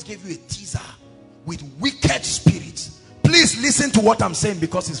 I just gave you a teaser with wicked spirits. Please listen to what I'm saying,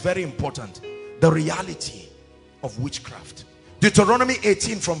 because it's very important. The reality of witchcraft. Deuteronomy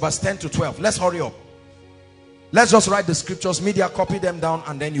 18 from verse 10 to 12. Let's hurry up. Let's just write the scriptures. Media, copy them down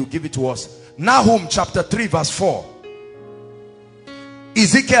and then you give it to us. Nahum chapter 3 verse 4.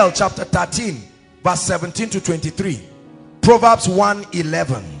 Ezekiel chapter 13 verse 17 to 23. Proverbs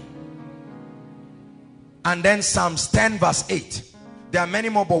 1:11. And then Psalms 10 verse 8. There are many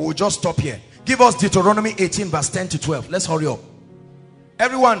more, but we'll just stop here. Give us Deuteronomy 18 verse 10 to 12. Let's hurry up.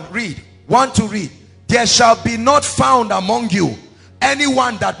 Everyone read. Want to read. There shall be not found among you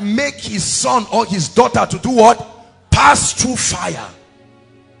anyone that make his son or his daughter to do what? Pass through fire.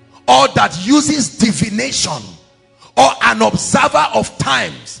 Or that uses divination, or an observer of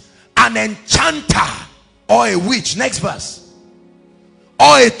times, an enchanter, or a witch. Next verse.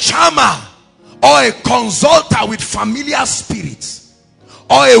 Or a charmer, or a consulter with familiar spirits,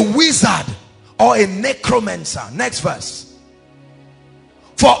 or a wizard, or a necromancer. Next verse.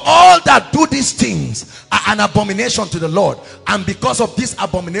 For all that do these things are an abomination to the Lord, and because of these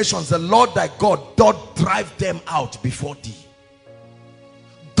abominations the Lord thy God doth drive them out before thee.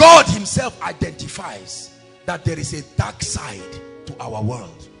 God himself identifies that there is a dark side to our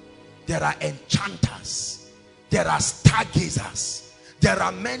world. There are enchanters, there are stargazers, there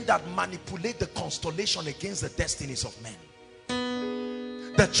are men that manipulate the constellation against the destinies of men.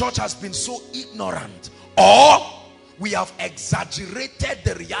 The church has been so ignorant, or we have exaggerated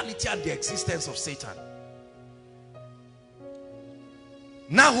the reality and the existence of Satan.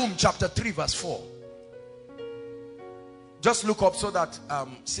 Nahum chapter 3 verse 4. Just look up so that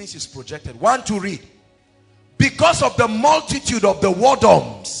since it's projected. 1 to read. Because of the multitude of the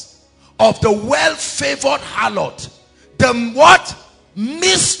whoredoms of the well-favored harlot, the what?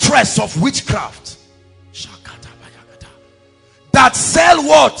 Mistress of witchcraft, that sell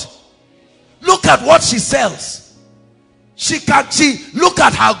what? Look at what she sells. She look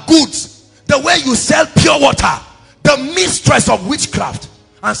at her goods. The way you sell pure water. The mistress of witchcraft.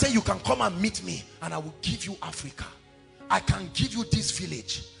 And say, you can come and meet me and I will give you Africa. I can give you this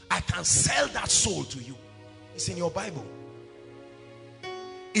village. I can sell that soul to you. It's in your Bible.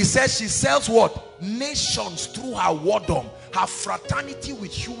 It says she sells what? Nations through her wardom. Her fraternity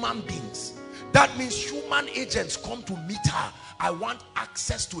with human beings. That means human agents come to meet her. I want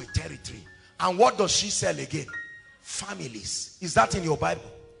access to a territory. And what does she sell again? Families. Is that in your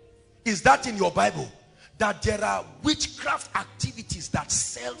Bible? Is that in your Bible? That there are witchcraft activities that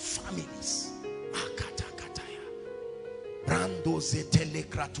sell families.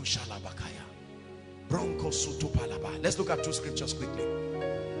 Let's look at two scriptures quickly.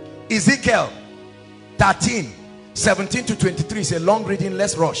 Ezekiel 13, 17 to 23 is a long reading.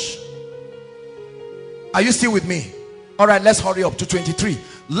 Let's rush. Are you still with me? All right, let's hurry up to 23.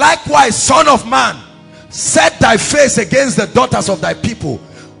 Likewise, son of man, set thy face against the daughters of thy people,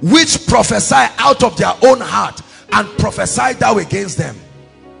 which prophesy out of their own heart, and prophesy thou against them.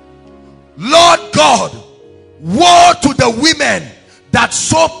 Lord God, woe to the women that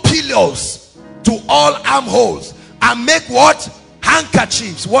sew pillows to all armholes and make what?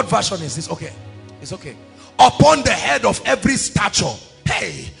 Handkerchiefs. What version is this? Okay, it's okay. Upon the head of every stature.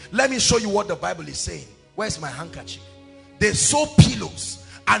 Hey, let me show you what the Bible is saying. Where's my handkerchief? They sew pillows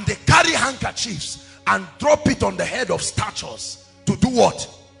and they carry handkerchiefs and drop it on the head of statues. To do what?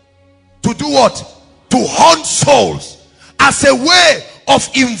 To do what? To haunt souls, as a way of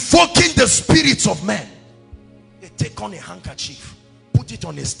invoking the spirits of men. They take on a handkerchief, put it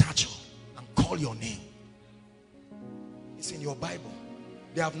on a statue, and call your name. It's in your Bible.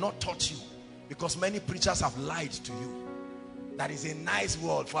 They have not taught you, because many preachers have lied to you. That is a nice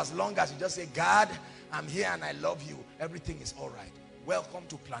world. For as long as you just say, God, I'm here and I love you, everything is all right. Welcome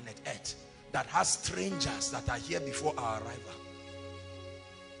to planet Earth that has strangers that are here before our arrival.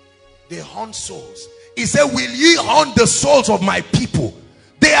 They haunt souls. He said, will ye haunt the souls of my people?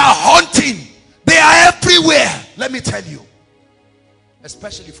 They are haunting. They are everywhere. Let me tell you,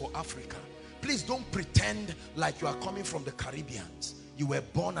 especially for Africa, please don't pretend like you are coming from the Caribbeans. You were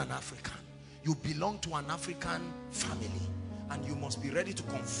born an African. You belong to an African family, and you must be ready to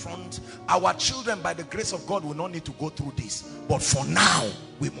confront. Our children, by the grace of God, will not need to go through this, but for now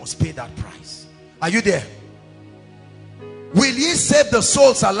we must pay that price. Are you there? Will ye save the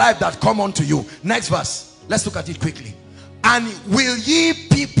souls alive that come unto you? Next verse. Let's look at it quickly. And will ye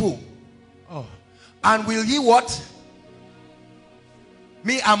people, and will ye what?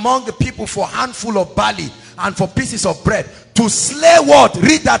 Me among the people for handful of barley and for pieces of bread, to slay what?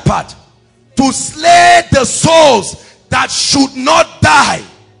 Read that part. To slay the souls that should not die.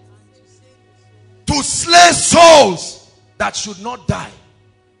 To slay souls that should not die.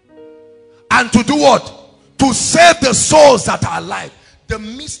 And to do what? To save the souls that are alive. The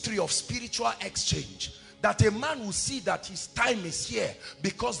mystery of spiritual exchange. That a man will see that his time is here,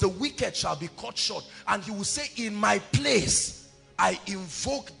 because the wicked shall be cut short. And he will say, in my place, I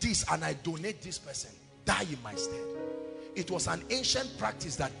invoke this and I donate this person. Die in my stead. It was an ancient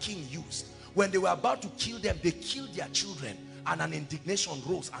practice that king used. When they were about to kill them, they killed their children. And an indignation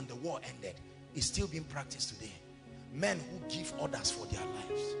rose and the war ended. It's still being practiced today. Men who give orders for their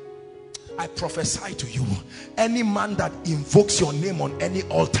lives. I prophesy to you, any man that invokes your name on any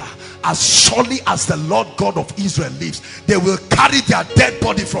altar, as surely as the Lord God of Israel lives, they will carry their dead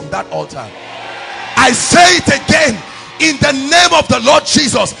body from that altar. I say it again, in the name of the Lord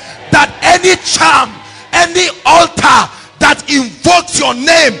Jesus, that any charm, any altar that invokes your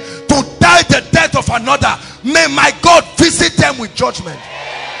name to die the death of another, may my God visit them with judgment.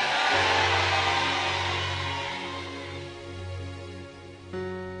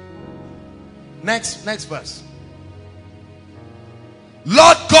 Next verse.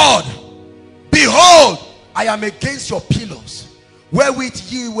 Lord God, behold, I am against your pillows, wherewith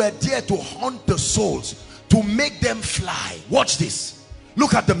ye were there to haunt the souls, to make them fly. Watch this.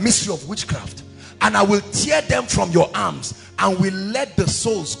 Look at the mystery of witchcraft. And I will tear them from your arms, and will let the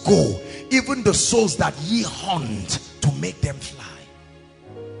souls go, even the souls that ye haunt, to make them fly.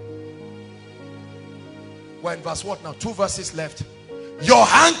 We're in verse what now? 2 verses left. Your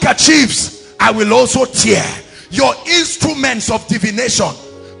handkerchiefs I will also tear. Your instruments of divination,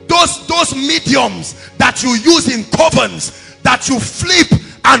 those mediums that you use in covens, that you flip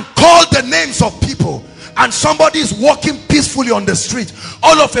and call the names of people, and somebody is walking peacefully on the street,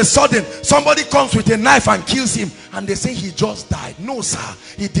 all of a sudden somebody comes with a knife and kills him, and they say he just died. No sir,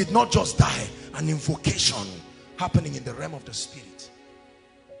 he did not just die. An invocation happening in the realm of the spirit.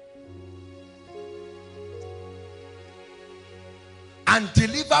 and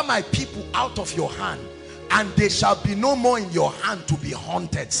deliver my people out of your hand, and they shall be no more in your hand to be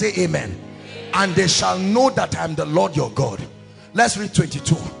haunted. Say amen. And they shall know that I am the Lord your God. Let's read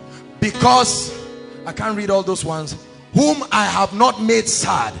 22. Because I can't read all those ones. Whom I have not made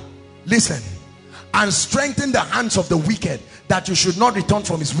sad, listen, and strengthen the hands of the wicked, that you should not return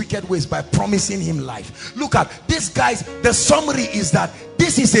from his wicked ways, by promising him life. Look at this, guys. The summary is that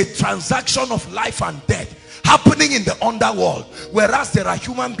this is a transaction of life and death happening in the underworld, whereas there are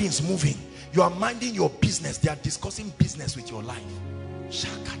human beings moving. You are minding your business, they are discussing business with your life.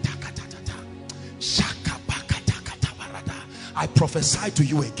 I prophesy to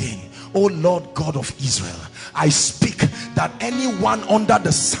you again, oh Lord God of Israel, I speak that anyone under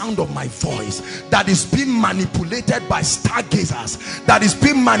the sound of my voice that is being manipulated by stargazers, that is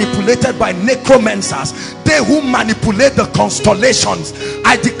being manipulated by necromancers, they who manipulate the constellations,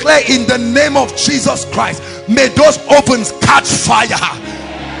 I declare in the name of Jesus Christ, may those ovens catch fire.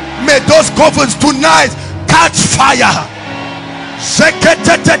 May those ovens tonight catch fire.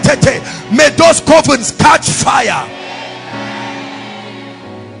 May those ovens catch fire.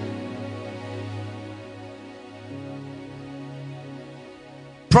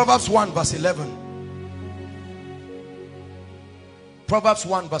 Proverbs 1 verse 11. Proverbs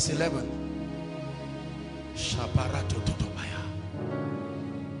 1 verse 11.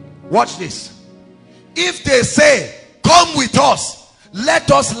 Watch this. If they say, come with us,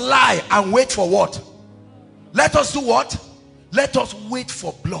 let us lie and wait for what? Let us do what? Let us wait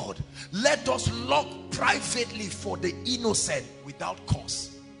for blood. Let us look privately for the innocent without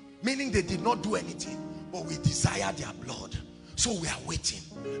cause. Meaning they did not do anything, but we desire their blood. So we are waiting.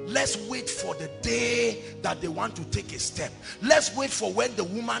 Let's wait for the day that they want to take a step. Let's wait for when the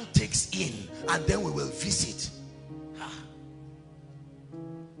woman takes in, and then we will visit.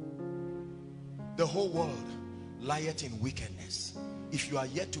 The whole world lieth in wickedness. If you are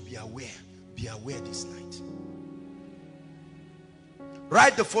yet to be aware this night.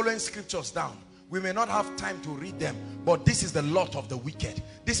 Write the following scriptures down. We may not have time to read them, but this is the lot of the wicked.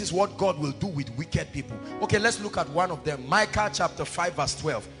 This is what God will do with wicked people. Okay, let's look at one of them. Micah chapter 5 verse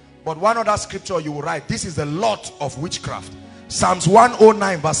 12. But one other scripture you will write, this is the lot of witchcraft. Psalms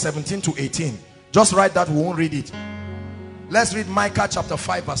 109 verse 17 to 18. Just write that, we won't read it. Let's read Micah chapter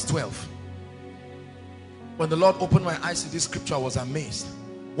 5 verse 12. When the Lord opened my eyes to this scripture, I was amazed.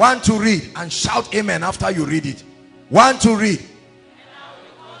 One to read and shout amen after you read it. One to read.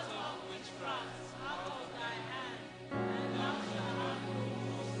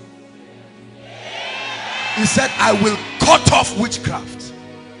 He said, I will cut off witchcraft.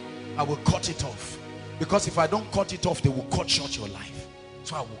 I will cut it off. Because if I don't cut it off, they will cut short your life.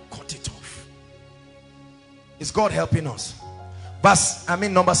 So I will cut it off. Is God helping us?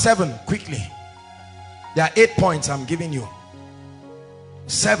 Number 7, quickly. There are 8 points I'm giving you.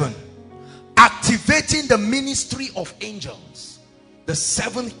 7. Activating the ministry of angels. The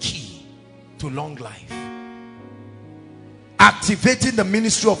 7th key to long life. Activating the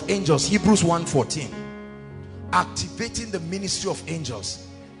ministry of angels. Hebrews 1:14. Activating the ministry of angels.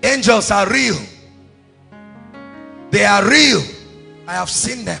 Angels are real. They are real. I have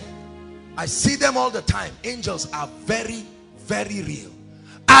seen them. I see them all the time. Angels are very, very real.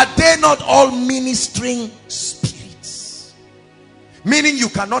 Are they not all ministering spirits? Meaning you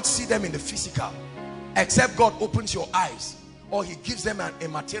cannot see them in the physical, except God opens your eyes, or he gives them a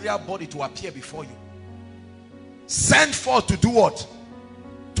material body to appear before you. Sent forth to do what?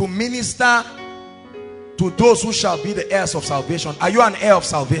 To minister to those who shall be the heirs of salvation. Are you an heir of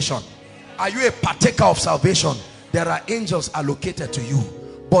salvation? Are you a partaker of salvation? There are angels allocated to you,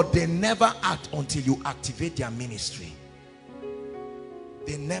 but they never act until you activate their ministry.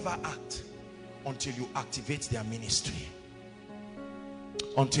 They never act until you activate their ministry.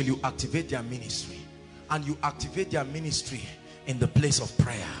 Until you activate their ministry. And you activate their ministry in the place of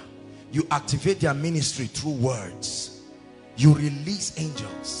prayer. You activate their ministry through words. You release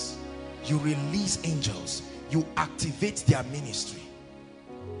angels. You release angels. You activate their ministry.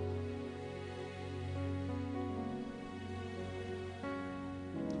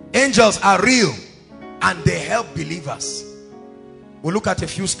 Angels are real and they help believers. We'll look at a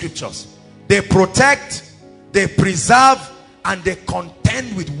few scriptures. They protect, they preserve, and they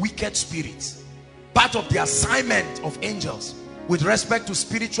contend with wicked spirits. Part of the assignment of angels with respect to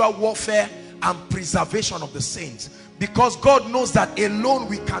spiritual warfare and preservation of the saints. Because God knows that alone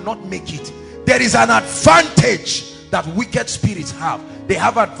we cannot make it. There is an advantage that wicked spirits have. They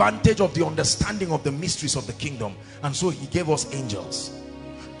have advantage of the understanding of the mysteries of the kingdom. And so he gave us angels.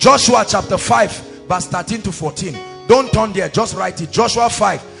 Joshua chapter 5 verse 13 to 14. Don't turn there, just write it. Joshua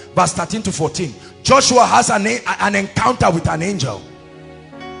 5 verse 13 to 14. Joshua has an encounter with an angel.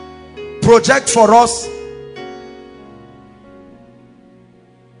 project for us.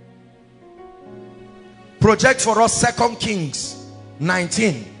 Project for us 2 Kings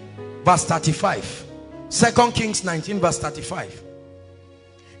 19 verse 35. 2 Kings 19 verse 35.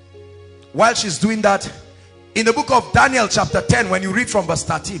 While she's doing that, in the book of Daniel chapter 10, when you read from verse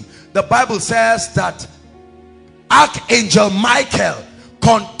 13, the Bible says that Archangel Michael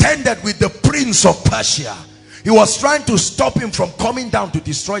contended with the prince of Persia. He was trying to stop him from coming down to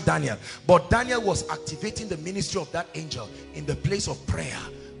destroy Daniel, but Daniel was activating the ministry of that angel in the place of prayer.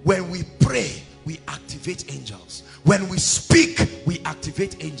 When we pray, we activate angels. When we speak, we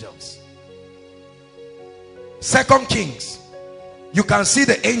activate angels. 2 Kings, you can see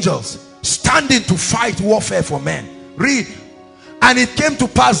the angels standing to fight warfare for men. Read. And it came to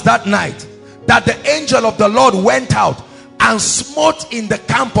pass that night that the angel of the Lord went out and smote in the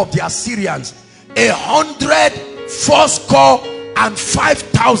camp of the Assyrians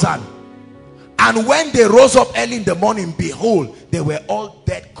 185,000. And when they rose up early in the morning, behold, they were all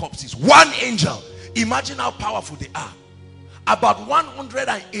dead corpses. One angel. Imagine how powerful they are. About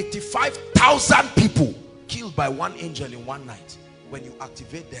 185,000 people killed by one angel in one night. When you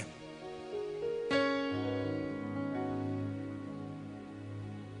activate them.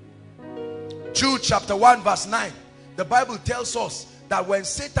 Jude chapter 1 verse 9. The Bible tells us that when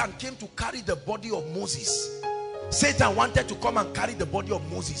Satan came to carry the body of Moses, Satan wanted to come and carry the body of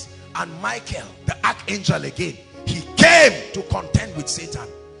Moses, and Michael, the archangel again, he came to contend with Satan.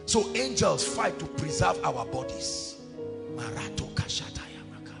 So angels fight to preserve our bodies.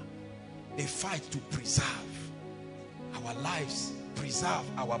 They fight to preserve our lives, preserve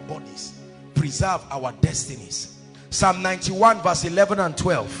our bodies, preserve our destinies. Psalm 91 verse 11 and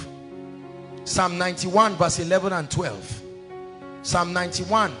 12. Psalm 91 verse 11 and 12. Psalm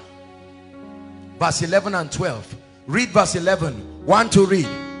 91 verse 11 and 12. Read verse 11. One to read.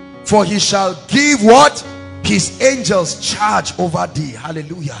 For he shall give what? His angels charge over thee.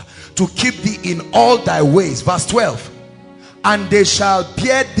 Hallelujah. To keep thee in all thy ways. Verse 12. And they shall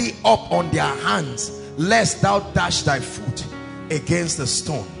bear thee up on their hands, lest thou dash thy foot against the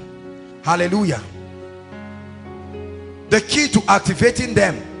stone. Hallelujah. The key to activating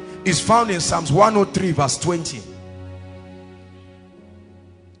them is found in Psalms 103 verse 20.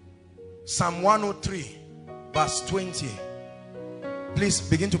 Psalm 103 verse 20. Please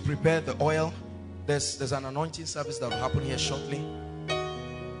begin to prepare the oil. There's an anointing service that will happen here shortly.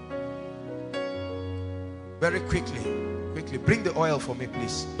 Very quickly bring the oil for me,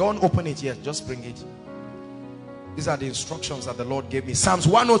 please. Don't open it yet, just bring it. These are the instructions that the Lord gave me. Psalms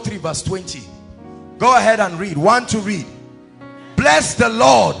 103 verse 20. Go ahead and read. One to read. Bless the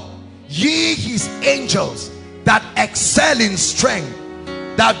Lord, ye his angels that excel in strength,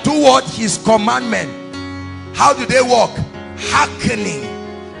 that do what? His commandment. How do they walk? Hearkening.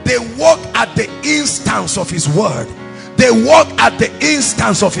 They walk at the instance of his word. They walk at the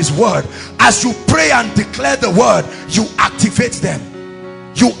instance of his word. As you pray and declare the word, you activate them.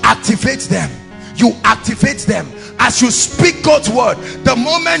 You activate them. You activate them. As you speak God's word, the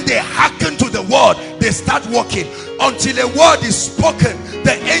moment they hearken to the word, they start walking. Until a word is spoken,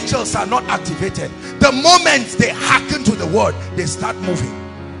 the angels are not activated. The moment they hearken to the word, they start moving.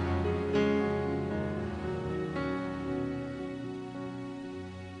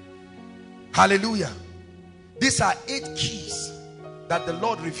 Hallelujah. These are 8 keys that the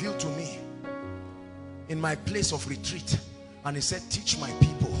Lord revealed to me in my place of retreat. And he said, teach my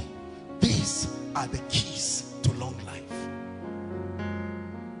people. These are the keys to long life.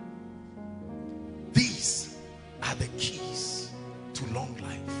 These are the keys to long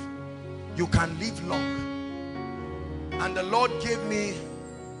life. You can live long. And the Lord gave me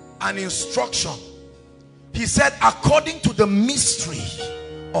an instruction. He said, according to the mystery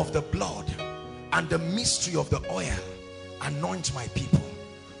of the blood and the mystery of the oil, anoint my people.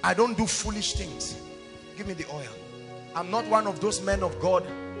 I don't do foolish things. Give me the oil. I'm not one of those men of God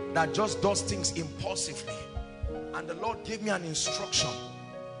that just does things impulsively. And the Lord gave me an instruction.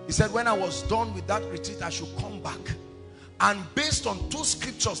 He said when I was done with that retreat, I should come back. And based on 2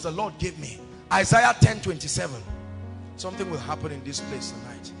 scriptures the Lord gave me, Isaiah 10:27. Something will happen in this place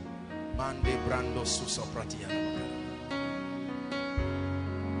tonight. Mande brando susopratia.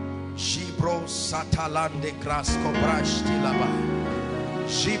 Shibro satalande krasko brashtilaba.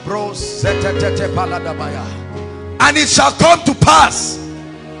 Shibro setetete paladabaya. And it shall come to pass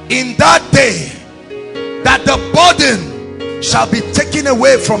in that day that the burden shall be taken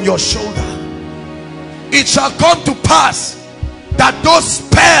away from your shoulder. It shall come to pass that those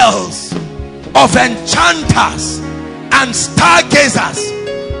spells of enchanters and stargazers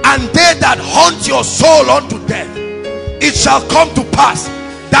and they that haunt your soul unto death, it shall come to pass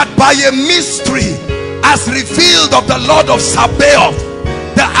that by a mystery as revealed of the Lord of Sabaoth,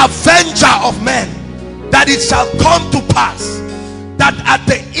 the avenger of men, that it shall come to pass that at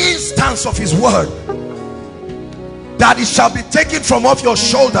the instance of his word, that it shall be taken from off your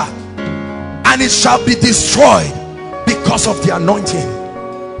shoulder and it shall be destroyed because of the anointing.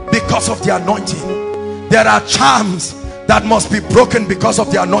 Because of the anointing. There are charms that must be broken because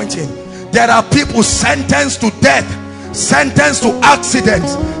of the anointing. There are people sentenced to death, sentenced to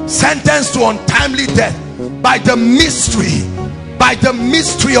accidents, sentenced to untimely death by the mystery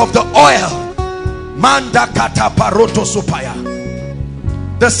of the oil. Manda kata paroto supaya.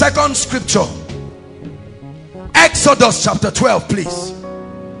 The second scripture, Exodus chapter 12, please.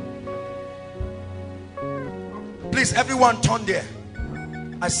 Please, everyone turn there.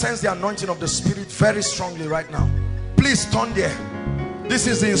 I sense the anointing of the Spirit very strongly right now. Please turn there. This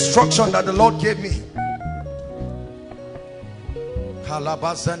is the instruction that the Lord gave me.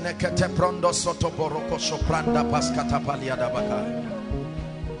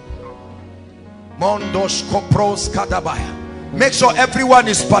 Make sure everyone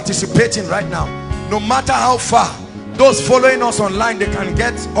is participating right now, no matter how far. Those following us online, they can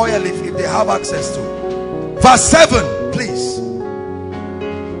get oil if they have access to. Verse 7, please.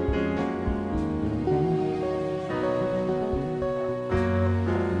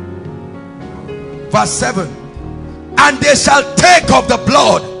 Verse 7. And they shall take of the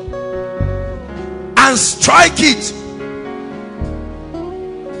blood and strike it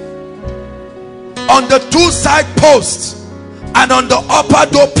on the two side posts and on the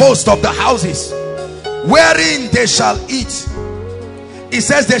upper door post of the houses wherein they shall eat. It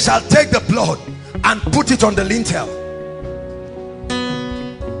says they shall take the blood and put it on the lintel.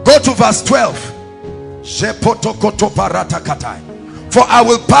 Go to verse 12. For I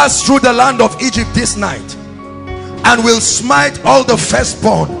will pass through the land of Egypt this night, and will smite all the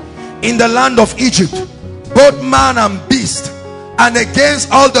firstborn in the land of Egypt, both man and beast, and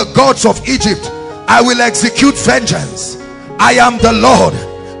against all the gods of Egypt I will execute vengeance. I am the Lord.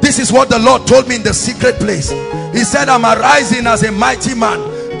 This is what the Lord told me in the secret place. He said, I'm arising as a mighty man.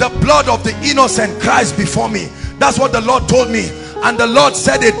 The blood of the innocent cries before me. That's what the Lord told me. And the Lord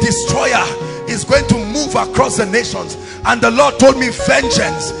said a destroyer is going to move across the nations. And the Lord told me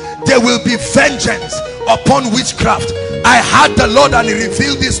vengeance. There will be vengeance upon witchcraft. I heard the Lord and he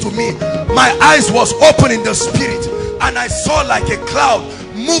revealed this to me. My eyes was open in the spirit and I saw like a cloud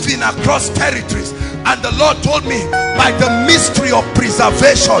moving across territories. And the Lord told me, by the mystery of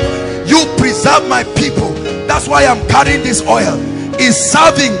preservation, you preserve my people. That's why I'm carrying this oil. Is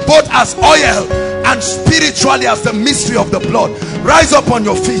serving both as oil and spiritually as the mystery of the blood. Rise up on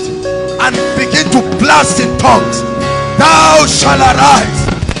your feet and begin to blast in tongues. Thou shalt arise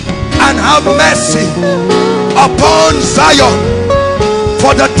and have mercy upon Zion,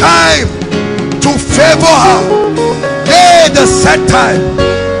 for the time to favor her, yea, the set time.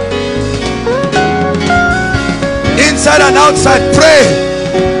 Inside and outside, pray.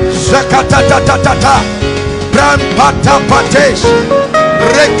 Zakatatatata. Brampata patesh,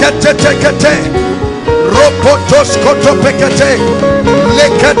 rekete tekete, ropotos kotopekete,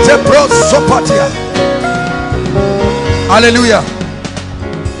 lekete prosopatia. Hallelujah.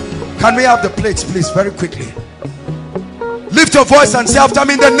 Can we have the plates, please, very quickly? Lift your voice and say after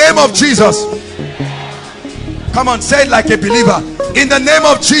me, in the name of Jesus. Come on, say it like a believer. In the name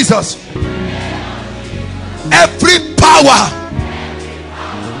of Jesus. Every power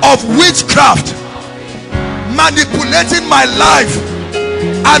of witchcraft manipulating my life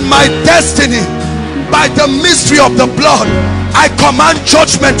and my destiny by the mystery of the blood, I command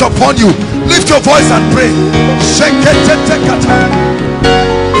judgment upon you. Lift your voice and pray.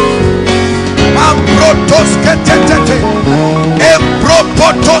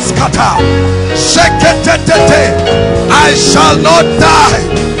 I shall not die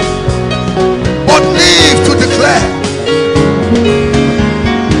but live to declare.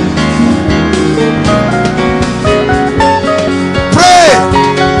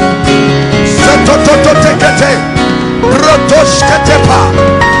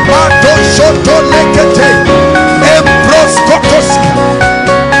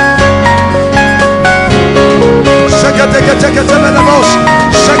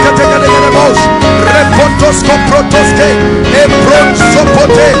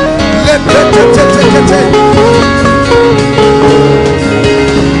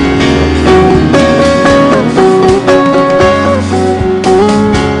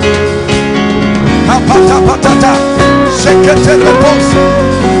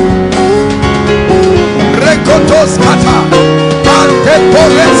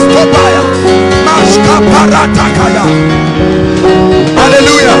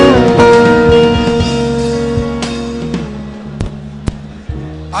 Hallelujah.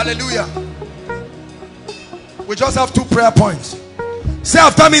 Hallelujah. We just have 2 prayer points. Say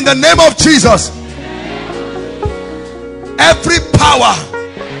after me, in the name of Jesus, every power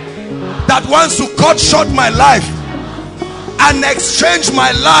that wants to cut short my life and exchange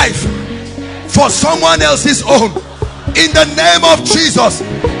my life for someone else's own, in the name of Jesus,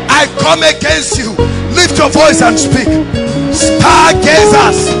 I come against you. Lift your voice and speak.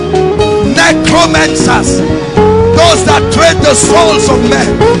 Stargazers, necromancers, those that trade the souls of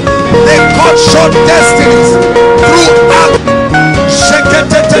men, they cut short destinies through act.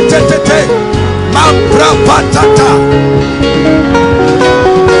 Sheketetetetete, mambrapatata.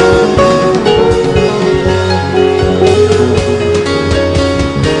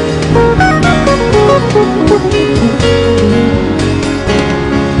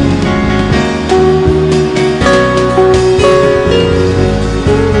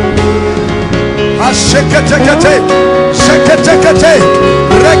 Sheketekete, sheketekete,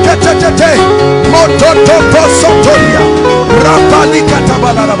 reketekete, mototopo sotoria,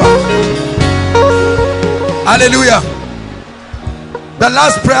 rapalikatabalaraba. Hallelujah. The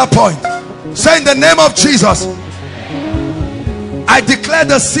last prayer point. Say, in the name of Jesus, I declare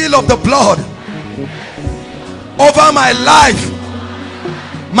the seal of the blood over my life,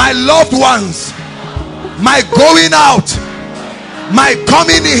 my loved ones, my going out, my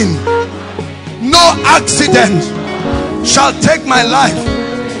coming in. No accident shall take my life.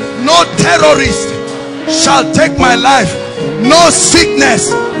 No terrorist shall take my life. No sickness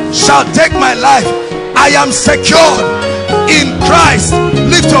shall take my life. I am secure in Christ.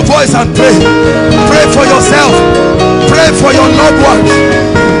 Lift your voice and pray. Pray for yourself. Pray for your loved ones.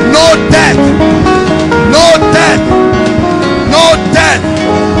 No death. No death. No death.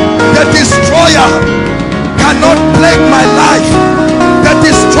 The destroyer cannot plague my life. The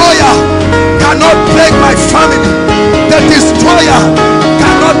destroyer cannot plague my family. The destroyer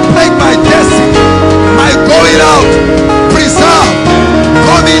cannot plague my destiny. My going out, preserve.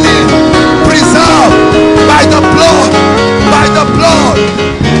 Coming in, preserve. By the blood, by the blood.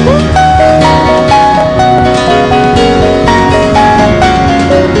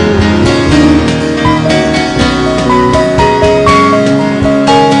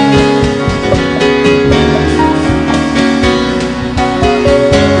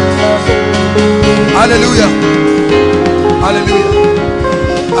 Hallelujah. Hallelujah.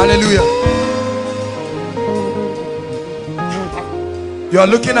 Hallelujah. You are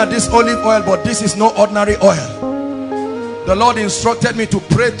looking at this olive oil, but this is no ordinary oil. The Lord instructed me to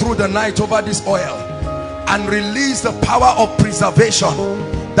pray through the night over this oil and release the power of preservation,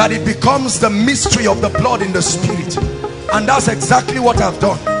 that it becomes the mystery of the blood in the spirit. And that's exactly what I've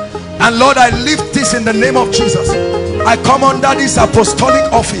done. And Lord, I lift this in the name of Jesus. I come under this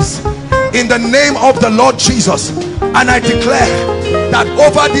apostolic office in the name of the Lord Jesus, and I declare that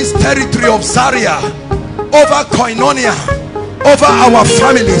over this territory of Zaria, over Koinonia, over our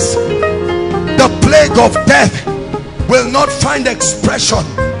families, the plague of death will not find expression.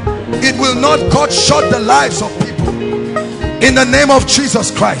 It will not cut short the lives of people. In the name of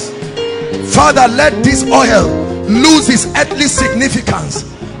Jesus Christ, Father, let this oil lose its earthly significance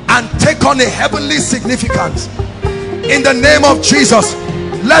and take on a heavenly significance. In the name of Jesus,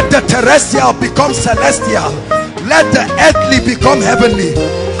 let the terrestrial become celestial. Let the earthly become heavenly.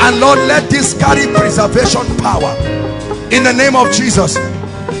 And Lord, let this carry preservation power. In the name of Jesus.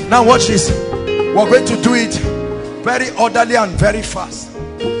 Now watch this. We're going to do it very orderly and very fast.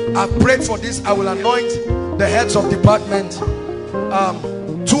 I've prayed for this. I will anoint the heads of department.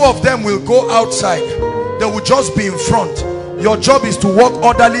 2 of them will go outside. They will just be in front. Your job is to work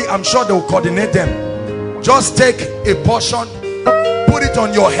orderly. I'm sure they will coordinate them. Just take a portion, put it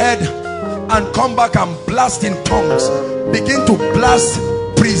on your head, and come back and blast in tongues. Begin to blast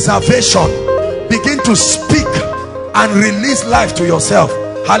preservation. Begin to speak and release life to yourself.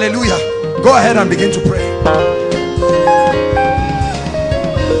 Hallelujah. Go ahead and begin to pray.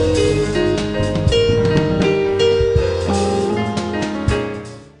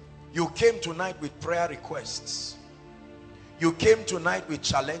 You came tonight with prayer requests. You came tonight with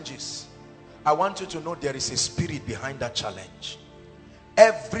challenges. I want you to know there is a spirit behind that challenge.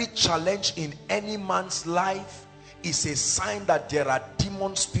 Every challenge in any man's life is a sign that there are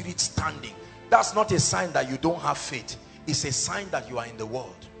demon spirits standing. That's not a sign that you don't have faith. It's a sign that you are in the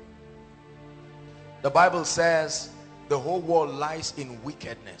world. The Bible says the whole world lies in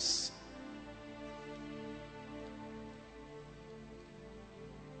wickedness.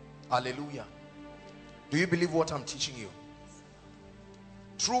 Hallelujah. Do you believe what I'm teaching you?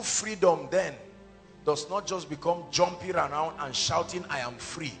 True freedom then does not just become jumping around and shouting, I am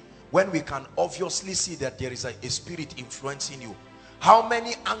free, when we can obviously see that there is a spirit influencing you. How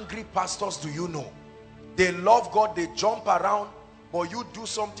many angry pastors do you know? They love God, they jump around, but you do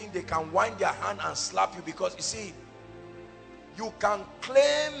something, they can wind their hand and slap you. Because you see, you can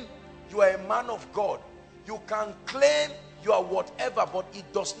claim you are a man of God, you can claim you are whatever, but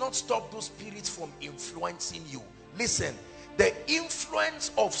it does not stop those spirits from influencing you. Listen, the influence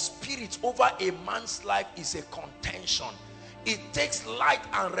of spirits over a man's life is a contention. It takes light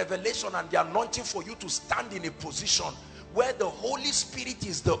and revelation and the anointing for you to stand in a position where the Holy Spirit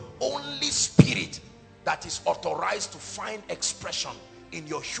is the only spirit that is authorized to find expression in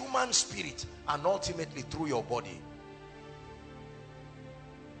your human spirit and ultimately through your body.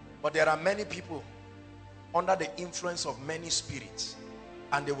 But there are many people under the influence of many spirits,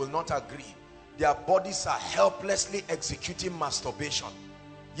 and they will not agree. Their bodies are helplessly executing masturbation,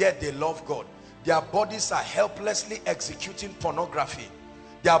 yet they love God. Their bodies are helplessly executing pornography.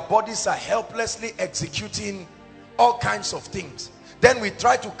 Their bodies are helplessly executing all kinds of things. Then we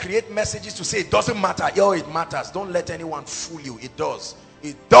try to create messages to say it doesn't matter. Oh, it matters. Don't let anyone fool you. It does.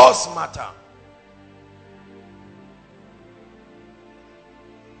 It does matter.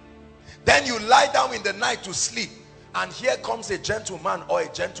 Then you lie down in the night to sleep, and here comes a gentleman or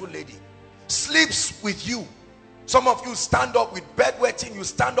a gentle lady, sleeps with you. Some of you stand up with bedwetting, you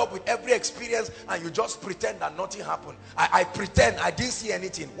stand up with every experience, and you just pretend that nothing happened. I pretend I didn't see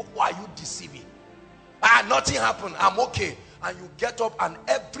anything. Why are you deceiving? Nothing happened, I'm okay. And you get up, and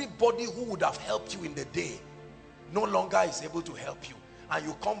everybody who would have helped you in the day no longer is able to help you. And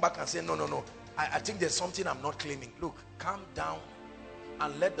you come back and say, no, I think there's something I'm not claiming. Look, calm down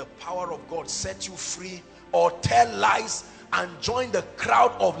and let the power of God set you free, or tell lies and join the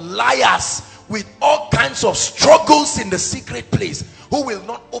crowd of liars with all kinds of struggles in the secret place, who will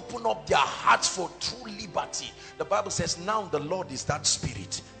not open up their hearts for true liberty. The Bible says, now the Lord is that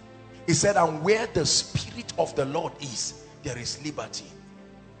spirit. He said, and where the spirit of the Lord is, there is liberty.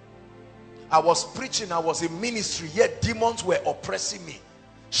 I was preaching, I was in ministry, yet demons were oppressing me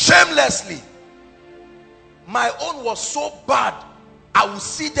shamelessly. My own was so bad, I will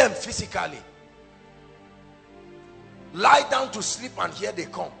see them physically. Lie down to sleep, and here they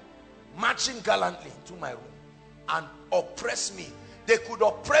come, marching gallantly into my room and oppress me. They could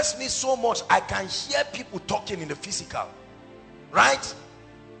oppress me so much, I can hear people talking in the physical. Right?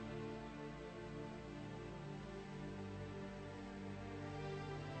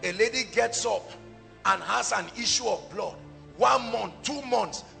 A lady gets up and has an issue of blood. 1 month, 2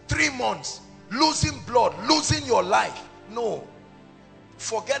 months, 3 months, losing blood, losing your life. No.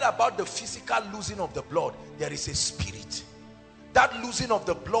 Forget about the physical losing of the blood. There is a spirit. That losing of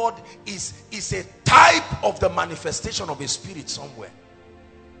the blood is a type of the manifestation of a spirit somewhere.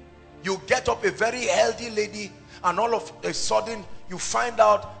 You get up, a very healthy lady, and all of a sudden you find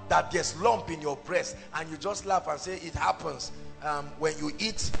out that there's lump in your breast, and you just laugh and say, it happens. When you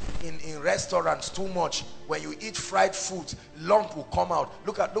eat in restaurants too much, when you eat fried food, lump will come out.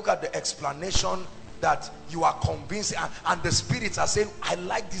 Look at the explanation that you are convinced, and the spirits are saying, I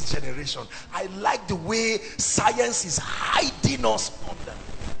like this generation. I like the way science is hiding us under.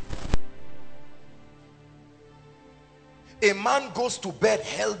 A man goes to bed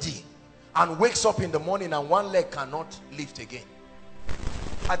healthy and wakes up in the morning and one leg cannot lift again.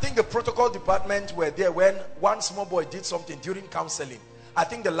 I think the protocol department were there when one small boy did something during counseling. I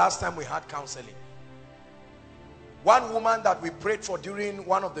think the last time we had counseling. One woman that we prayed for during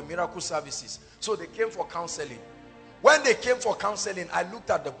one of the miracle services. So they came for counseling. When they came for counseling, I looked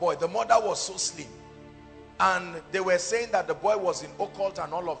at the boy. The mother was so slim. And they were saying that the boy was in occult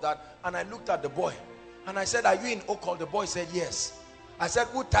and all of that. And I looked at the boy. And I said, are you in occult? The boy said, yes. I said,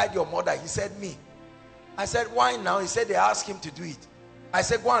 who tied your mother? He said, me. I said, why now? He said, they asked him to do it. I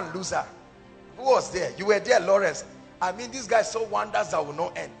said, go and lose her. Who was there? You were there, Lawrence. I mean, this guy saw wonders that will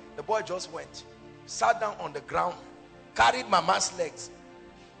not end. The boy just went, sat down on the ground, carried mama's legs,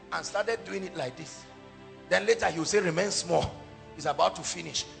 and started doing it like this. Then later he will say, remain small. He's about to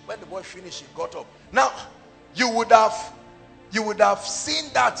finish. When the boy finished, he got up. Now, you would have seen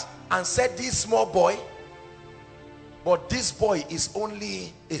that and said, this small boy, but this boy is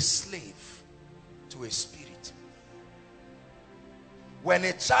only a slave to a spirit. When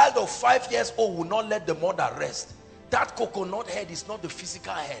a child of 5 years old will not let the mother rest, that coconut head is not the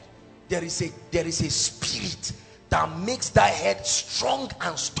physical head. There is a spirit that makes that head strong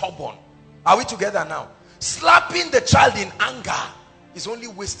and stubborn. Are we together now? Slapping the child in anger is only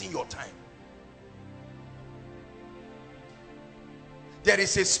wasting your time. There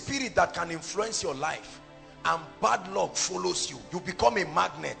is a spirit that can influence your life, and bad luck follows you. You become a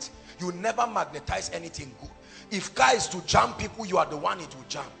magnet. You never magnetize anything good. If car is to jam people, you are the one it will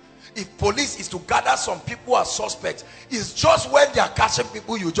jam. If police is to gather some people as suspects, it's just when they are catching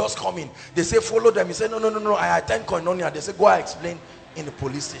people, you just come in. They say, follow them. You say, no, I attend koinonia. They say, go and explain in the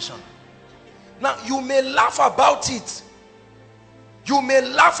police station. Now, you may laugh about it. You may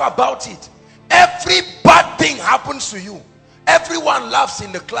laugh about it. Every bad thing happens to you. Everyone laughs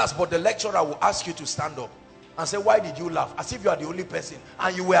in the class, but the lecturer will ask you to stand up and say, why did you laugh? As if you are the only person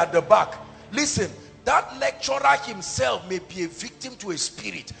and you were at the back. Listen, that lecturer himself may be a victim to a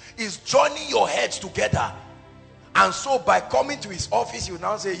spirit. He's joining your heads together. And so by coming to his office, you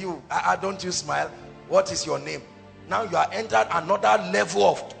now say, don't you smile? What is your name? Now you are entered another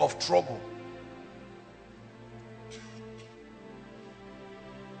level of trouble.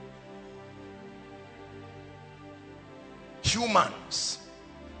 Humans,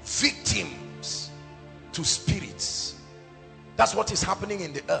 victims to spirits. That's what is happening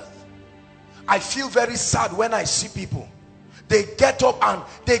in the earth. I feel very sad when I see people. They get up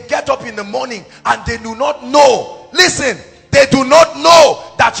in the morning and they do not know. Listen, they do not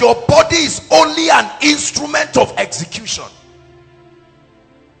know that your body is only an instrument of execution.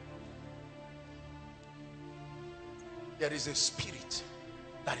 There is a spirit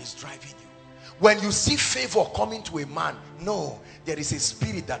that is driving you. When you see favor coming to a man, no, there is a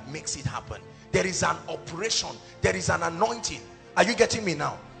spirit that makes it happen. There is an operation. There is an anointing. Are you getting me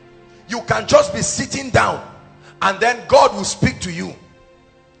now? You can just be sitting down and then God will speak to you.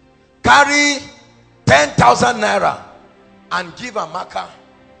 Carry 10,000 naira and give a marker.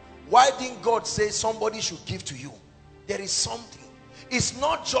 Why didn't God say somebody should give to you? There is something. It's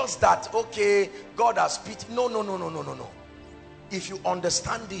not just that, okay, God has pity. No. If you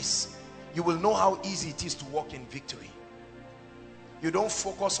understand this, you will know how easy it is to walk in victory. You don't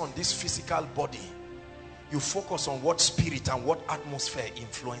focus on this physical body. You focus on what spirit and what atmosphere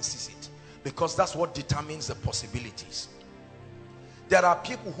influences it. Because that's what determines the possibilities. There are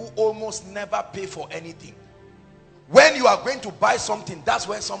people who almost never pay for anything. When you are going to buy something, that's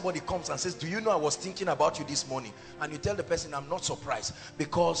when somebody comes and says, do you know I was thinking about you this morning? And you tell the person, I'm not surprised.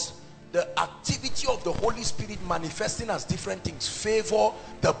 Because the activity of the Holy Spirit manifesting as different things, favor,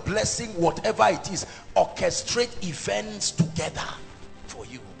 the blessing, whatever it is, orchestrate events together for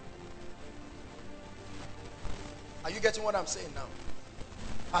you. Are you getting what I'm saying now?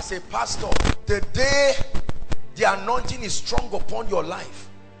 As a pastor, the day the anointing is strong upon your life,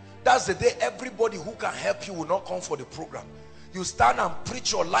 that's the day everybody who can help you will not come for the program. You stand and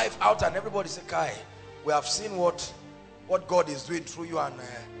preach your life out and everybody say, Kai, we have seen what God is doing through you, and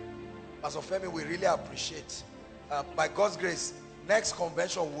Pastor Femi, we really appreciate. By God's grace, next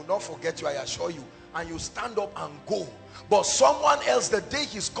convention we will not forget you, I assure you. And you stand up and go. But someone else, the day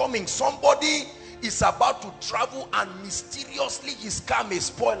he's coming, somebody is about to travel and mysteriously his car may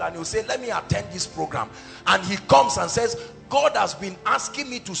spoil, and he'll say, let me attend this program. And he comes and says, God has been asking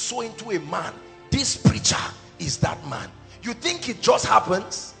me to sow into a man. This preacher is that man. You think it just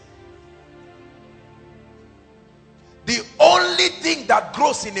happens? The only thing that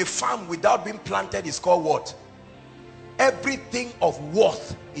grows in a farm without being planted is called what? Everything of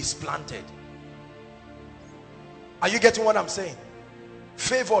worth is planted. Are you getting what I'm saying?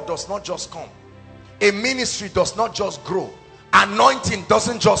 Favor does not just come. A ministry does not just grow. Anointing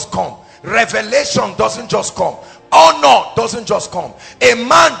doesn't just come. Revelation doesn't just come. Honor doesn't just come. A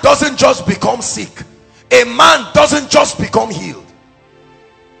man doesn't just become sick. A man doesn't just become healed.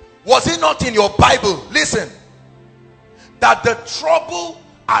 Was it not in your Bible, listen, that the trouble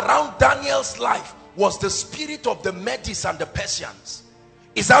around Daniel's life was the spirit of the Medes and the Persians?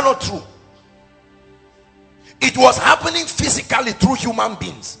 Is that not true? It was happening physically through human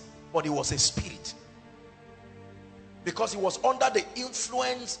beings, but it was a spirit. Because he was under the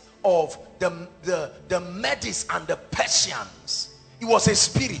influence of the Medes and the Persians. It was a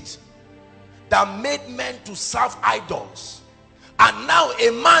spirit that made men to serve idols. And now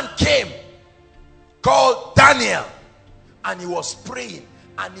a man came called Daniel, and he was praying,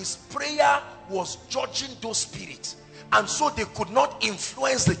 and his prayer was judging those spirits, and so they could not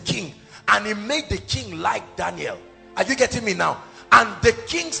influence the king, and he made the king like Daniel. Are you getting me now? And the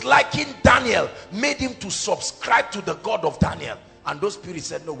king's liking Daniel made him to subscribe to the God of Daniel. And those spirits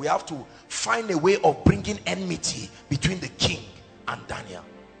said, no, we have to find a way of bringing enmity between the king and Daniel.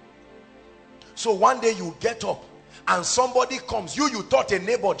 So one day you get up and somebody comes, you thought a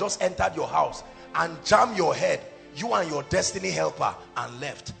neighbor just entered your house and jammed your head, you and your destiny helper, and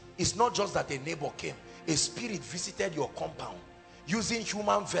left. It's not just that a neighbor came. A spirit visited your compound using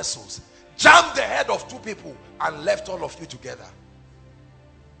human vessels, jammed the head of two people, and left all of you together.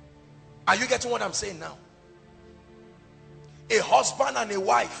 Are you getting what I'm saying now? A husband and a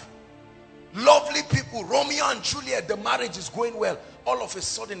wife Lovely people, Romeo and Juliet, the marriage is going well. All of a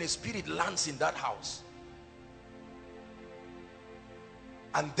sudden a spirit lands in that house.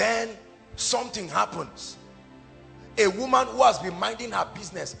 And then something happens. A woman who has been minding her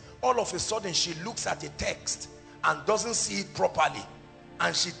business, all of a sudden she looks at a text and doesn't see it properly.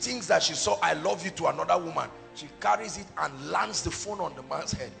 And she thinks that she saw "I love you" to another woman. She carries it and lands the phone on the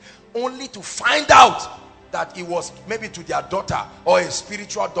man's head, only to find out that it was maybe to their daughter or a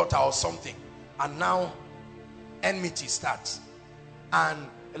spiritual daughter or something. And now enmity starts. And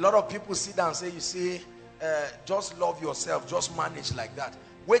a lot of people sit down and say, you see, just love yourself, just manage like that.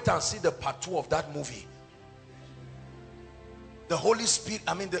 Wait and see the part 2 of that movie. The Holy Spirit,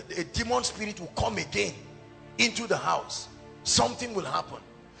 a demon spirit will come again into the house. Something will happen.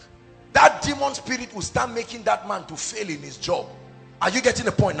 That demon spirit will start making that man to fail in his job. Are you getting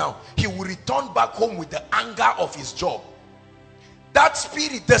the point now? He will return back home with the anger of his job. That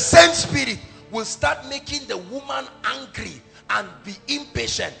spirit, the same spirit, will start making the woman angry and be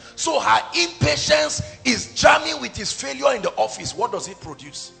impatient. So her impatience is jamming with his failure in the office. What does it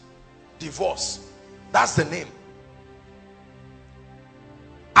produce? Divorce. That's the name.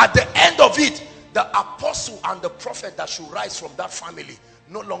 At the end of it, the apostle and the prophet that should rise from that family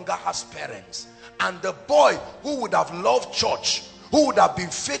no longer has parents. And the boy who would have loved church, who would have been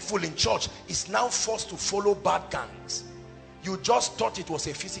faithful in church, is now forced to follow bad gangs. You just thought it was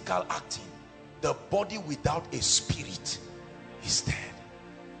a physical acting. The body without a spirit is dead.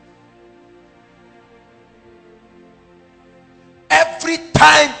 Every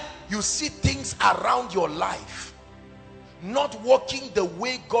time you see things around your life not working the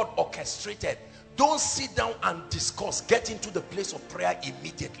way God orchestrated, don't sit down and discuss. Get into the place of prayer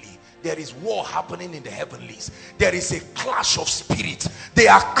immediately. There is war happening in the heavenlies. There is a clash of spirits. They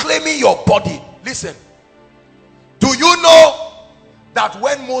are claiming your body. Listen, do you know that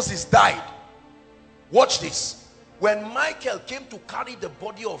when Moses died, watch this, when Michael came to carry the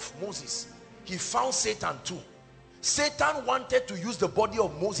body of Moses, he found Satan too. Satan wanted to use the body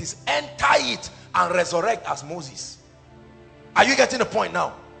of Moses, enter it and resurrect as Moses. Are you getting the point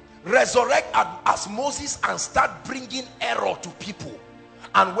now? Resurrect as Moses and start bringing error to people.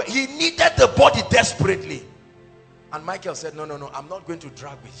 And he needed the body desperately. And Michael said, no, I'm not going to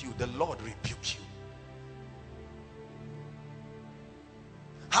drag with you. The Lord rebuke you.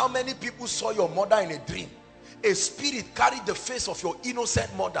 How many people saw your mother in a dream? A spirit carried the face of your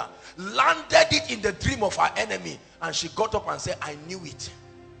innocent mother, landed it in the dream of her enemy, and she got up and said, I knew it.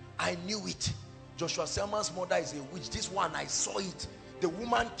 I knew it. Joshua Selman's mother is a witch. This one, I saw it. The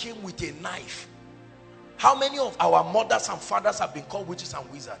woman came with a knife. How many of our mothers and fathers have been called witches and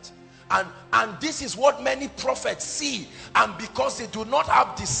wizards? And this is what many prophets see. And because they do not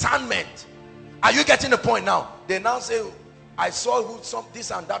have discernment, are you getting the point now? They now say, I saw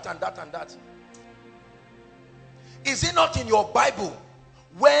this and that and that and that. Is it not in your Bible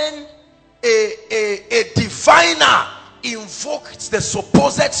when a diviner invoked the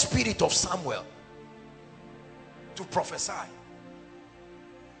supposed spirit of Samuel to prophesy?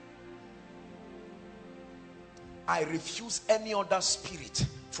 I refuse any other spirit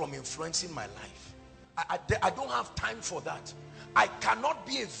from influencing my life. I don't have time for that. I cannot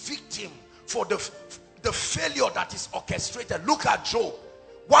be a victim for the failure that is orchestrated. Look at Job.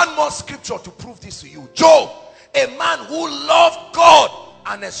 One more scripture to prove this to you. Job, a man who loved God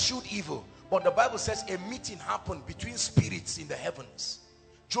and eschewed evil. But the Bible says a meeting happened between spirits in the heavens.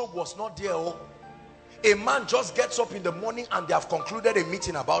 Job was not there. Oh. A man just gets up in the morning and they have concluded a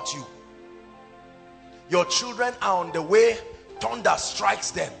meeting about you. Your children are on the way, thunder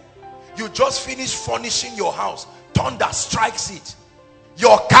strikes them. You just finished furnishing your house, thunder strikes it.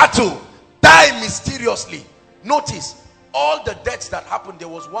 Your cattle die mysteriously. Notice, all the deaths that happened, there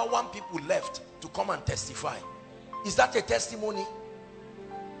was one people left to come and testify. Is that a testimony?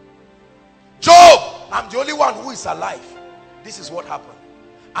 Job, I'm the only one who is alive. This is what happened.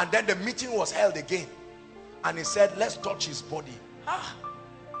 And then the meeting was held again. And he said, let's touch his body.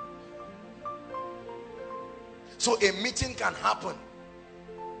 So a meeting can happen.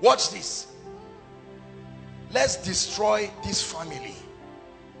 Watch this. Let's destroy this family.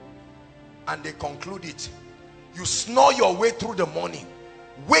 And they conclude it. You snore your way through the morning.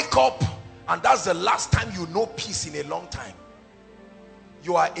 Wake up, and that's the last time you know peace in a long time.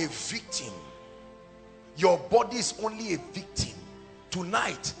 You are a victim. Your body is only a victim.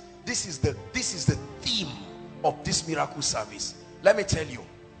 Tonight, this is the theme of this miracle service. Let me tell you,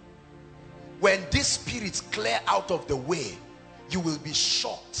 when these spirits clear out of the way, you will be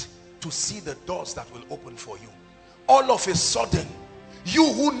shocked to see the doors that will open for you. All of a sudden, you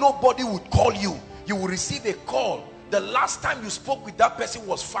who nobody would call you, you will receive a call The last time you spoke with that person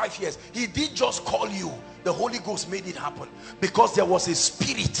was 5 years. He did just call you. The Holy Ghost made it happen because there was a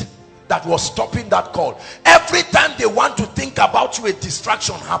spirit that was stopping that call. Every time they want to think about you, a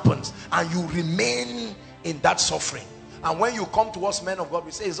distraction happens and you remain in that suffering. And when you come to us men of God,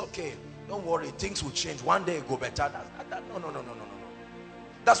 we say, it's okay, don't worry, things will change. One day it will go better. No.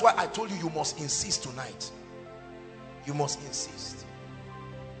 That's why I told you, you must insist tonight. You must insist.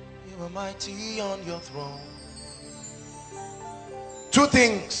 You are mighty on your throne. 2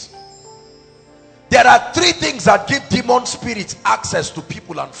 things. There are 3 things that give demon spirits access to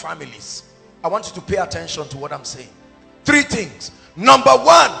people and families. I want you to pay attention to what I'm saying. 3 things. Number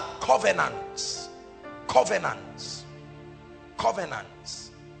 1, covenants. Covenants.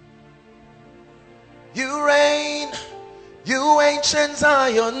 Covenants. You reign, you ancient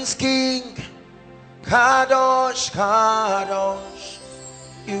Zion's king. Kadosh, Kadosh,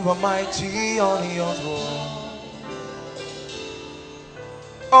 you are mighty on your throne.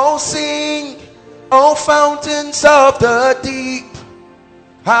 Oh, sing, oh, fountains of the deep.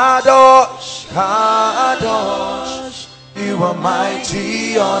 Kadosh, Kadosh, you are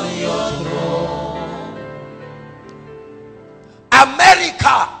mighty on your throne.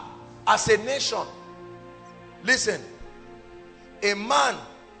 America as a nation, listen, a man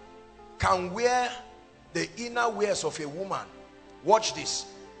can wear the inner wears of a woman, watch this,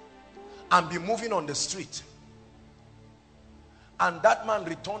 and be moving on the street, and that man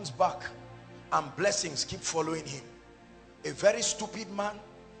returns back and blessings keep following him. A very stupid man,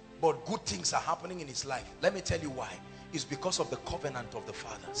 but good things are happening in his life. Let me tell you why. It's because of the covenant of the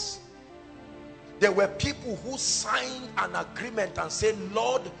fathers. There were people who signed an agreement and said,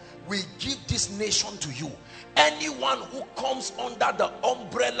 Lord, we give this nation to you. Anyone who comes under the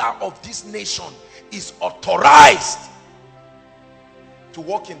umbrella of this nation is authorized to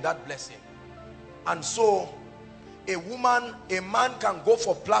walk in that blessing. And so a man can go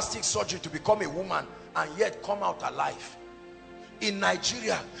for plastic surgery to become a woman and yet come out alive. In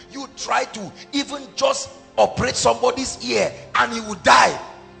Nigeria, you try to even just operate somebody's ear and he would die.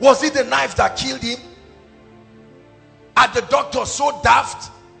 Was it the knife that killed him? Are the doctors so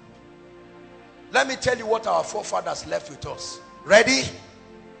daft? Let me tell you what our forefathers left with us. Ready?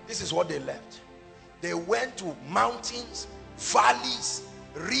 This is what they left. They went to mountains, valleys,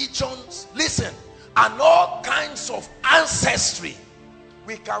 regions, listen, and all kinds of ancestry.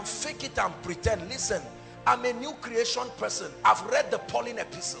 We can fake it and pretend. Listen, I'm a new creation person. I've read the Pauline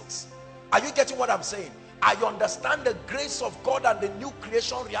epistles. Are you getting what I'm saying? I understand the grace of God and the new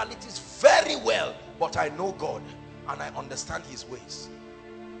creation realities very well, but I know God and I understand his ways.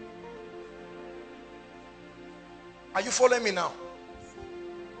 Are you following me now?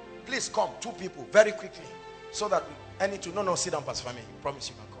 Please come, 2 people, very quickly, so that I need to, no, sit down, Pastor Femi. Promise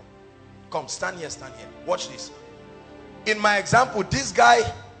you can come. Come, stand here, watch this. In my example, this guy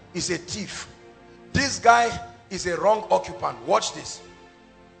is a thief. This guy is a wrong occupant. Watch this.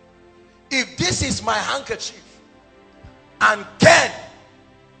 If this is my handkerchief and Ken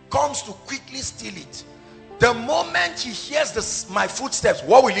comes to quickly steal it, the moment he hears my footsteps,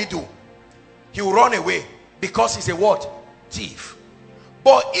 what will he do? He will run away because he's a what? Thief.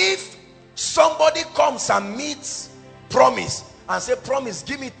 But if somebody comes and meets Promise and say, Promise,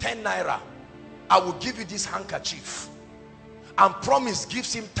 give me 10 naira, I will give you this handkerchief, and Promise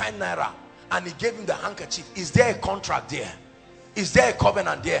gives him 10 naira and he gave him the handkerchief, is there a contract there? Is there a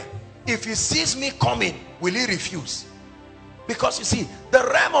covenant there? If he sees me coming, will he refuse? Because you see, the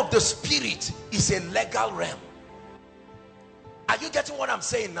realm of the spirit is a legal realm. Are you getting what I'm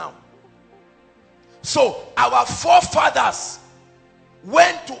saying now? So our forefathers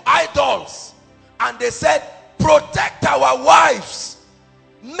went to idols and they said, protect our wives,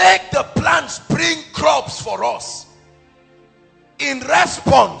 make the plants bring crops for us. In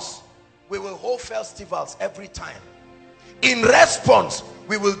response, we will hold festivals every time. In response,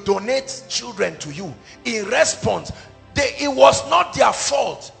 we will donate children to you. In response, it was not their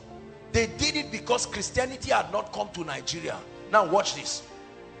fault. They did it because Christianity had not come to Nigeria. Now watch this.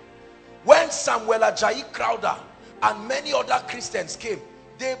 When Samuel Ajayi Crowder and many other Christians came,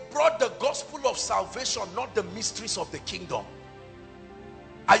 they brought the gospel of salvation, not the mysteries of the kingdom.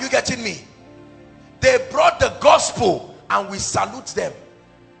 Are you getting me? They brought the gospel and we salute them.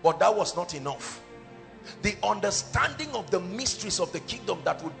 But that was not enough. The understanding of the mysteries of the kingdom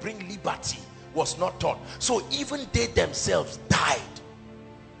that would bring liberty was not taught. So even they themselves died.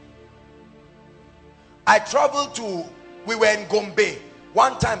 I traveled to, we were in Gombe,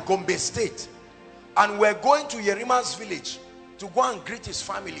 one time, Gombe State, and we're going to Yerima's village to go and greet his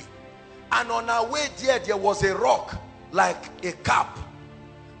family. And on our way there was a rock like a cap,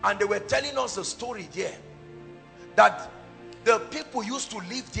 and they were telling us the story there. that the people used to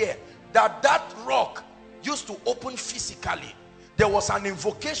live there, that rock used to open physically. There was an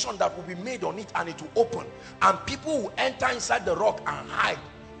invocation that would be made on it and it will open, and people will enter inside the rock and hide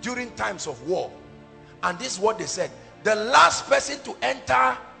during times of war. And this is what they said: the last person to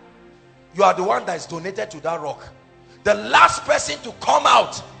enter, you are the one that is donated to that rock. The last person to come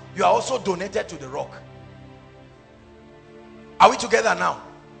out, you are also donated to the rock. Are we together now?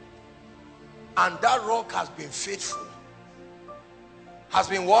 And that rock has been faithful. Has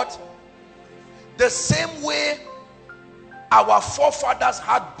been what? The same way our forefathers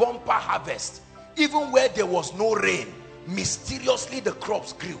had bumper harvest, even where there was no rain, mysteriously the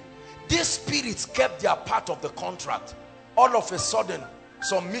crops grew. These spirits kept their part of the contract. All of a sudden,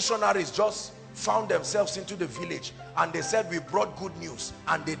 some missionaries just found themselves into the village and they said, we brought good news,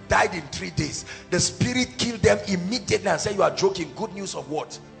 and they died in 3 days. The spirit killed them immediately and said, you are joking, good news of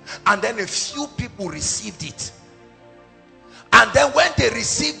what? And then a few people received it. And then when they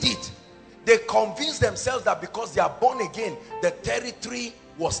received it, they convinced themselves that because they are born again, the territory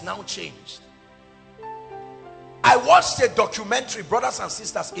was now changed. I watched a documentary, brothers and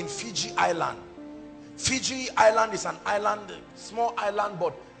sisters, in Fiji Island. Fiji Island is an island, small island,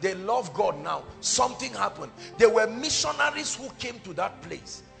 but they love God now. Something happened. There were missionaries who came to that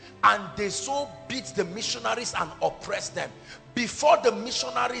place, and they so beat the missionaries and oppressed them. Before the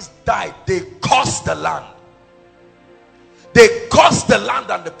missionaries died, they cursed the land. They cursed the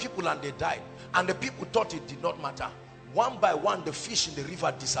land and the people, and they died. And the people thought it did not matter. One by one, the fish in the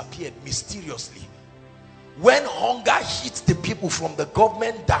river disappeared mysteriously. When hunger hit the people from the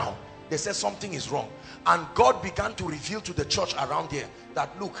government down, they said something is wrong. And God began to reveal to the church around here that,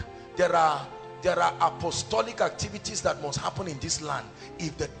 look, there are apostolic activities that must happen in this land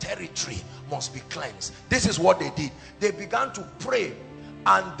if the territory must be cleansed. This is what they did. They began to pray,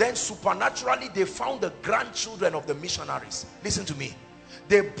 and then supernaturally they found the grandchildren of the missionaries. Listen to me.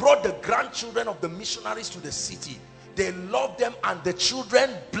 They brought the grandchildren of the missionaries to the city. They loved them, and the children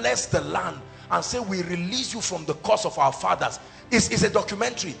blessed the land and say, we release you from the curse of our fathers. It's a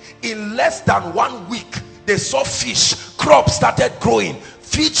documentary. In less than 1 week, they saw fish, crops started growing.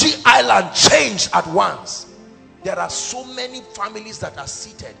 Fiji Island changed at once. There are so many families that are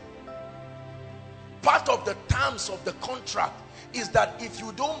seated. Part of the terms of the contract is that if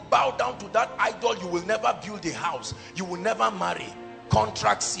you don't bow down to that idol, you will never build a house, you will never marry.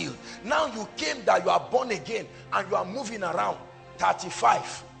 Contract sealed. Now you came that you are born again and you are moving around.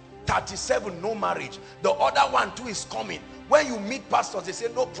 35, 37, no marriage. The other one too is coming. When you meet pastors, they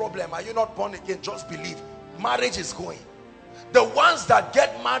say, no problem, are you not born again? Just believe. Marriage is going. The ones that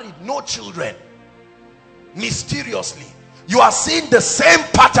get married, no children, mysteriously. You are seeing the same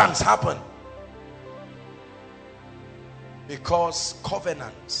patterns happen. Because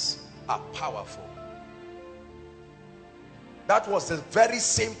covenants are powerful. That was the very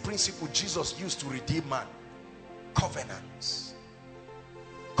same principle Jesus used to redeem man. Covenants.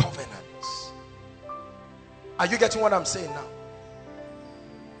 Covenants. Are you getting what I'm saying now?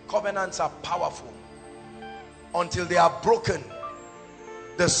 Covenants are powerful. Until they are broken,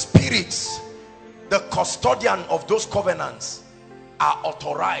 the spirits, the custodian of those covenants, are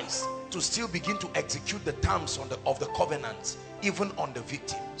authorized to still begin to execute the terms of the covenants, even on the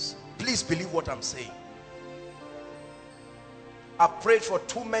victims. Please believe what I'm saying. I've prayed for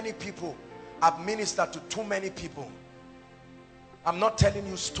too many people. I've ministered to too many people. I'm not telling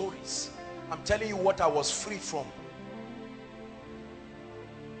you stories. I'm telling you what I was free from.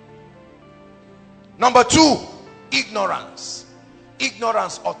 Number 2, ignorance.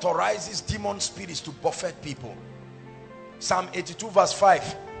 Ignorance authorizes demon spirits to buffet people. Psalm 82 verse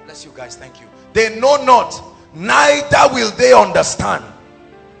 5. Bless you guys, thank you. They know not, neither will they understand.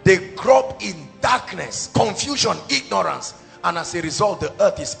 They grope in darkness, confusion, ignorance, and as a result the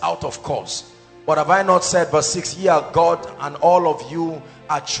earth is out of course. What have I not said? Verse 6, ye are God, and all of you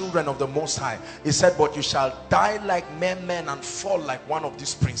are children of the Most High. He said, but you shall die like men and fall like one of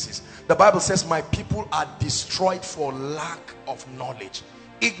these princes. The Bible says, my people are destroyed for lack of knowledge.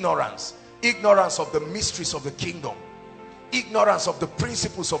 Ignorance. Ignorance of the mysteries of the kingdom. Ignorance of the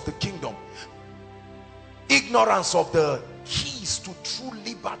principles of the kingdom. Ignorance of the keys to true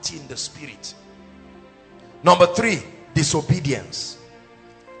liberty in the spirit. Number 3, disobedience.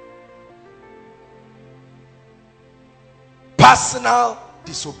 Personal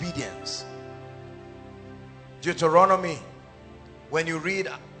disobedience. Deuteronomy, when you read,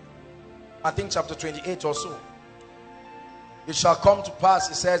 I think chapter 28 or so, it shall come to pass,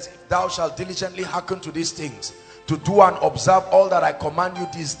 it says, if thou shalt diligently hearken to these things, to do and observe all that I command you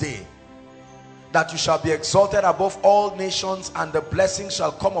this day, that you shall be exalted above all nations, and the blessing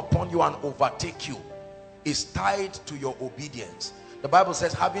shall come upon you and overtake you. is tied to your obedience. The Bible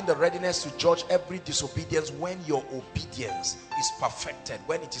says, having the readiness to judge every disobedience when your obedience is perfected,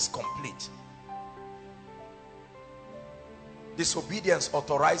 when it is complete. Disobedience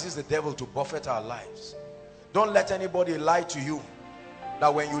authorizes the devil to buffet our lives. Don't let anybody lie to you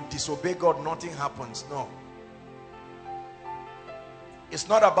that when you disobey God, nothing happens. No. It's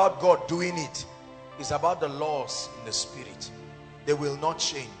not about God doing it. It's about the laws in the spirit. They will not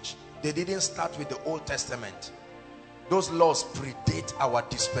change. They didn't start with the Old Testament. Those laws predate our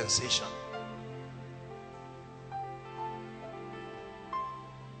dispensation.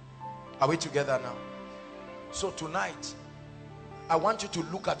 Are we together now? So tonight, I want you to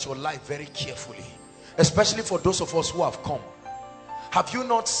look at your life very carefully, especially for those of us who have come. Have you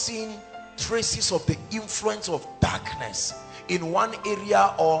not seen traces of the influence of darkness in one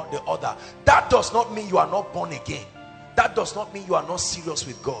area or the other? That does not mean you are not born again. That does not mean you are not serious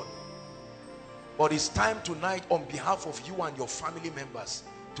with God. But it's time tonight, on behalf of you and your family members,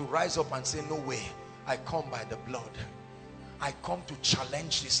 to rise up and say, no way, I come by the blood. I come to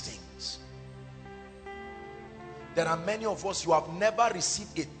challenge these things. There are many of us, you have never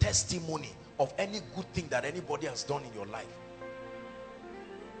received a testimony of any good thing that anybody has done in your life.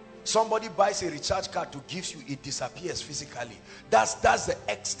 Somebody buys a recharge card to give you, it disappears physically. That's the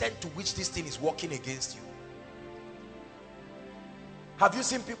extent to which this thing is working against you. Have you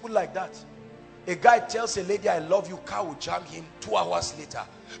seen people like that? A guy tells a lady, I love you, car will jam him 2 hours later,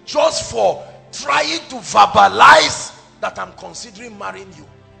 just for trying to verbalize that I'm considering marrying you.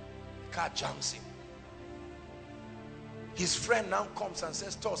 The car jams him. His friend now comes and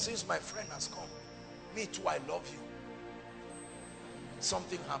says, Toh, since my friend has come, me too, I love you.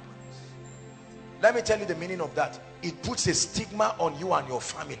 Something happens. Let me tell you the meaning of that. It puts a stigma on you and your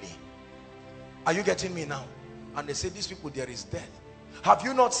family. Are you getting me now? And they say, these people, there is death. Have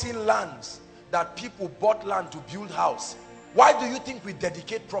you not seen lands that people bought land to build house? Why do you think we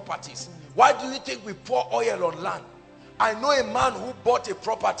dedicate properties? Why do you think we pour oil on land? I know a man who bought a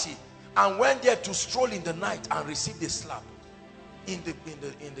property and went there to stroll in the night and received a slap in the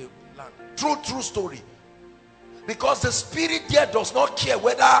land. True story. Because the spirit there does not care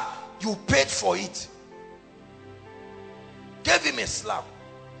whether you paid for it. Gave him a slap.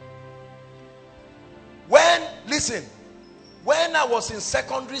 Listen, when I was in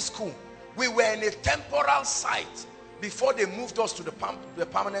secondary school, we were in a temporal site before they moved us to the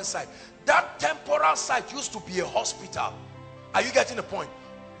permanent site. That temporal site used to be a hospital. Are you getting the point?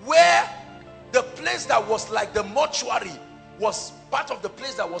 Where the place that was like the mortuary was part of the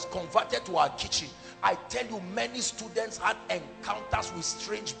place that was converted to our kitchen. I tell you, many students had encounters with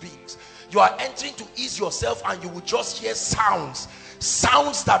strange beings. You are entering to ease yourself and you will just hear sounds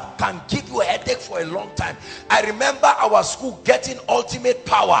that can give you a headache for a long time. I remember our school getting ultimate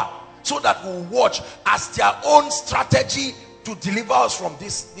power so that we will watch as their own strategy to deliver us from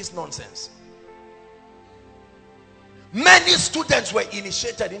this nonsense. Many students were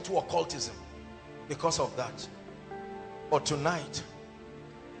initiated into occultism because of that. But tonight,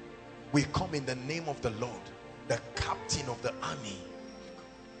 we come in the name of the Lord, the captain of the army,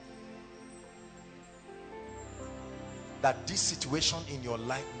 that this situation in your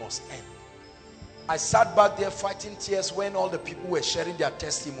life must end. I sat back there fighting tears when all the people were sharing their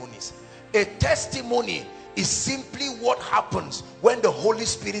testimonies. A testimony is simply what happens when the Holy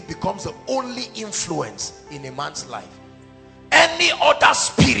Spirit becomes the only influence in a man's life. Any other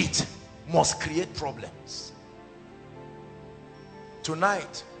spirit must create problems.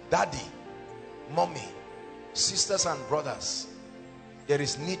 Tonight, daddy, mommy, sisters and brothers, there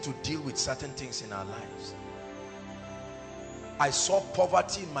is need to deal with certain things in our lives. I saw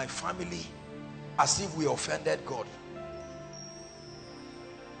poverty in my family as if we offended God.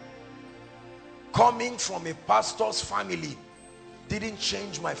 Coming from a pastor's family didn't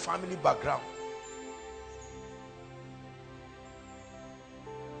change my family background.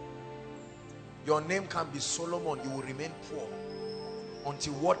 Your name can be Solomon, you will remain poor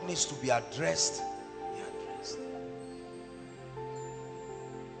until what needs to be addressed be addressed.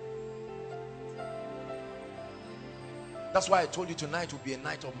 That's why I told you tonight will be a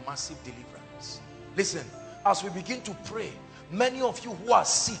night of massive deliverance. Listen, as we begin to pray, many of you who are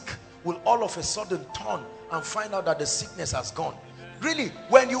sick will all of a sudden turn and find out that the sickness has gone. Really,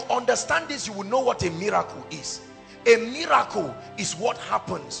 when you understand this, you will know what a miracle is. A miracle is what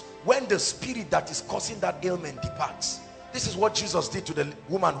happens when the spirit that is causing that ailment departs. This is what Jesus did to the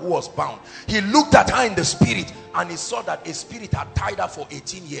woman who was bound. He looked at her in the spirit and he saw that a spirit had tied her for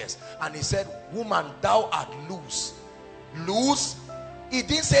 18 years. And he said, woman, thou art loose. Loose? He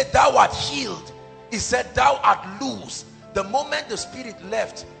didn't say thou art healed. He said thou art loose. The moment the spirit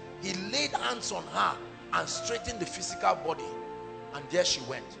left, he laid hands on her and straighten the physical body. And there she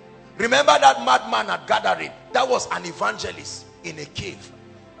went. Remember that madman at gathering? That was an evangelist in a cave,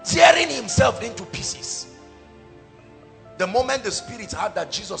 tearing himself into pieces. The moment the spirits heard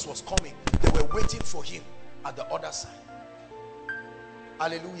that Jesus was coming, they were waiting for him at the other side.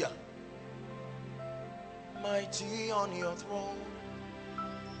 Hallelujah. Mighty on your throne,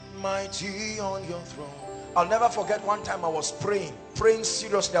 mighty on your throne. I'll never forget one time I was praying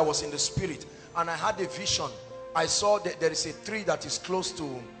seriously. I was in the spirit and I had a vision. I saw that there is a tree that is close to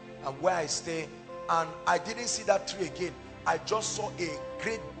where I stay, and I didn't see that tree again. I just saw a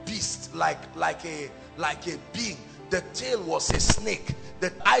great beast like a being. The tail was a snake.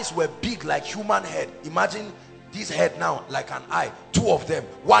 The eyes were big like human head. Imagine this head now like an eye. Two of them,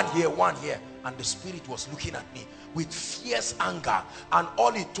 one here, one here. And the spirit was looking at me with fierce anger. And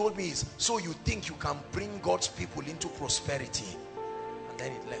all he told me is, so you think you can bring God's people into prosperity? And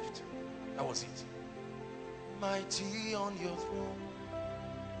then it left. That was it. Mighty on your throne,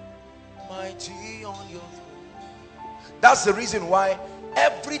 mighty on your throne. That's the reason why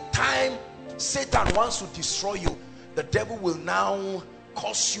every time Satan wants to destroy you, the devil will now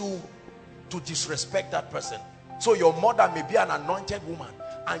cause you to disrespect that person. So your mother may be an anointed woman,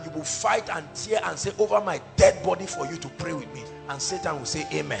 and you will fight and tear and say, over my dead body for you to pray with me. And Satan will say,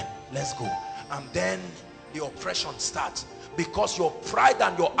 amen, let's go. And then the oppression starts, because your pride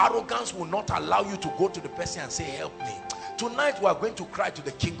and your arrogance will not allow you to go to the person and say, help me. Tonight we are going to cry to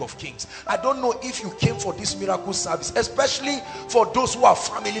the King of Kings. I don't know if you came for this miracle service, especially for those who are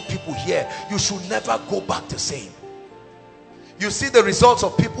family people here. You should never go back the same. You see the results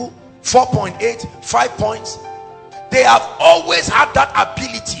of people, 4.8, 5 points. They have always had that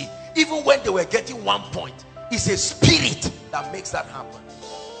ability, even when they were getting 1 point. It's a spirit that makes that happen.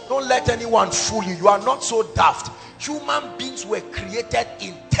 Don't let anyone fool you. You are not so daft. Human beings were created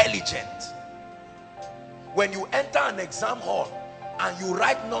intelligent. When you enter an exam hall and you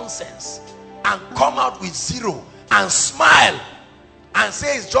write nonsense and come out with 0 and smile and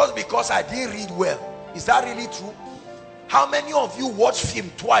say it's just because I didn't read well, is that really true? How many of you watch film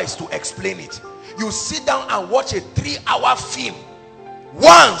twice to explain it? You sit down and watch a 3-hour film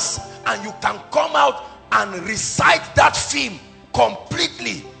once and you can come out and recite that film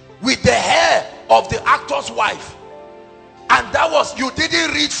completely with the hair of the actor's wife. And that was, you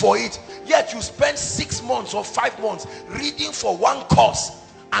didn't read for it, yet you spent 6 months or 5 months reading for one course,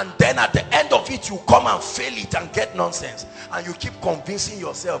 and then at the end of it you come and fail it and get nonsense, and you keep convincing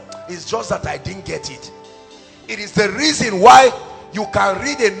yourself it's just that I didn't get it. It is the reason why you can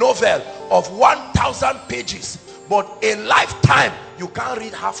read a novel of 1,000 pages, but a lifetime you can't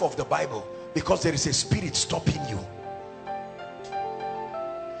read half of the Bible, because there is a spirit stopping you.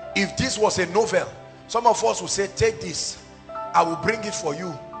 If this was a novel, some of us would say, take this, I will bring it for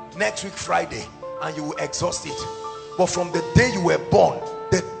you next week Friday, and you will exhaust it. But from the day you were born,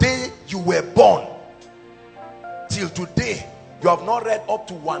 the day you were born till today, you have not read up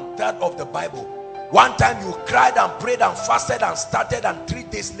to 1/3 of the Bible. One time you cried and prayed and fasted and started, and 3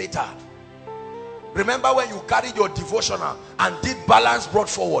 days later, remember when you carried your devotional and did balance brought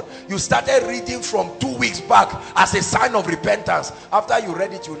forward, you started reading from 2 weeks back as a sign of repentance. After you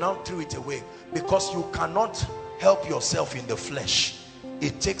read it, you now threw it away, because you cannot help yourself in the flesh.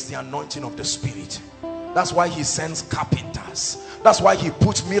 It takes the anointing of the spirit. That's why he sends carpenters. That's why he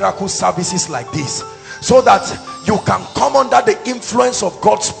puts miracle services like this, so that you can come under the influence of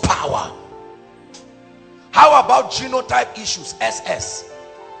God's power. How about genotype issues? SS.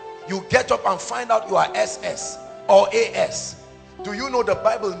 You get up and find out you are SS or AS. Do you know the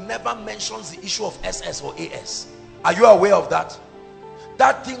Bible never mentions the issue of SS or AS? Are you aware of that?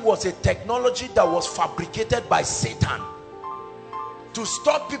 That thing was a technology that was fabricated by Satan to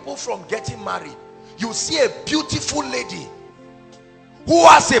stop people from getting married. You see a beautiful lady who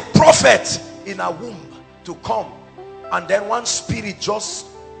has a prophet in her womb to come, and then one spirit just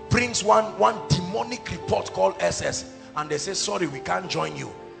brings one demonic report called SS, and they say, sorry, we can't join you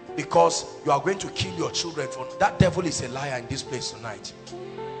because you are going to kill your children. That devil is a liar in this place tonight.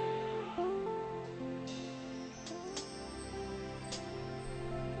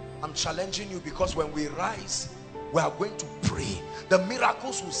 I'm challenging you, because when we rise, we are going to pray. The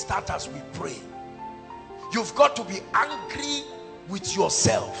miracles will start as we pray. You've got to be angry with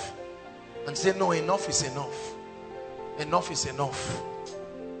yourself and say, no, enough is enough. Enough is enough.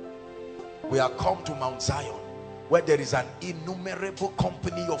 We are come to Mount Zion, where there is an innumerable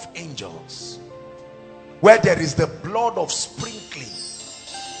company of angels, where there is the blood of sprinkling,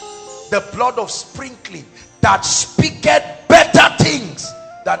 the blood of sprinkling that speaketh better things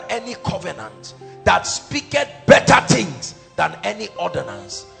than any covenant, that speaketh better things than any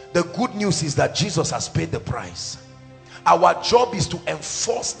ordinance. The good news is that Jesus has paid the price. Our job is to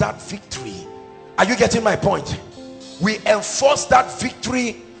enforce that victory. Are you getting my point? We enforce that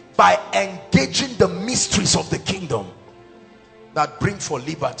victory by engaging the mysteries of the kingdom that bring for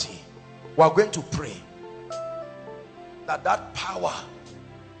liberty. We are going to pray that that power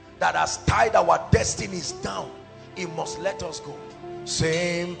that has tied our destinies down, it must let us go.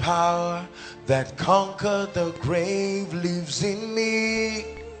 Same power that conquered the grave lives in me,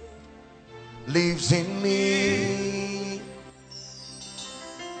 lives in me.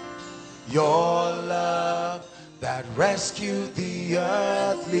 Your love that rescued the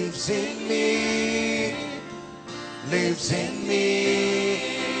earth lives in me, lives in me.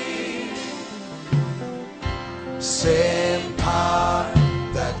 Same power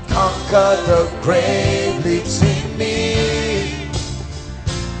that conquered the grave lives in me,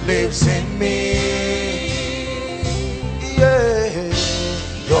 lives in me. Yeah.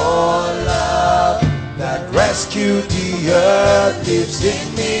 Your love that rescued the earth lives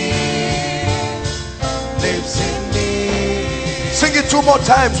in me, lives in me. Sing it 2 more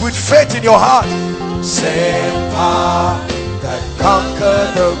times with faith in your heart. Same power that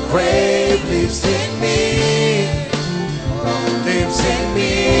conquered the grave lives in me, lives in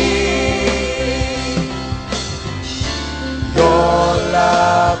me. Your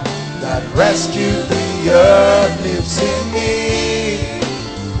love that rescued the earth lives in me,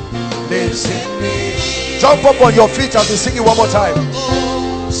 lives in me. Jump up on your feet and sing it one more time.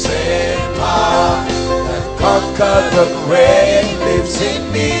 Same power that conquered the grave lives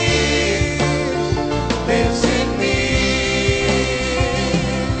in me, lives in me.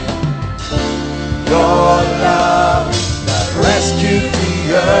 Your love that rescued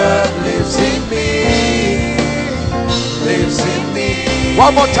the earth lives in me, lives in me.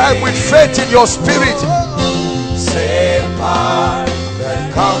 One more time with faith in your spirit. Same power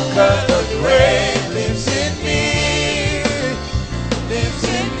that conquered the grave lives in me, lives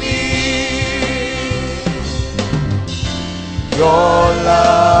in me. Your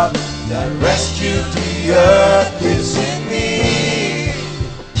love that rescued the earth lives in me,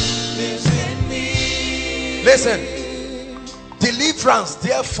 lives in me. Listen, deliverance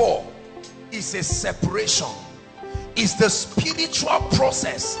therefore is a separation, is the spiritual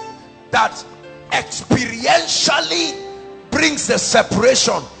process that experientially brings the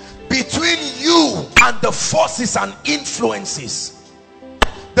separation between you and the forces and influences,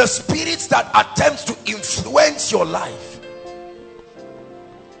 the spirits that attempt to influence your life.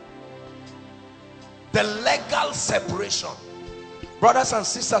 The legal separation. Brothers and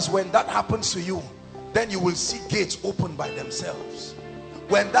sisters, when that happens to you, then you will see gates open by themselves.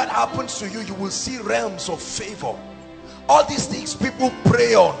 When that happens to you, you will see realms of favor. All these things people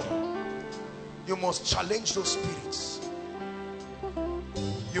pray on. You must challenge those spirits.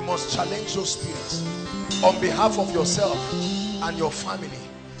 You must challenge those spirits on behalf of yourself and your family.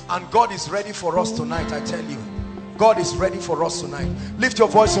 And God is ready for us tonight, I tell you. God is ready for us tonight. Lift your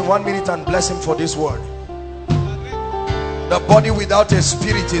voice in 1 minute and bless him for this word. The body without a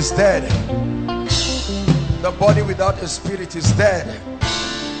spirit is dead. The body without a spirit is dead.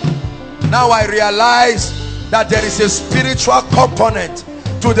 Now I realize that there is a spiritual component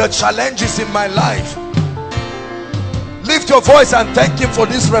to the challenges in my life. Lift your voice and thank him for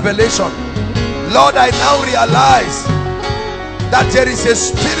this revelation. Lord, I now realize that there is a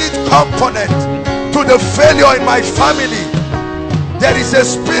spirit component to the failure in my family. There is a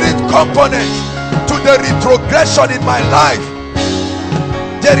spirit component to the retrogression in my life.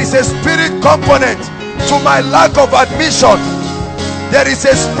 There is a spirit component to my lack of admission. There is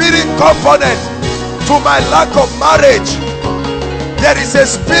a spirit component to my lack of marriage. There is a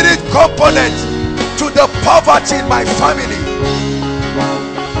spirit component to the poverty in my family.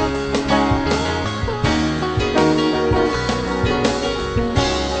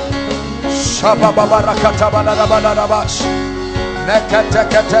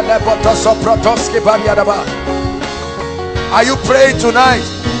 Are you praying tonight?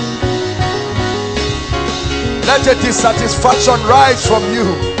 Let a dissatisfaction rise from you.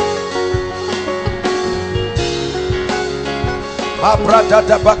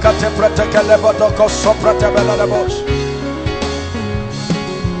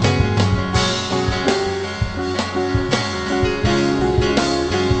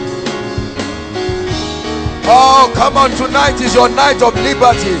 Oh, come on, tonight is your night of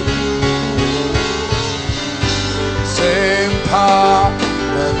liberty. Same power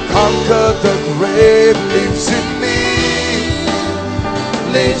that conquered the grave lives in me,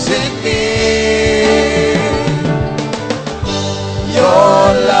 lives in me.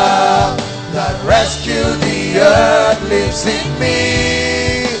 Your love that rescued the earth lives in me,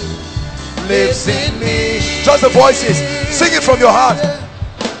 lives in me. Just the voices. Sing it from your heart.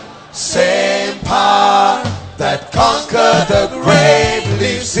 Same power that conquered the grave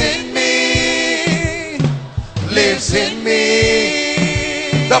lives in me. Lives in me.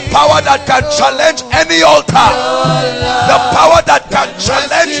 The power that can challenge any altar. The power that can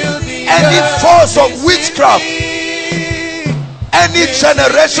challenge any force of witchcraft. Any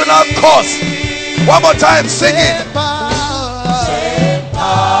generational curse. One more time, sing it. Same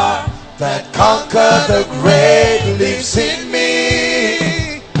power that conquered the grave lives in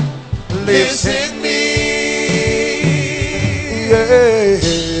me. Lives in me. Yeah.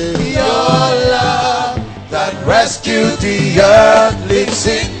 Your love that rescued the earth lives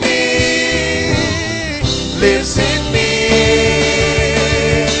in me. Lives in me.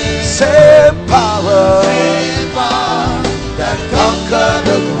 Same power that conquered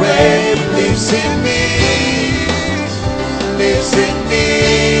the grave lives in me. Lives in me.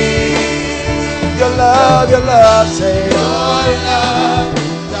 Your love, say your love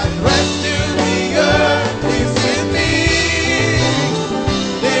that rescued the earth lives in me.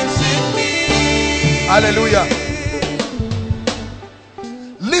 Lives in me. Hallelujah.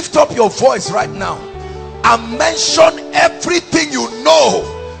 Lift up your voice right now and mention everything you know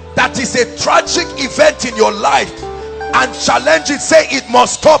that is a tragic event in your life and challenge it. Say it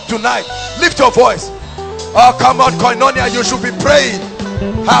must stop tonight. Lift your voice. Oh, come on, Koinonia, you should be praying.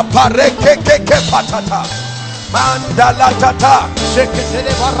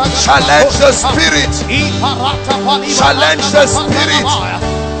 Challenge the spirit. Challenge the spirit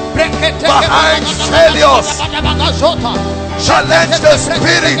behind failures. Challenge the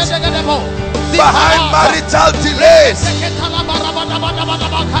spirit behind marital delays.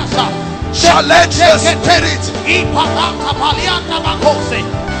 Challenge the spirit.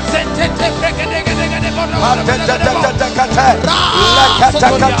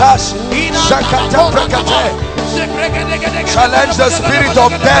 Challenge the spirit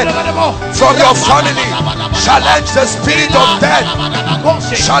of death from your family. Challenge the spirit of death.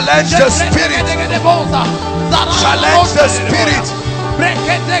 Challenge the spirit. Challenge the spirit.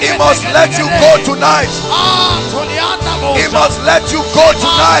 He must let you go tonight. He must let you go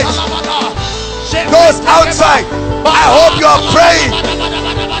tonight. Those outside, I hope you are praying.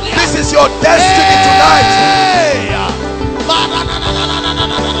 This is your destiny tonight.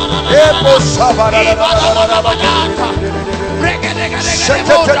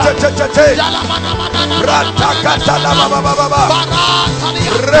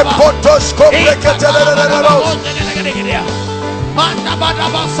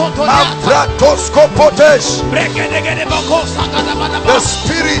 The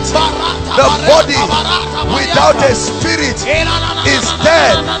spirit, the body without a spirit is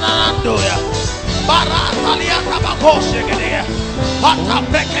dead.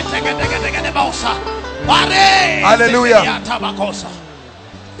 Hallelujah.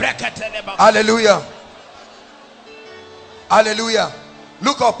 Hallelujah. Hallelujah.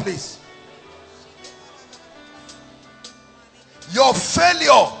 Look up, please. Your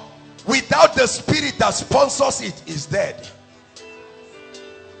failure without the spirit that sponsors it is dead.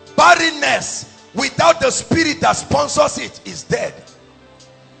 Barrenness without the spirit that sponsors it is dead.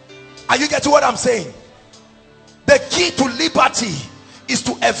 Are you getting what I'm saying? The key to liberty is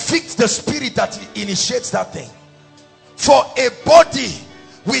to evict the spirit that initiates that thing. For a body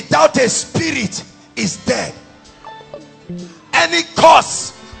without a spirit is dead. Any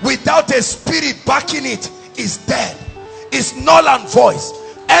cause without a spirit backing it is dead. It's null and void.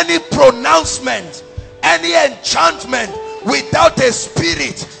 Any pronouncement, any enchantment without a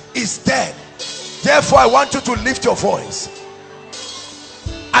spirit is dead. Therefore, I want you to lift your voice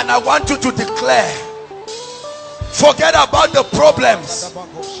and I want you to declare. Forget about the problems.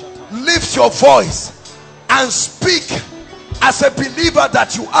 Lift your voice and speak as a believer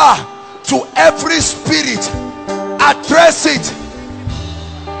that you are to every spirit. Address it.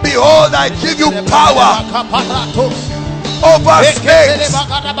 Behold, I give you power over snakes,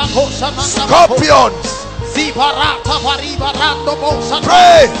 scorpions.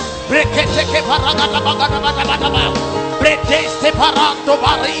 Pray.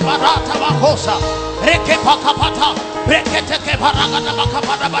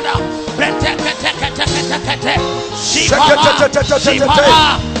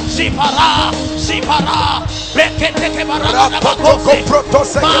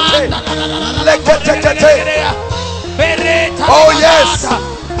 Oh yes,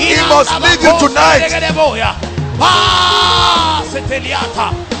 he must leave you tonight.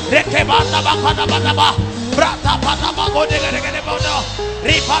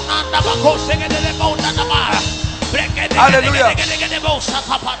 Hallelujah.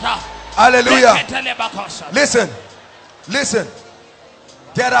 Hallelujah. Listen. Listen.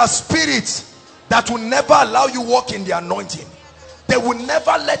 There are spirits that will never allow you walk in the anointing. They will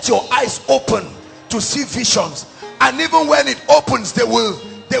never let your eyes open to see visions. And even when it opens, they will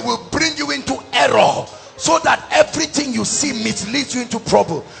bring you into error, so that everything you see misleads you into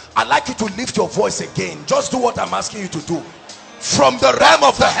trouble. I'd like you to lift your voice again. Just do what I'm asking you to do. From the realm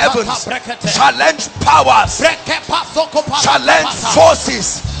of the heavens, challenge powers, challenge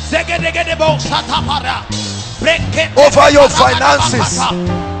forces over your finances.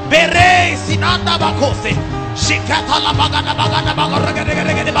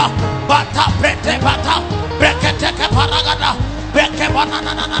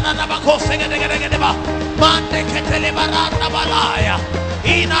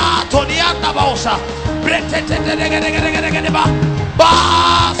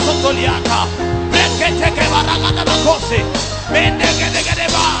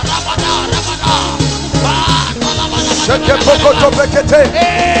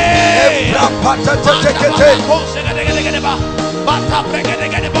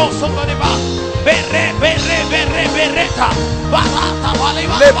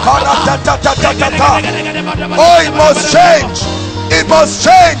 Oh, it must change. It must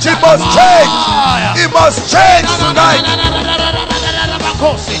change. It must change. It must change tonight.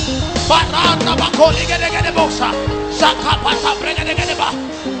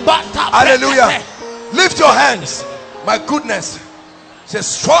 Hallelujah. Lift your hands. My goodness, it's a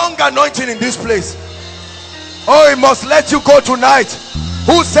strong anointing in this place. Oh, it must let you go tonight.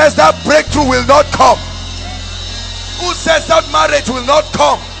 Who says that breakthrough will not come? Who says that marriage will not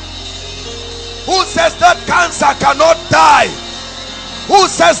come? Who says that cancer cannot die? Who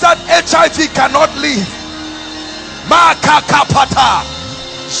says that HIV cannot live? Makakapata.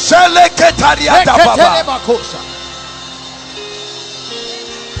 Sheleketariata baba.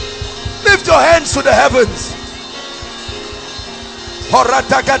 Lift your hands to the heavens.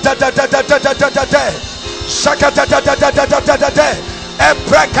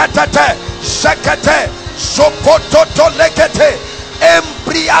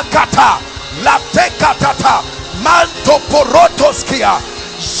 Latekatata manto porotoskia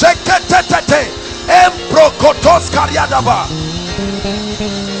sheketete emprokotoskariadaba.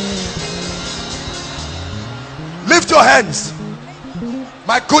 Lift your hands.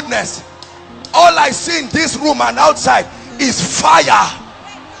 My goodness, all I see in this room and outside is fire.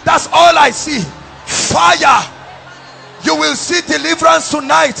 That's all I see. Fire. You will see deliverance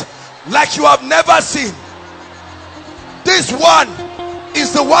tonight like you have never seen. This one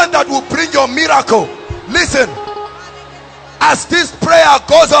is the one that will bring your miracle. Listen, as this prayer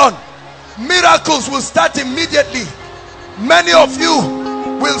goes on, miracles will start immediately. Many of you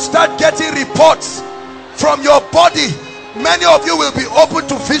will start getting reports from your body. Many of you will be open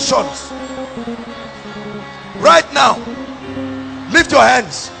to visions right now. Lift your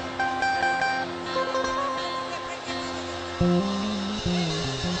hands.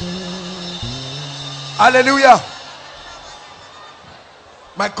 Hallelujah.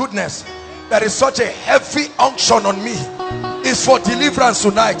 My goodness, there is such a heavy unction on me. It's for deliverance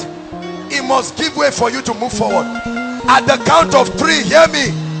tonight. It must give way for you to move forward. At the count of 3, hear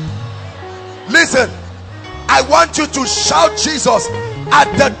me. Listen, I want you to shout Jesus at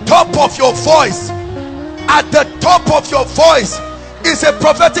the top of your voice. At the top of your voice is a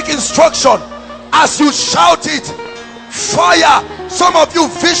prophetic instruction. As you shout it, fire. Some of you,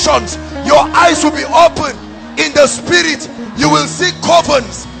 visions, your eyes will be open in the spirit. You will see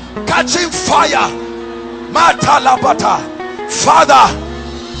covens catching fire. Matalabata. Father,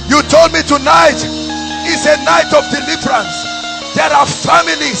 you told me tonight is a night of deliverance. There are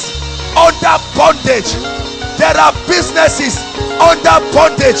families under bondage. There are businesses under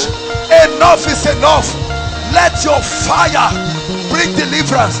bondage. Enough is enough. Let your fire bring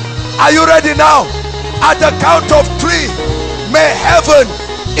deliverance. Are you ready now? At the count of 3, may heaven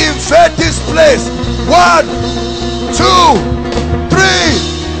invade this place. 1, 2,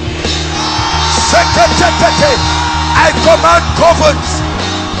 3. I command covens.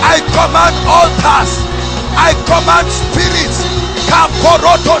 I command altars. I command spirits.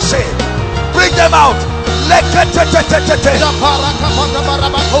 Bring them out.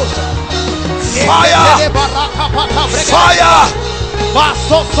 Fire. Fire.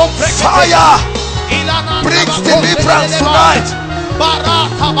 Fire. Brings deliverance tonight.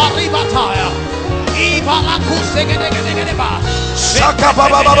 Shaka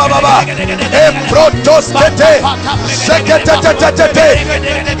baba baba baba. Embrotostete. Shekete.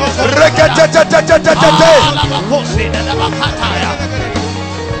 Rekete.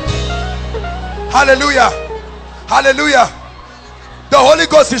 Hallelujah. Hallelujah. The Holy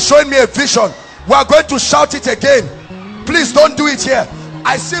Ghost is showing me a vision. We are going to shout it again. Please don't do it here.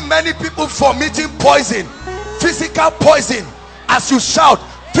 I see many people vomiting poison, physical poison. As you shout,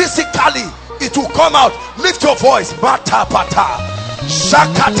 physically it will come out. Lift your voice. Father,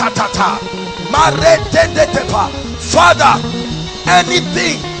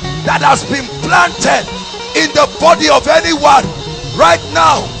 anything that has been planted in the body of anyone right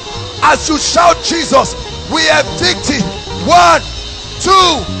now, as you shout Jesus, we evict it. 1, 2,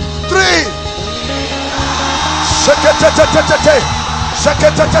 3.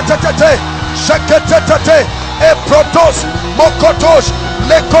 Eprotos, mokotos,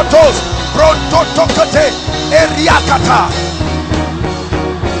 lekotos, brontotokate, eriakata.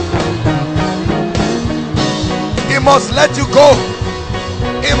 He must let you go.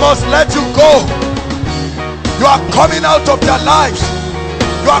 He must let you go. You are coming out of their lives.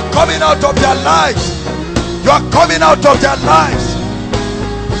 You are coming out of their lives. You are coming out of their lives.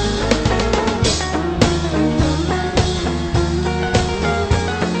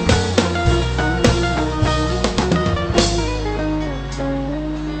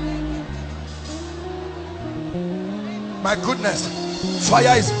 My goodness,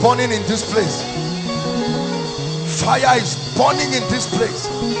 fire is burning in this place. Fire is burning in this place.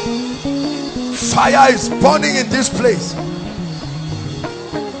 Fire is burning in this place.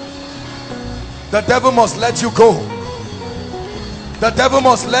 The devil must let you go. The devil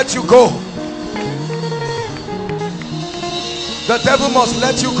must let you go. The devil must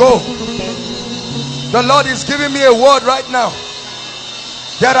let you go. The Lord is giving me a word right now.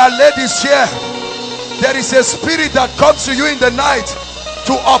 There are ladies here. There is a spirit that comes to you in the night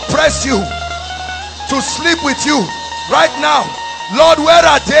to oppress you, to sleep with you. Right now, Lord, where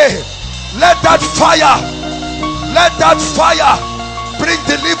are they? Let that fire bring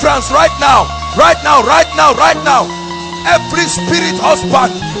deliverance right now. Right now, right now, right now. Every spirit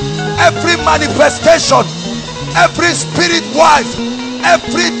husband, every manifestation, every spirit wife,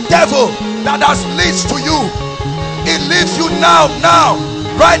 every devil that has leads to you, it leaves you now,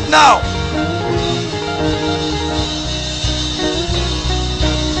 right now.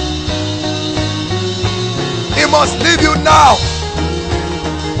 He must leave you now.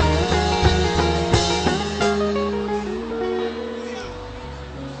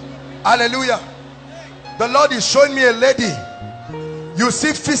 Hallelujah. The Lord is showing me a lady. You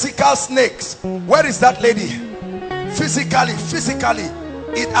see physical snakes. Where is that lady? Physically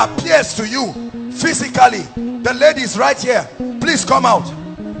it appears to you. Physically, the lady is right here. Please come out.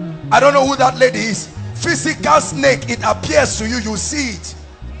 I don't know who that lady is. Physical snake, it appears to you. You see it.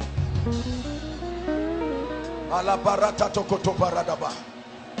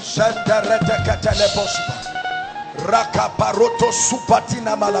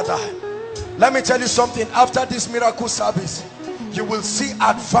 Let me tell you something. After this miracle service, you will see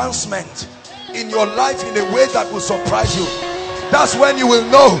advancement in your life in a way that will surprise you. That's when you will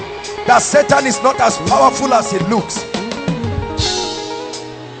know that Satan is not as powerful as it looks.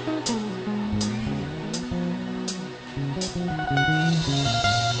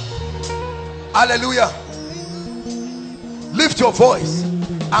 Hallelujah. Lift your voice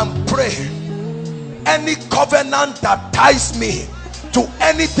and pray. Any covenant that ties me to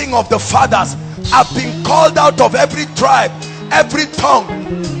anything of the fathers, I've been called out of every tribe, every tongue.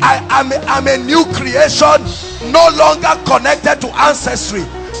 I'm a new creation, no longer connected to ancestry.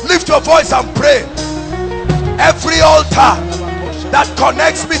 Lift your voice and pray. Every altar that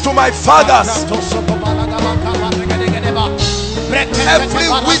connects me to my fathers, every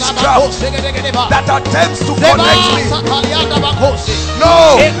witchcraft that attempts to connect me,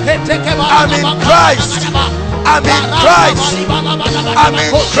 no, I'm in Christ. I'm in Christ. I'm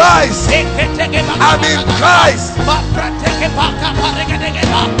in Christ. I'm in Christ.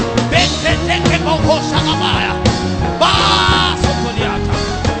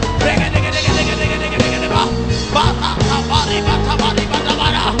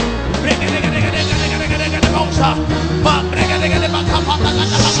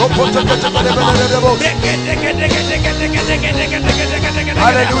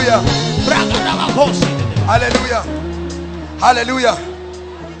 Hallelujah. Hallelujah. Hallelujah.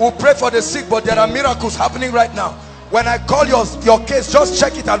 We'll pray for the sick, but there are miracles happening right now. When I call your case, just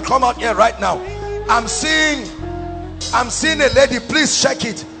check it and come out here right now. I'm seeing a lady. Please check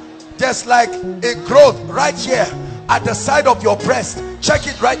it. There's like a growth right here at the side of your breast. Check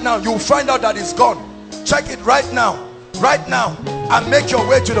it right now. You'll find out that it's gone. Check it right now, and make your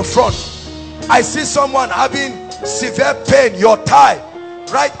way to the front. I see someone having severe pain. Your thigh,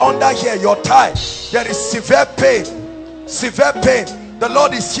 right under here, your thigh, there is severe pain. Severe pain. The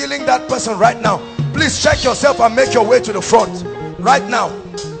Lord is healing that person right now. Please check yourself and make your way to the front. Right now.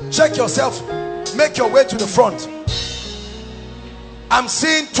 Check yourself. Make your way to the front. I'm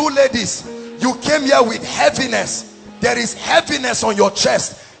seeing two ladies. You came here with heaviness. There is heaviness on your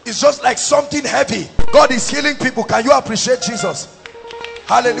chest. It's just like something heavy. God is healing people. Can you appreciate Jesus?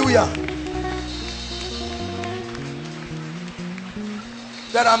 Hallelujah.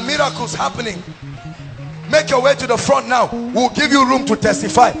 There are miracles happening. Make your way to the front now. We'll give you room to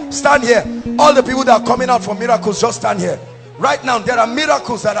testify. Stand here. All the people that are coming out for miracles, just stand here. Right now, there are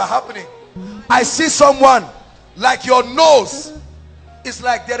miracles that are happening. I see someone like your nose. It's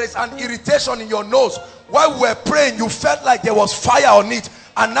like there is an irritation in your nose. While we were praying, you felt like there was fire on it.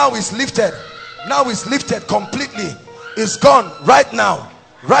 And now it's lifted. Now it's lifted completely. It's gone right now.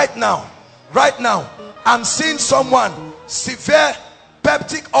 Right now. Right now. I'm seeing someone. Severe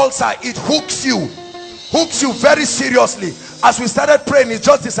peptic ulcer. It hooks you. Hooks you very seriously. As we started praying, it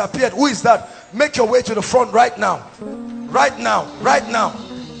just disappeared. Who is that? Make your way to the front right now. Right now. Right now.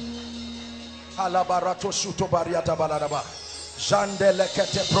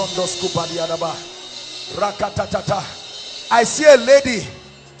 I see a lady.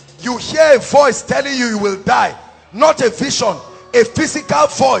 You hear a voice telling you you will die. Not a vision, a physical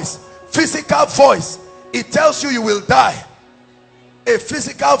voice. Physical voice. It tells you you will die. A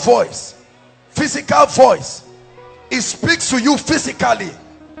physical voice. Physical voice. It speaks to you physically.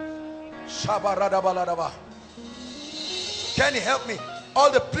 Can you help me?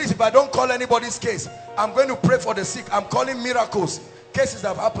 All the, please, if I don't call anybody's case, I'm going to pray for the sick. I'm calling miracles. Cases that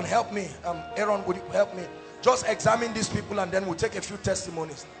have happened. Help me. Aaron, would you help me? Just examine these people and then we'll take a few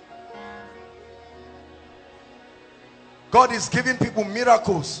testimonies. God is giving people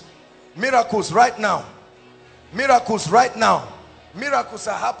miracles. Miracles right now. Miracles right now. Miracles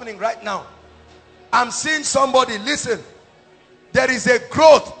are happening right now. I'm seeing somebody, listen. There is a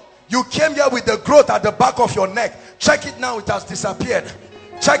growth. You came here with the growth at the back of your neck. Check it now, it has disappeared.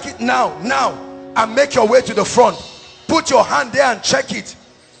 Check it now, and make your way to the front. Put your hand there and check it.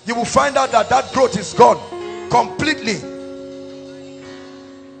 You will find out that that growth is gone completely.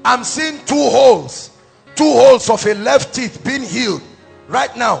 I'm seeing two holes of a left teeth being healed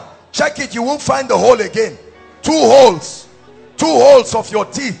right now. Check it, you won't find the hole again. Two holes of your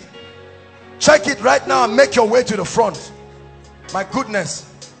teeth. Check it right now and make your way to the front. My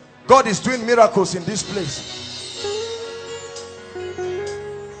goodness, God is doing miracles in this place.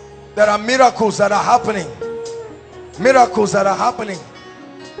 There are miracles that are happening. Miracles that are happening.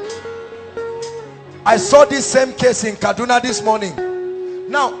 I saw this same case in Kaduna this morning.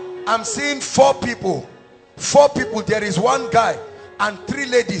 Now I'm seeing four people. There is one guy and three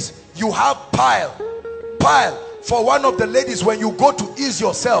ladies. You have pile. For one of the ladies, when you go to ease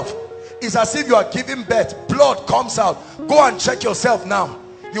yourself, it's as if you are giving birth. Blood comes out. Go and check yourself now.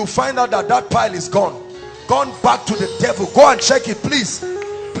 You'll find out that that pile is gone back to the devil. Go and check it, please.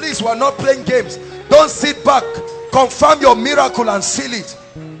 Please, we're not playing games. Don't sit back. Confirm your miracle and seal it.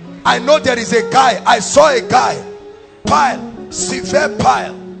 I know there is a guy. I saw a guy. Pile. Severe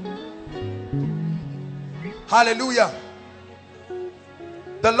pile. Hallelujah.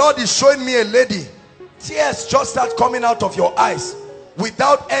 The Lord is showing me a lady. Tears just start coming out of your eyes.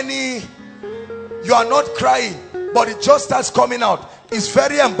 Without any, you are not crying, but it just starts coming out. It's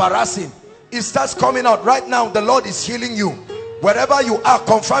very embarrassing. It starts coming out right now. The Lord is healing you. Wherever you are,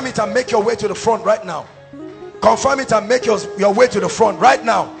 confirm it and make your way to the front right now. Confirm it and make your way to the front right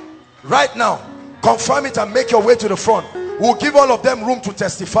now. Right now. Confirm it and make your way to the front. We'll give all of them room to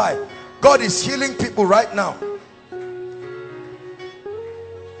testify. God is healing people right now.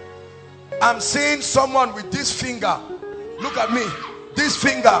 I'm seeing someone with this finger. Look at me. This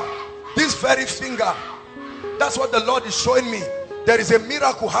finger. This very finger. That's what the Lord is showing me. There is a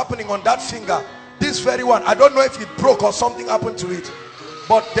miracle happening on that finger. This very one. I don't know if it broke or something happened to it.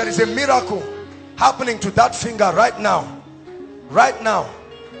 But there is a miracle happening to that finger right now. Right now.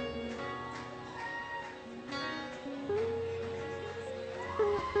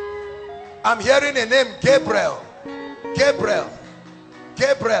 I'm hearing a name, Gabriel. Gabriel.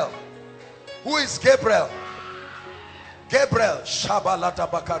 Gabriel. Who is Gabriel? Gabriel.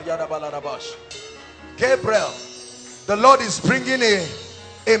 Gabriel. The Lord is bringing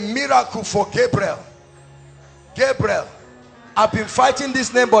a miracle for Gabriel. Gabriel. I've been fighting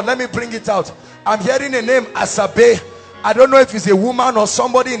this name, but let me bring it out. I'm hearing a name, Asabe. I don't know if it's a woman or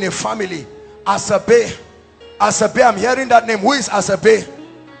somebody in a family. Asabe. Asabe, I'm hearing that name. Who is Asabe?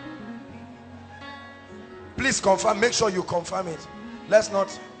 Please confirm. Make sure you confirm it. Let's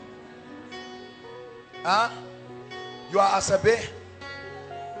not. You are Asabe.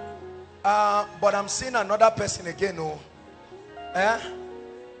 But I'm seeing another person again. Oh.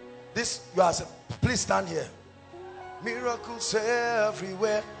 This, you are. Please stand here. Miracles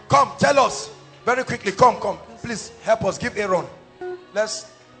everywhere. Come, tell us very quickly. Come. Please help us. Give Aaron. Let's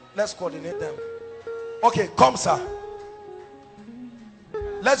coordinate them. Okay, come, sir.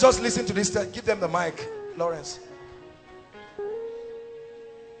 Let's just listen to this. Give them the mic, Lawrence.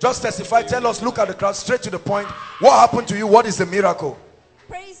 Just testify. Tell us. Look at the crowd. Straight to the point. What happened to you? What is the miracle?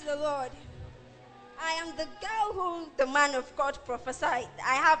 Praise the Lord. I am the girl who the man of God prophesied.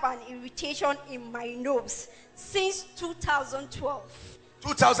 I have an irritation in my nose since 2012.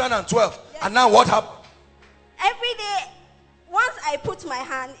 2012. Yes. And now what happened? Every day, once I put my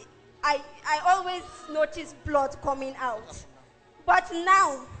hand, I always notice blood coming out. But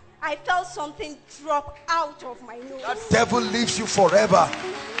now, I felt something drop out of my nose. That devil leaves you forever.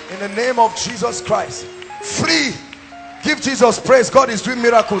 In the name of Jesus Christ. Free. Give Jesus praise. God is doing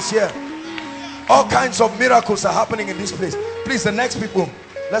miracles here. All kinds of miracles are happening in this place. Please, the next people,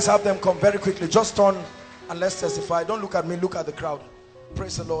 let's have them come very quickly. Just turn and let's testify. Don't look at me, look at the crowd.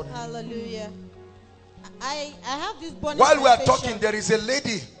 Praise the Lord. Hallelujah. I have this burning While we are sensation. talking, there is a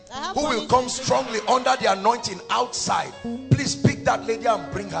lady who will come strongly under the anointing outside. Please pick that lady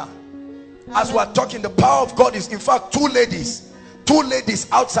and bring her. As we are talking, the power of God is, in fact, two ladies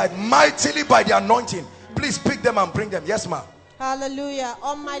outside, mightily by the anointing. Please pick them and bring them. Yes, ma'am. Hallelujah.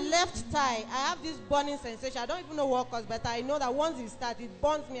 On my left thigh, I have this burning sensation. I don't even know what cause, but I know that once it starts, it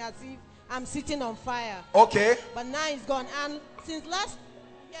burns me as if I'm sitting on fire. Okay. But now it's gone. And since last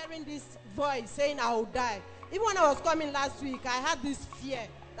hearing this voice saying I will die, even when I was coming last week, I had this fear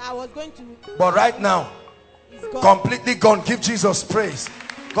that I was going to. But right now, it's gone. completely gone. Give Jesus praise.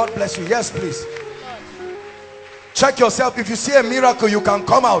 God bless you. Yes, please. Check yourself. If you see a miracle, you can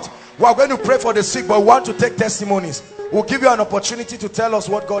come out. We are going to pray for the sick, but we want to take testimonies. We'll give you an opportunity to tell us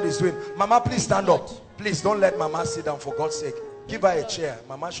what God is doing. Mama, please stand up. Please don't let Mama sit down, for God's sake. Give her a chair.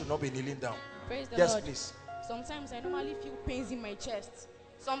 Mama should not be kneeling down. Praise the Yes, Lord. please. Sometimes I normally feel pains in my chest.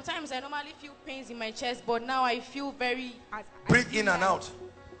 But now I feel very... Breathe in and out.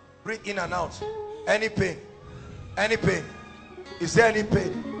 Breathe in and out. Any pain? Any pain? Is there any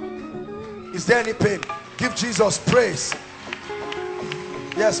pain? Is there any pain? Give Jesus praise.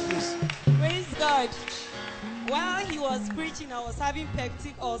 Yes, please. Praise God. While he was preaching, I was having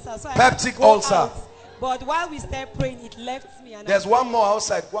peptic ulcer. So Peptic ulcer. out. But while we started praying, it left me. And There's one more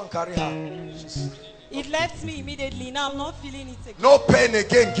outside. Go and carry her. it left me immediately. Now I'm not feeling it again. No pain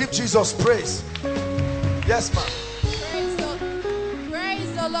again. Give Jesus praise. Yes, ma'am.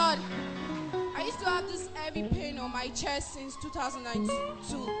 Praise the Lord. I used to have this heavy pain on my chest since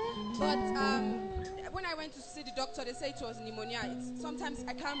 2002. But when I went to see the doctor, they said it was pneumonia. Sometimes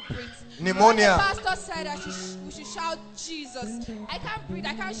I can't breathe. Pneumonia. The pastor said we should shout Jesus. I can't breathe.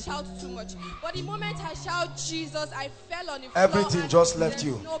 I can't shout too much. But the moment I shout Jesus, I fell on the floor. Everything just left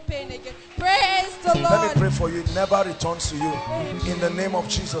you. No pain again. Praise the Lord. Let me pray for you. It never returns to you. In the name of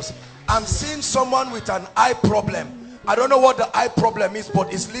Jesus. I'm seeing someone with an eye problem. I don't know what the eye problem is,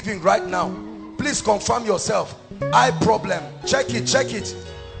 but it's living right now. Please confirm yourself. Eye problem. Check it. Check it.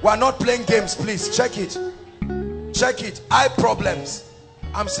 We're not playing games, please. Check it. Check it. Eye problems.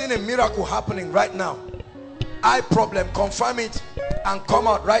 I'm seeing a miracle happening right now. Eye problem. Confirm it and come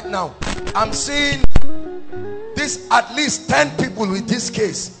out right now. I'm seeing this, at least 10 people with this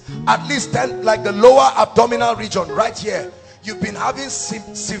case. At least 10, like the lower abdominal region right here. You've been having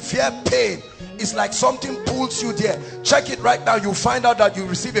severe pain. It's like something pulls you there. Check it right now. You'll find out that you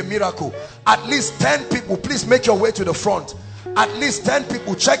receive a miracle. At least 10 people. Please make your way to the front. At least 10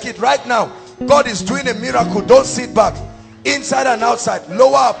 people. Check it right now. God is doing a miracle. Don't sit back. Inside and outside.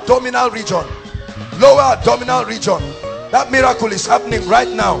 Lower abdominal region. Lower abdominal region. That miracle is happening right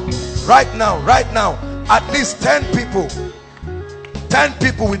now. Right now. Right now. At least 10 people. 10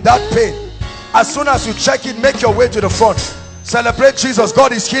 people with that pain. As soon as you check it, make your way to the front. Celebrate Jesus.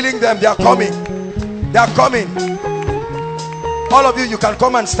 God is healing them. They are coming. They are coming. All of you, you can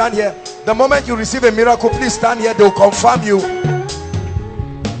come and stand here. The moment you receive a miracle, please stand here. They will confirm you.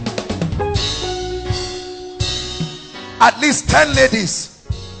 At least 10 ladies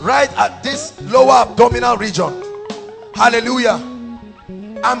right at this lower abdominal region. Hallelujah.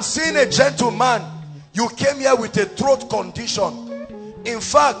 I'm seeing a gentleman. You came here with a throat condition. In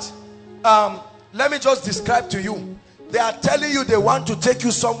fact, let me just describe to you. They are telling you they want to take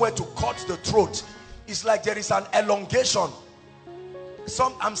you somewhere to cut the throat. It's like there is an elongation.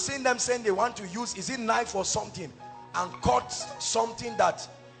 I'm seeing them saying they want to use, is it knife or something, and cut something that,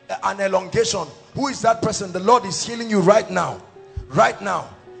 an elongation. Who is that person? The Lord is healing you right now. Right now.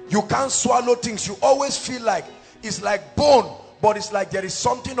 You can't swallow things. You always feel like it's like bone, but it's like there is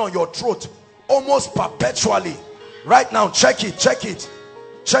something on your throat almost perpetually. Right now, check it, check it.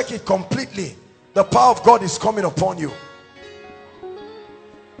 Check it completely. The power of God is coming upon you.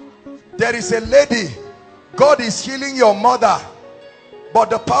 There is a lady, God is healing your mother, but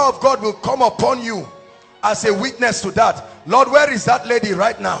the power of God will come upon you as a witness to that. Lord, where is that lady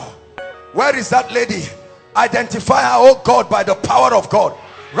right now? Where is that lady? Identify her, oh God, by the power of God.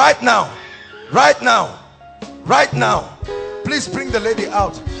 Right now, right now, right now. Please bring the lady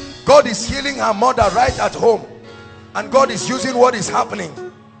out. God is healing her mother right at home, and God is using what is happening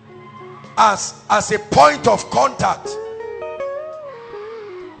as a point of contact.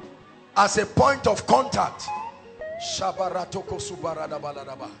 As a point of contact.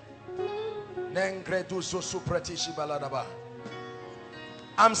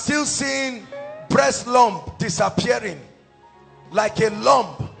 I'm still seeing breast lump disappearing like a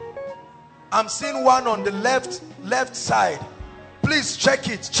lump. I'm seeing one on the left side. Please check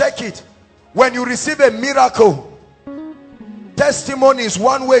it, check it. When you receive a miracle, testimony is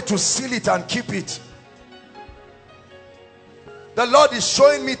one way to seal it and keep it. The Lord is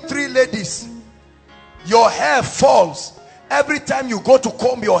showing me 3 ladies. Your hair falls. Every time you go to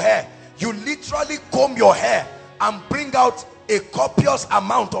comb your hair, you literally comb your hair and bring out a copious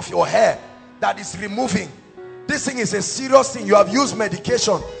amount of your hair that is removing. This thing is a serious thing. You have used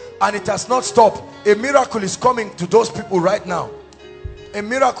medication and it has not stopped. A miracle is coming to those people right now. A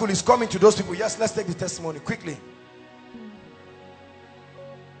miracle is coming to those people. Yes, let's take the testimony quickly.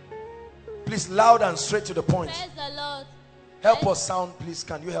 Please, loud and straight to the point. Praise the Lord. Help us sound, please.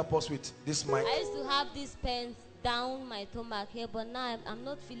 Can you help us with this mic? I used to have these pains down my stomach here, but now I'm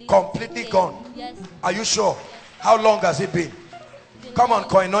not feeling completely gone. Yes. Are you sure? Yes. How long has it been? Come on,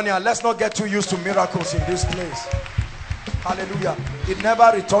 Koinonia. Let's not get too used to miracles in this place. Hallelujah. It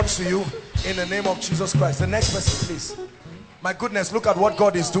never returns to you in the name of Jesus Christ. The next person, please. My goodness, look at what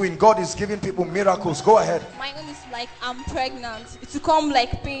God is doing. God is giving people miracles. Go ahead. My own is like I'm pregnant. It's come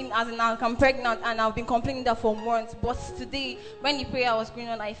like pain as in I'm pregnant, and I've been complaining that for months. But today, when the prayer was going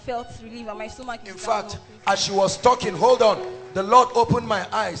on, I felt relief and my stomach is in fact, as she was talking, hold on. The Lord opened my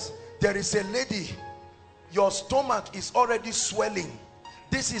eyes. There is a lady. Your stomach is already swelling.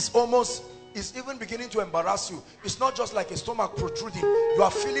 This is almost, it's even beginning to embarrass you. It's not just like a stomach protruding. You are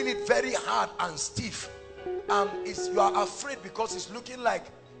feeling it very hard and stiff. You are afraid because it's looking like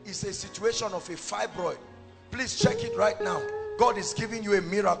it's a situation of a fibroid. Please check it right now. God is giving you a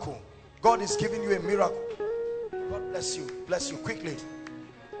miracle. God is giving you a miracle. God bless you. Bless you quickly.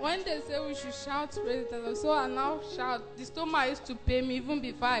 When they say we should shout praise the Lord, so I now shout. The stomach used to pain me even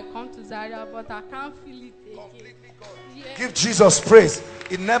before I come to Zaria, but I can't feel it again. Completely gone. Yeah. Give Jesus praise.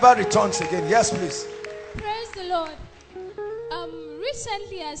 It never returns again. Yes, please. Praise the Lord.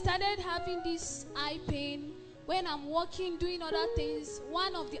 Recently I started having this eye pain. When I'm walking, doing other things,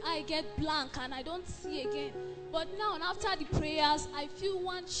 one of the eye get blank and I don't see again. But now, after the prayers, I feel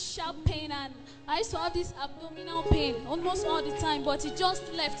one sharp pain, and I used to have this abdominal pain almost all the time, but it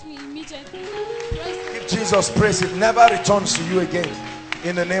just left me immediately. Give Jesus praise. It never returns to you again.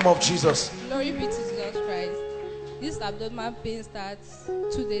 In the name of Jesus. Glory be to Jesus Christ. This abdominal pain starts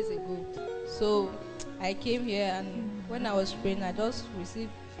 2 days ago. So I came here, and when I was praying, I just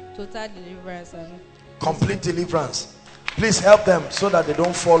received total deliverance and complete deliverance. Please help them so that they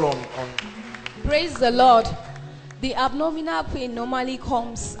don't fall on. Praise the Lord. The abdominal pain normally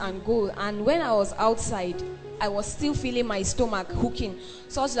comes and goes, and when I was outside, I was still feeling my stomach hooking,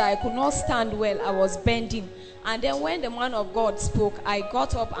 such that I could not stand well. I was bending, and then when the man of God spoke, I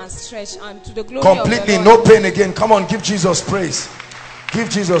got up and stretched, and to the glory completely of the Lord, no pain again. Come on, give Jesus praise. Give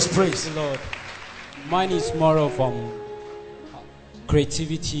Jesus praise. Lord, mine is more of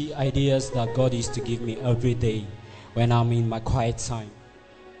creativity ideas that God used to give me every day when I'm in my quiet time,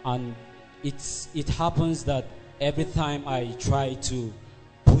 and it happens that every time I try to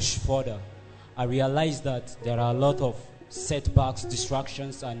push further, I realize that there are a lot of setbacks,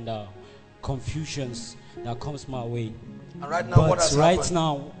 distractions, and confusions that comes my way. And right now, what has happened?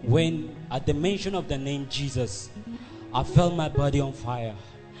 Now, when at the mention of the name Jesus, I felt my body on fire.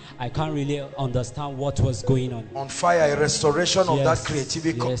 I can't really understand what was going on. On fire, a restoration of that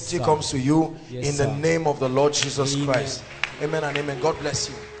creativity comes to you in the name of the Lord Jesus Christ. Amen and amen. God bless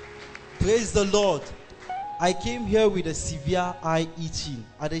you. Praise the Lord. I came here with a severe eye itching.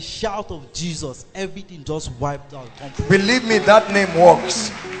 At the shout of Jesus, everything just wiped out completely. Believe me, that name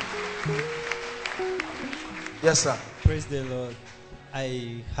works. Yes, sir. Praise the Lord.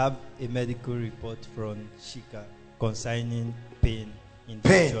 I have a medical report from Shika concerning pain in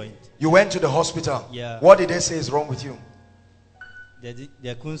the joint. You went to the hospital? Yeah. What did they say is wrong with you?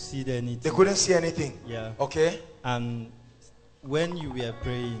 They couldn't see anything. They couldn't see anything? Yeah. Okay. And when you were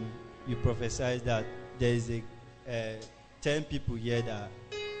praying, you prophesied that there is 10 people here that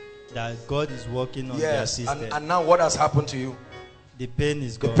that God is working on their system. And now what has happened to you? The pain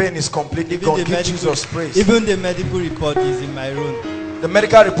is gone. The pain is completely gone. Give Jesus praise. Even the medical report is in my room. The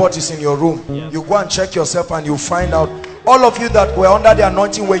medical report is in your room. Yeah. You go and check yourself and you find out. All of you that were under the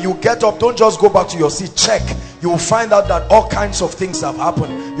anointing, when you get up, don't just go back to your seat. Check. You will find out that all kinds of things have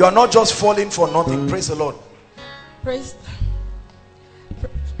happened. You are not just falling for nothing. Praise the Lord. Praise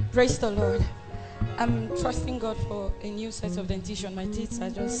the Lord. I'm trusting God for a new set of dentition. My teeth are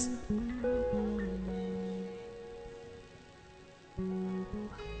just...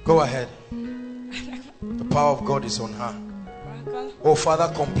 Go ahead. The power of God is on her. Oh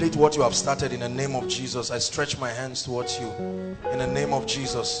Father, complete what you have started in the name of Jesus. I stretch my hands towards you in the name of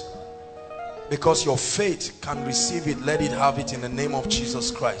Jesus. Because your faith can receive it, let it have it in the name of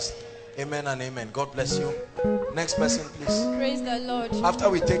Jesus Christ. Amen and amen. God bless you. Next person, please. Praise the Lord. After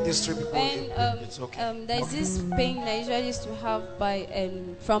we take these three people, it's okay. There's this pain I usually used to have by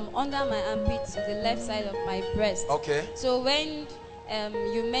from under my armpit to the left side of my breast. Okay. So when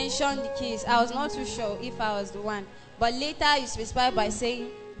you mentioned the keys, I was not too sure if I was the one. But later you specified by saying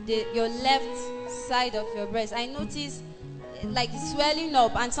your left side of your breast. I noticed like swelling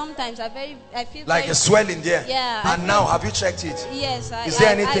up, and sometimes I feel like a swelling there. Yeah. And now have you checked it? Yes. Is there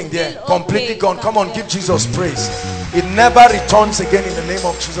anything there? Okay. Completely gone. Come on, give Jesus praise. It never returns again in the name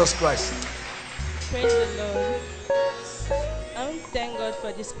of Jesus Christ. Praise the Lord. I want to thank God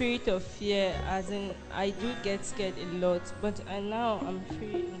for the spirit of fear, as in I do get scared a lot, but now I'm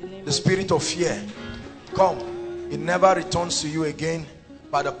free in the name of the spirit of fear. Come. It never returns to you again.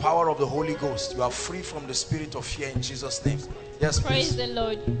 By the power of the Holy Ghost, you are free from the spirit of fear in Jesus' name. Yes, please. Praise the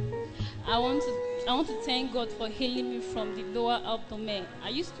Lord. I want to thank God for healing me from the lower abdomen. I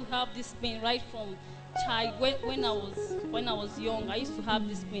used to have this pain right from child when I was young. I used to have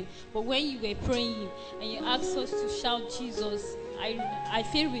this pain, but when you were praying and you asked us to shout Jesus, I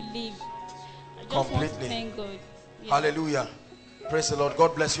feel relieved. I just want to thank God. Yeah. Hallelujah. Praise the Lord.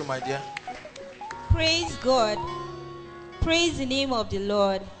 God bless you, my dear. Praise God. Praise the name of the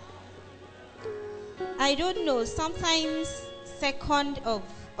Lord. I don't know, sometimes 2nd of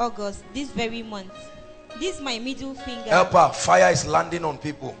August, this very month, this is my middle finger. Help her. Fire is landing on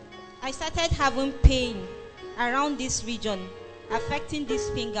people. I started having pain around this region, affecting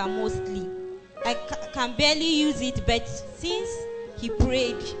this finger mostly. I can barely use it, but since he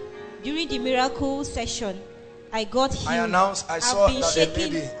prayed during the miracle session, I got healed. I announced, I saw that a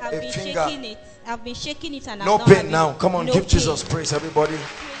finger. I've been shaking it and no I'm pain now. Come on, give pain. Jesus praise, everybody.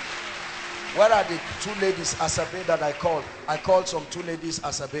 Where are the two ladies Asabe that I called? I called some two ladies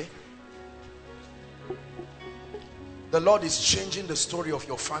Asabe. The Lord is changing the story of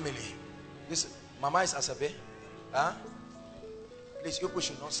your family. This Mama is Asabe. Huh? Please, you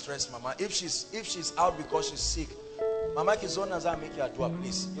should not stress Mama. If she's out because she's sick, Mama Kizonaza make her do,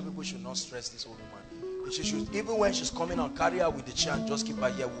 please. You people should not stress this old woman. She should, even when she's coming out, carry her with the chair and just keep her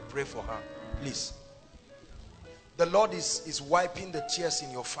here. We'll pray for her. Please. The Lord is wiping the tears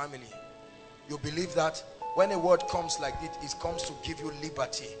in your family. You believe that? When a word comes like this, it comes to give you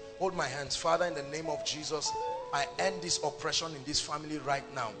liberty. Hold my hands. Father, in the name of Jesus, I end this oppression in this family right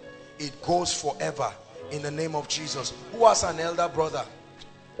now. It goes forever in the name of Jesus. Who has an elder brother?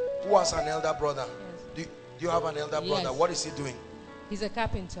 Who has an elder brother? Do you have an elder brother? Yes. What is he doing? He's a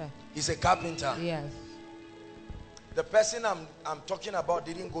carpenter. He's a carpenter. Yes. The person I'm talking about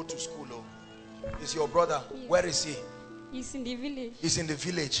didn't go to school. Oh. Is your brother? Yes. Where is he? He's in the village. He's in the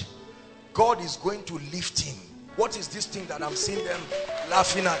village. God is going to lift him. What is this thing that I'm seeing them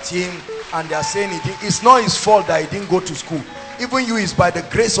laughing at him and they are saying it's not his fault that he didn't go to school. Even you, is by the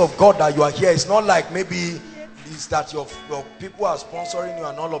grace of God that you are here. It's not like maybe it's that your people are sponsoring you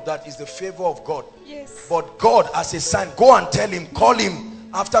and all of that. It's the favor of God. Yes. But God, as a sign, go and tell him, call him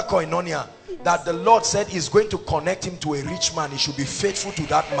after Koinonia, that the Lord said he's going to connect him to a rich man. He should be faithful to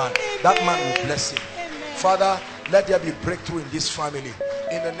that man. That man will bless him. Father, let there be breakthrough in this family.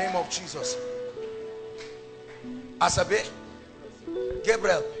 In the name of Jesus. Asabe,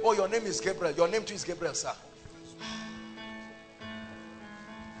 Gabriel. Oh, your name is Gabriel. Your name too is Gabriel, sir.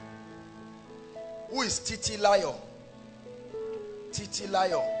 Who is Titi Layo? Titi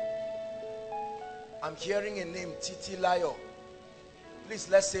Layo. I'm hearing a name, Titi Layo. Please,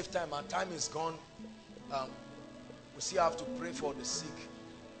 let's save time. Our time is gone. We still have to pray for the sick.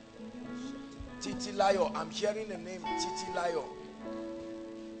 Titi Layo. I'm hearing the name, Titi Layo.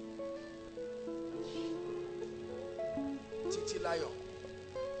 Titi Layo.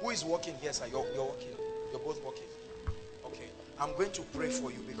 Who is working here, sir? You're working. You're both working. Okay. I'm going to pray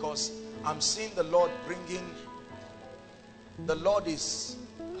for you because I'm seeing the Lord bringing. The Lord is.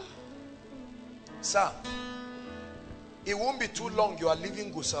 Sir, it won't be too long. You are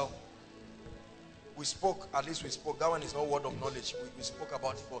leaving Gusau. We spoke, at least we spoke. That one is not word of knowledge. We spoke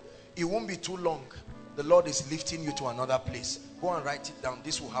about it, but it won't be too long. The Lord is lifting you to another place. Go and write it down.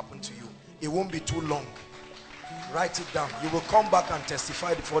 This will happen to you. It won't be too long. Write it down. You will come back and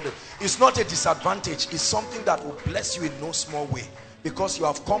testify before them. It's not a disadvantage. It's something that will bless you in no small way, because you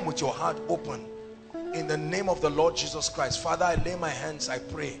have come with your heart open. In the name of the Lord Jesus Christ, Father, I lay my hands, I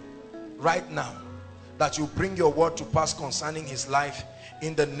pray right now that you bring your word to pass concerning his life,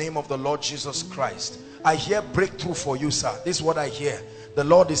 in the name of the Lord Jesus Christ. I hear breakthrough for you, sir. This is what I hear. The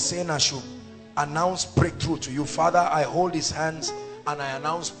Lord is saying I should announce breakthrough to you. Father, I hold his hands and I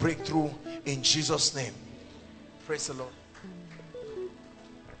announce breakthrough in Jesus' name. Praise the Lord.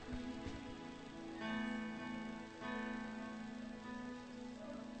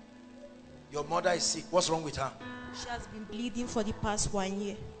 Your mother is sick. What's wrong with her? She has been bleeding for the past 1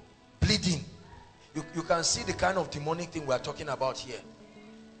 year. Bleeding. You can see the kind of demonic thing we are talking about here.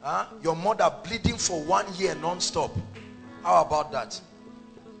 Huh? Your mother bleeding for 1 year non-stop. How about that?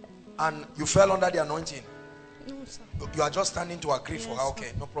 And you fell under the anointing? No, sir. You are just standing to agree for her. Yes,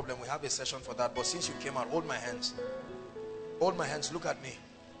 Okay, no problem. We have a session for that. But since you came out, hold my hands. Hold my hands. Look at me.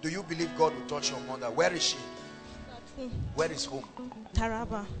 Do you believe God will touch your mother? Where is she? Where is home?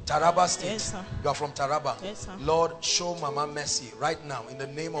 Taraba. Taraba State. Yes, sir. You are from Taraba. Yes, sir. Lord, show Mama mercy right now in the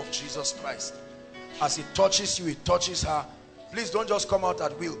name of Jesus Christ. As it touches you, it touches her. Please don't just come out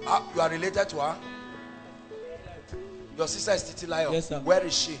at will. You are related to her? Your sister is Titi Lion. Yes, sir. Where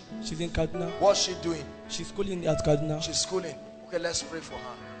is she? She's in Kaduna. What's she doing? She's schooling at Kaduna. She's schooling. Okay, let's pray for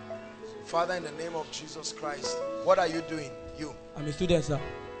her. Father, in the name of Jesus Christ, what are you doing? You? I'm a student, sir.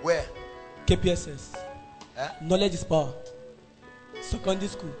 Where? KPSS. Knowledge is power. Secondary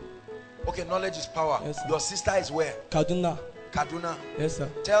school. Okay, knowledge is power. Yes, sir. Your sister is where? Kaduna. Kaduna. Yes, sir.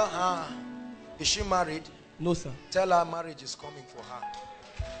 Tell her, is she married? No, sir. Tell her marriage is coming for her.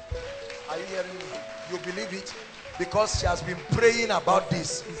 Are you hearing me? You believe it? Because she has been praying about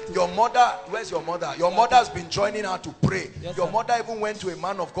this. Your mother, where's your mother? Your mother has been joining her to pray. Yes, your sir. mother even went to a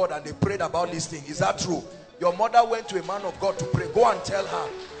man of God and they prayed about this thing. Is that true? Your mother went to a man of God to pray. Go and tell her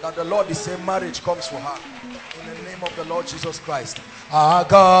that the Lord is saying marriage comes for her. In the name of the Lord Jesus Christ. Our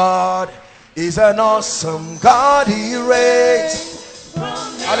God is an awesome God. He reigns.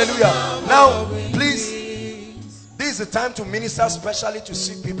 Hallelujah. Now, please, this is the time to minister specially to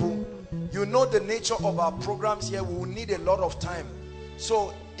sick people. You know the nature of our programs here. We will need a lot of time.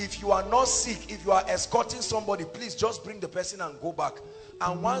 So if you are not sick, if you are escorting somebody, please just bring the person and go back.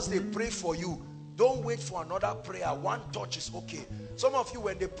 And once they pray for you, don't wait for another prayer. One touch is okay. Some of you,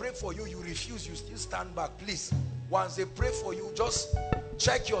 when they pray for you, you refuse, you still stand back. Please, once they pray for you, just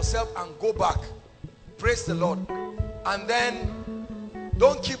check yourself and go back. Praise the Lord. And then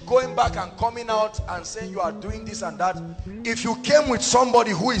don't keep going back and coming out and saying you are doing this and that. If you came with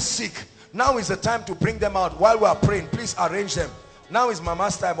somebody who is sick, now is the time to bring them out while we are praying. Please arrange them. Now is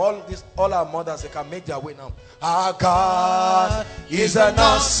Mama's time. All our mothers, they can make their way now. Our God is an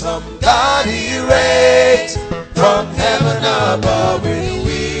awesome God. He reigns from heaven above with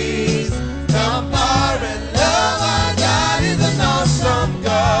wisdom, power and love. Our God is an awesome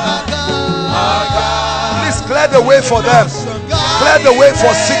God. Our God. Please clear the way for them. Clear the way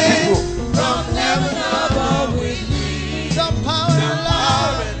for sick people.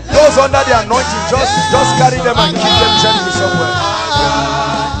 Those under the anointing, just carry them and keep them gently somewhere.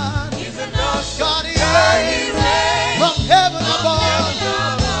 From heaven above,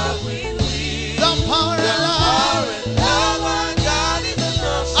 the power and love.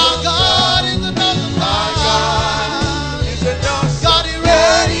 Our God is an awesome God. God is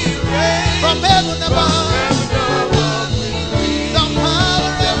reigning from heaven above. The power and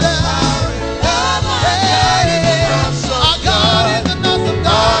love. Our God is an awesome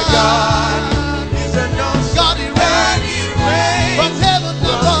God. God is reigning from heaven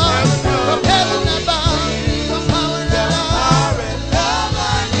above. From heaven above. The power and love.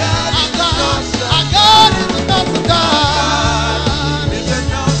 Our God is an awesome God.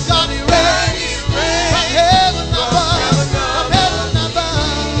 God is reigning from heaven above. From heaven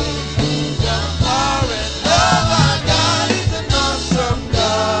above. The power and love. Our God is an awesome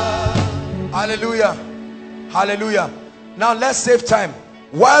God. Hallelujah. Hallelujah. Now let's save time.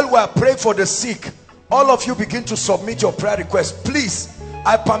 While we are praying for the sick, all of you begin to submit your prayer requests. Please,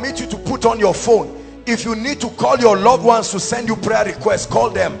 I permit you to put on your phone. If you need to call your loved ones to send you prayer requests, call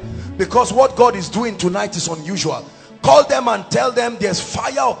them. Because what God is doing tonight is unusual. Call them and tell them there's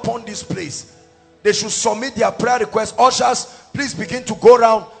fire upon this place. They should submit their prayer requests. Ushers, please begin to go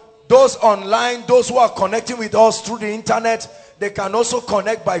around. Those online, those who are connecting with us through the internet, They can also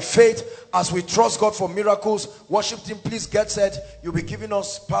connect by faith as we trust God for miracles. Worship team, please get set. You'll be giving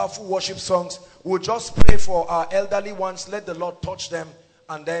us powerful worship songs. We'll just pray for our elderly ones. Let the Lord touch them,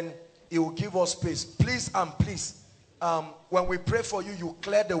 and then He will give us peace. Please and please, when we pray for you, you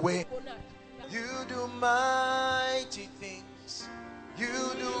clear the way. You do mighty things.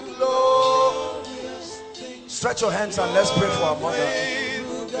 You do glorious things. Stretch your hands and let's pray for our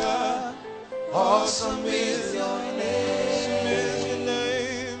mother. Awesome is your name.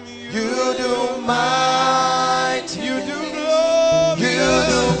 You do mighty. You do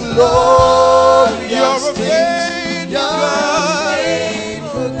glorious things. You're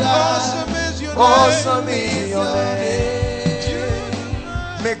faithful God. Awesome is your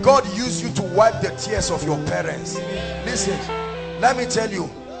name. May God use you to wipe the tears of your parents. Listen, let me tell you,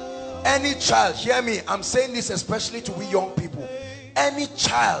 any child, hear me, I'm saying this especially to we young people, any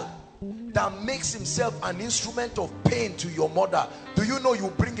child that makes himself an instrument of pain to your mother, do you know you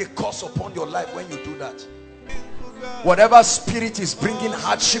bring a curse upon your life when you do that? Whatever spirit is bringing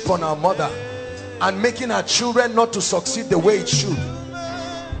hardship on our mother and making her children not to succeed the way it should,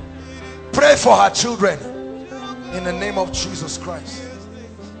 pray for her children in the name of Jesus Christ.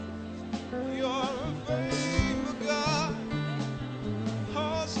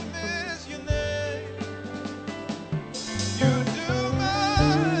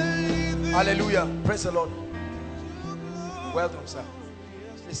 Hallelujah. Praise the Lord. Welcome, sir.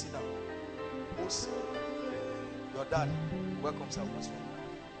 Please sit down. Who's your dad? Welcome, sir. What's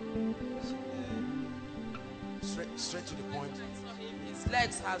wrong? Straight to the point. His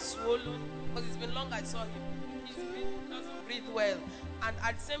legs are swollen because it's been long I saw him. He doesn't breathe well, and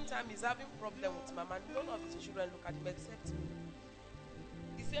at the same time he's having problem with mama. None of his children look at him except me.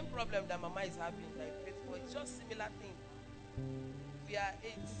 The same problem that mama is having, like for, it's just similar thing. We are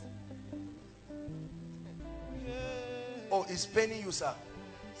 8. Oh, it's paining you, sir.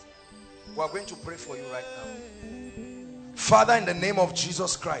 We are going to pray for you right now. Father, in the name of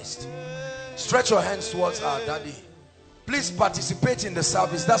Jesus Christ, stretch your hands towards our daddy. Please participate in the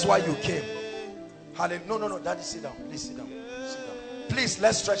service. That's why you came. Hallelujah. No, daddy, sit down. Please sit down. Sit down. Please,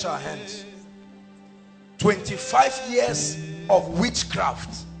 let's stretch our hands. 25 years of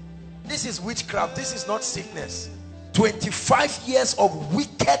witchcraft. This is witchcraft. This is not sickness. 25 years of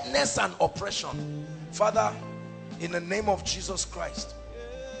wickedness and oppression. Father, in the name of Jesus Christ,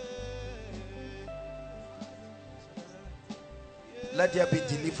 let there be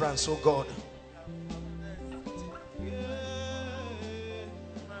deliverance, oh God.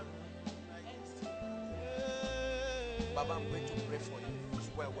 Baba, I'm going to pray for you.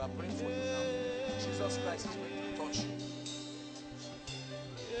 Well, we are praying for you now. Jesus Christ is going to touch you.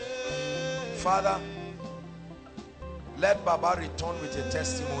 Father, let Baba return with a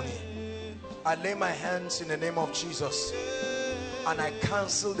testimony. I lay my hands in the name of Jesus and I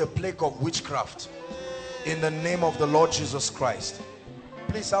cancel the plague of witchcraft in the name of the Lord Jesus Christ.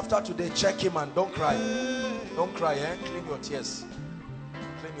 Please, after today, check him and don't cry. Don't cry, eh? Clean your tears.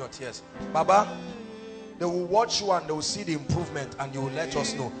 Clean your tears. Baba, they will watch you and they will see the improvement and you will let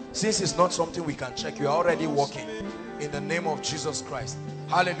us know. Since it's not something we can check, you are already walking in the name of Jesus Christ.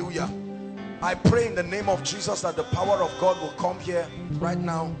 Hallelujah. I pray in the name of Jesus that the power of God will come here right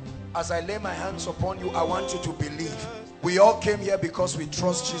now. As I lay my hands upon you, I want you to believe. We all came here because we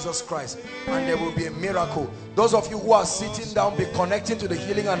trust Jesus Christ, and there will be a miracle. Those of you who are sitting down, be connecting to the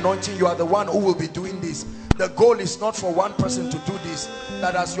healing anointing. You are the one who will be doing this. The goal is not for one person to do this,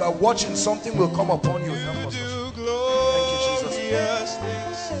 that as you are watching, something will come upon you. Thank you, Jesus.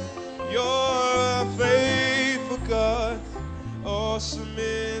 You're a faithful God. Awesome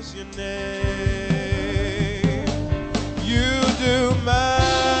is your name. You do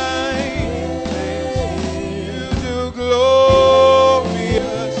mighty things. You do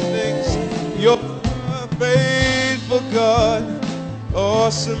glorious things. You're a faithful God.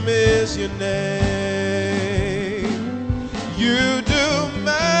 Awesome is your name. You do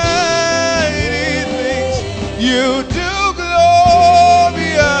mighty things. You do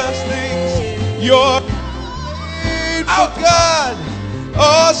glorious things. You're out, God.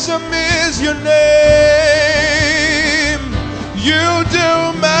 Awesome is your name. You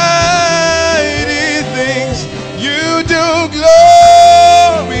do mighty things. You do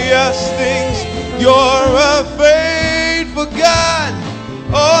glorious things. You're a faithful God.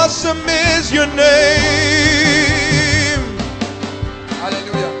 Awesome is your name.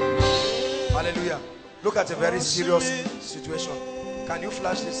 Hallelujah. Hallelujah. Look at a very serious situation. Can you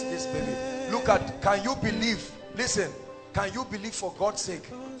flash this baby? Look at, can you believe? Listen, can you believe, for God's sake,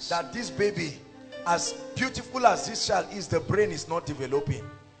 that this baby, as beautiful as this child is, the brain is not developing?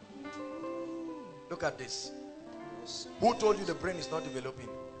 Look at this. Who told you the brain is not developing?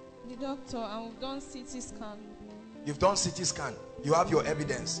 The doctor, and we've done CT scan. You've done CT scan. You have your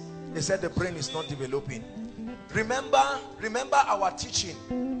evidence. They said the brain is not developing. Remember our teaching.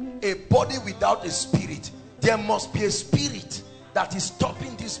 A body without a spirit. There must be a spirit that is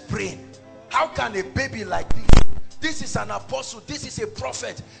stopping this brain. How can a baby like this? This is an apostle. This is a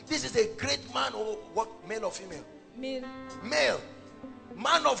prophet. This is a great man. Or what, male or female? Male. Male.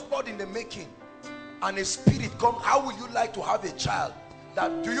 Man of God in the making. And a spirit come. How would you like to have a child?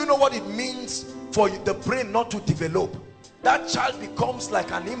 That, do you know what it means for the brain not to develop? That child becomes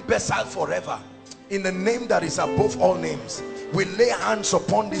like an imbecile forever. In the name that is above all names, we lay hands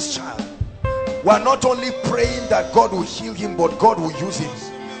upon this child. We are not only praying that God will heal him, but God will use him.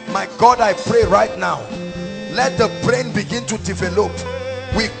 My God, I pray right now, let the brain begin to develop.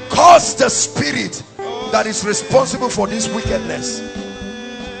 We curse the spirit that is responsible for this wickedness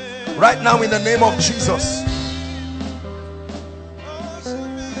right now in the name of Jesus.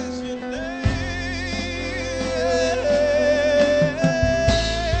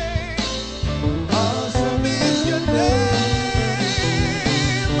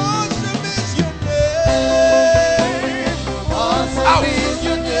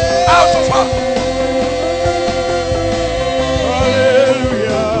 Out of her.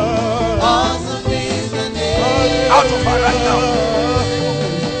 Out of her right now.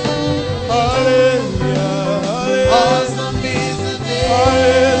 Awesome is the name.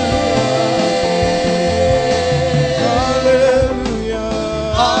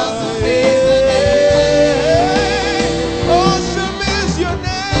 Awesome is the name. Awesome is your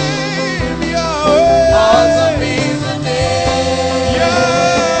name, Yahweh. Awesome is the name, Yahweh.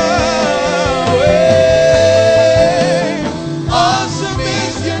 Awesome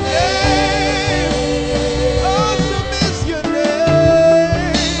is your name. Awesome is your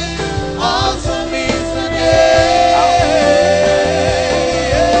name. Awesome is the name.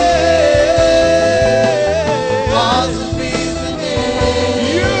 Awesome is the name.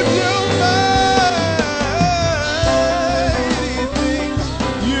 You do mighty things.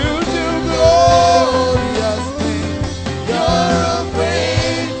 You do glorious things. You're a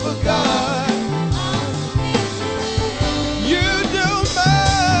faithful God. You do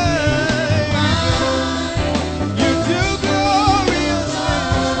mighty. You do glorious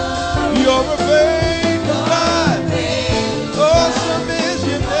things. You're a faithful God. Awesome is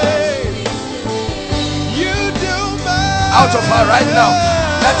your name. You do mighty. Out of her right now.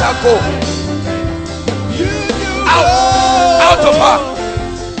 Let her go. Out. Out of her.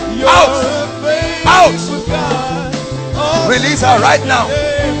 Out. Out. Release her right now.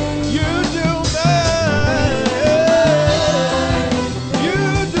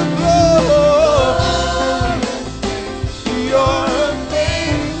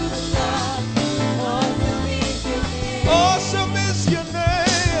 Awesome is your name.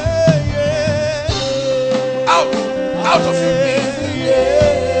 Out. Out of you.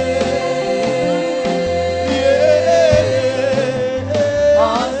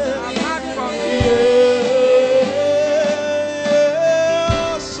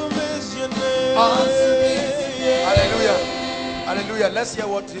 Hallelujah. Hallelujah. Let's hear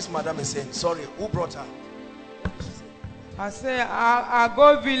what this madam is saying. Sorry, who brought her? I say I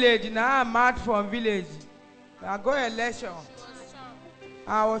go village now. I'm mad from village. I go election.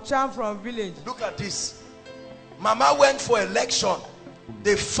 I was charmed from village. Look at this. Mama went for election.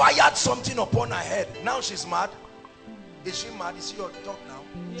 They fired something upon her head. Now she's mad. Is she mad? Is she your talk now?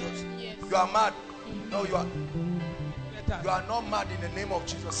 Yes. You are mad. No, you are. You are not mad in the name of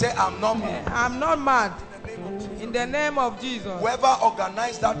Jesus. Say, I'm not mad. I'm not mad. In the name of Jesus. Whoever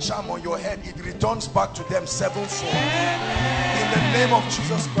organized that charm on your head, it returns back to them sevenfold. In the name of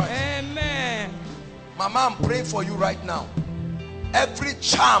Jesus Christ. Amen. Mama, I'm praying for you right now. Every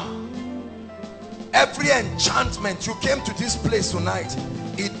charm, every enchantment, you came to this place tonight,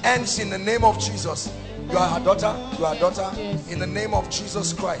 it ends in the name of Jesus. You are her daughter. You are a daughter. Yes. In the name of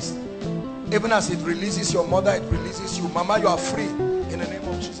Jesus Christ. Even as it releases your mother, it releases you. Mama, you are free in the name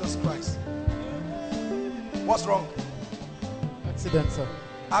of Jesus Christ. What's wrong? Accident, sir.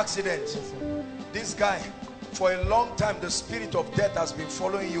 Accident. Yes, sir. This guy, for a long time, the spirit of death has been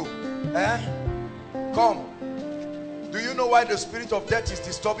following you. Come. Do you know why the spirit of death is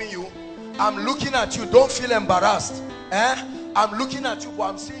disturbing you? I'm looking at you. Don't feel embarrassed. I'm looking at you, but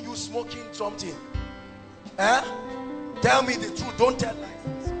I'm seeing you smoking something. Tell me the truth. Don't tell lies.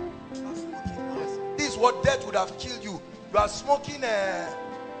 This is what death would have killed you. You are smoking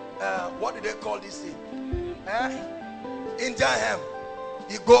what do they call this thing? Indian hemp.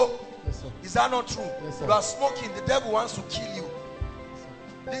 You go. Yes, sir. Is that not true? Yes, sir. You are smoking. The devil wants to kill you.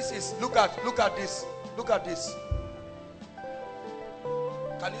 This is, look at this. Look at this.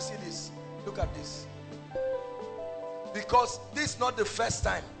 Can you see this? Look at this. Because this is not the first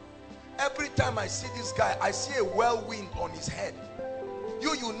time. Every time I see this guy, I see a whirlwind on his head.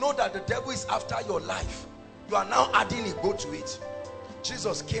 You know that the devil is after your life. You are now adding a goat to it.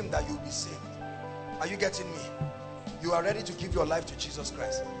 Jesus came that you'll be saved. Are you getting me? You are ready to give your life to Jesus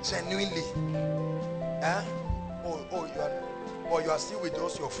Christ genuinely. You are still with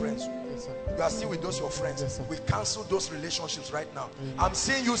those your friends. Yes, sir. You are still with those your friends. Yes, sir. We cancel those relationships right now. I'm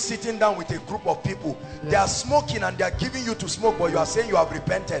seeing you sitting down with a group of people. Yes. They are smoking and they are giving you to smoke, but you are saying you have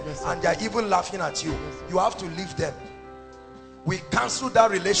repented, yes, and they are even laughing at you. You have to leave them. We cancel that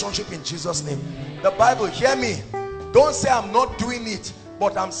relationship in Jesus' name. The Bible, hear me, don't say I'm not doing it,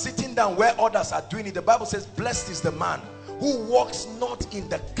 but I'm sitting down where others are doing it. The Bible says blessed is the man who walks not in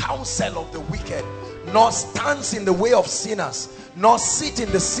the counsel of the wicked, nor stands in the way of sinners, nor sit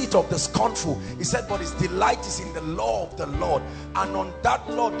in the seat of the scornful. He said, but his delight is in the law of the Lord, and on that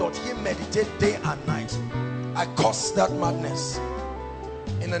law doth he meditate day and night. I curse that madness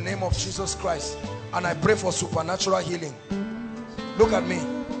in the name of Jesus Christ, and I pray for supernatural healing. Look at me.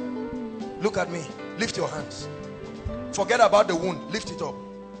 Look at me. Lift your hands. Forget about the wound. Lift it up.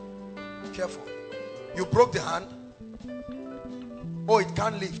 Careful. You broke the hand. Oh, it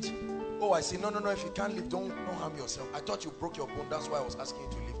can't lift. Oh, I see. No. If you can't lift, don't harm yourself. I thought you broke your bone. That's why I was asking you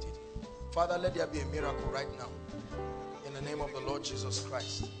to lift it. Father, let there be a miracle right now. In the name of the Lord Jesus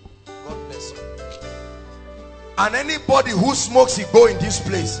Christ. God bless you. And anybody who smokes Igbo in this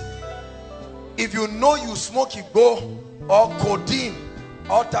place, if you know you smoke Igbo or codeine,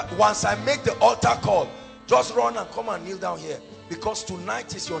 once I make the altar call, just run and come and kneel down here, because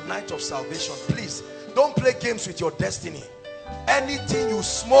tonight is your night of salvation. Please don't play games with your destiny. Anything you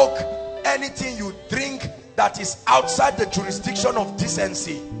smoke, anything you drink that is outside the jurisdiction of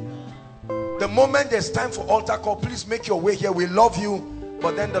decency, the moment there's time for altar call, please make your way here. We love you,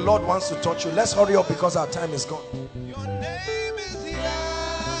 but then the Lord wants to touch you. Let's hurry up because our time is gone. Your name is here.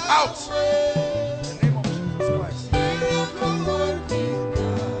 Out. In the name of Jesus Christ.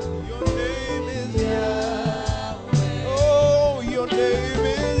 Your name is Yahweh. Oh, your name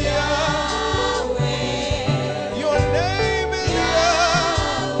is Yahweh. Your name is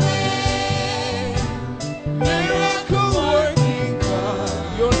Yahweh. Miracle working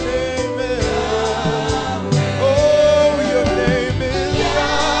God. Your name is Yahweh. Oh, your name is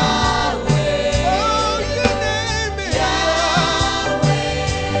Yahweh. Oh, your name is Yahweh.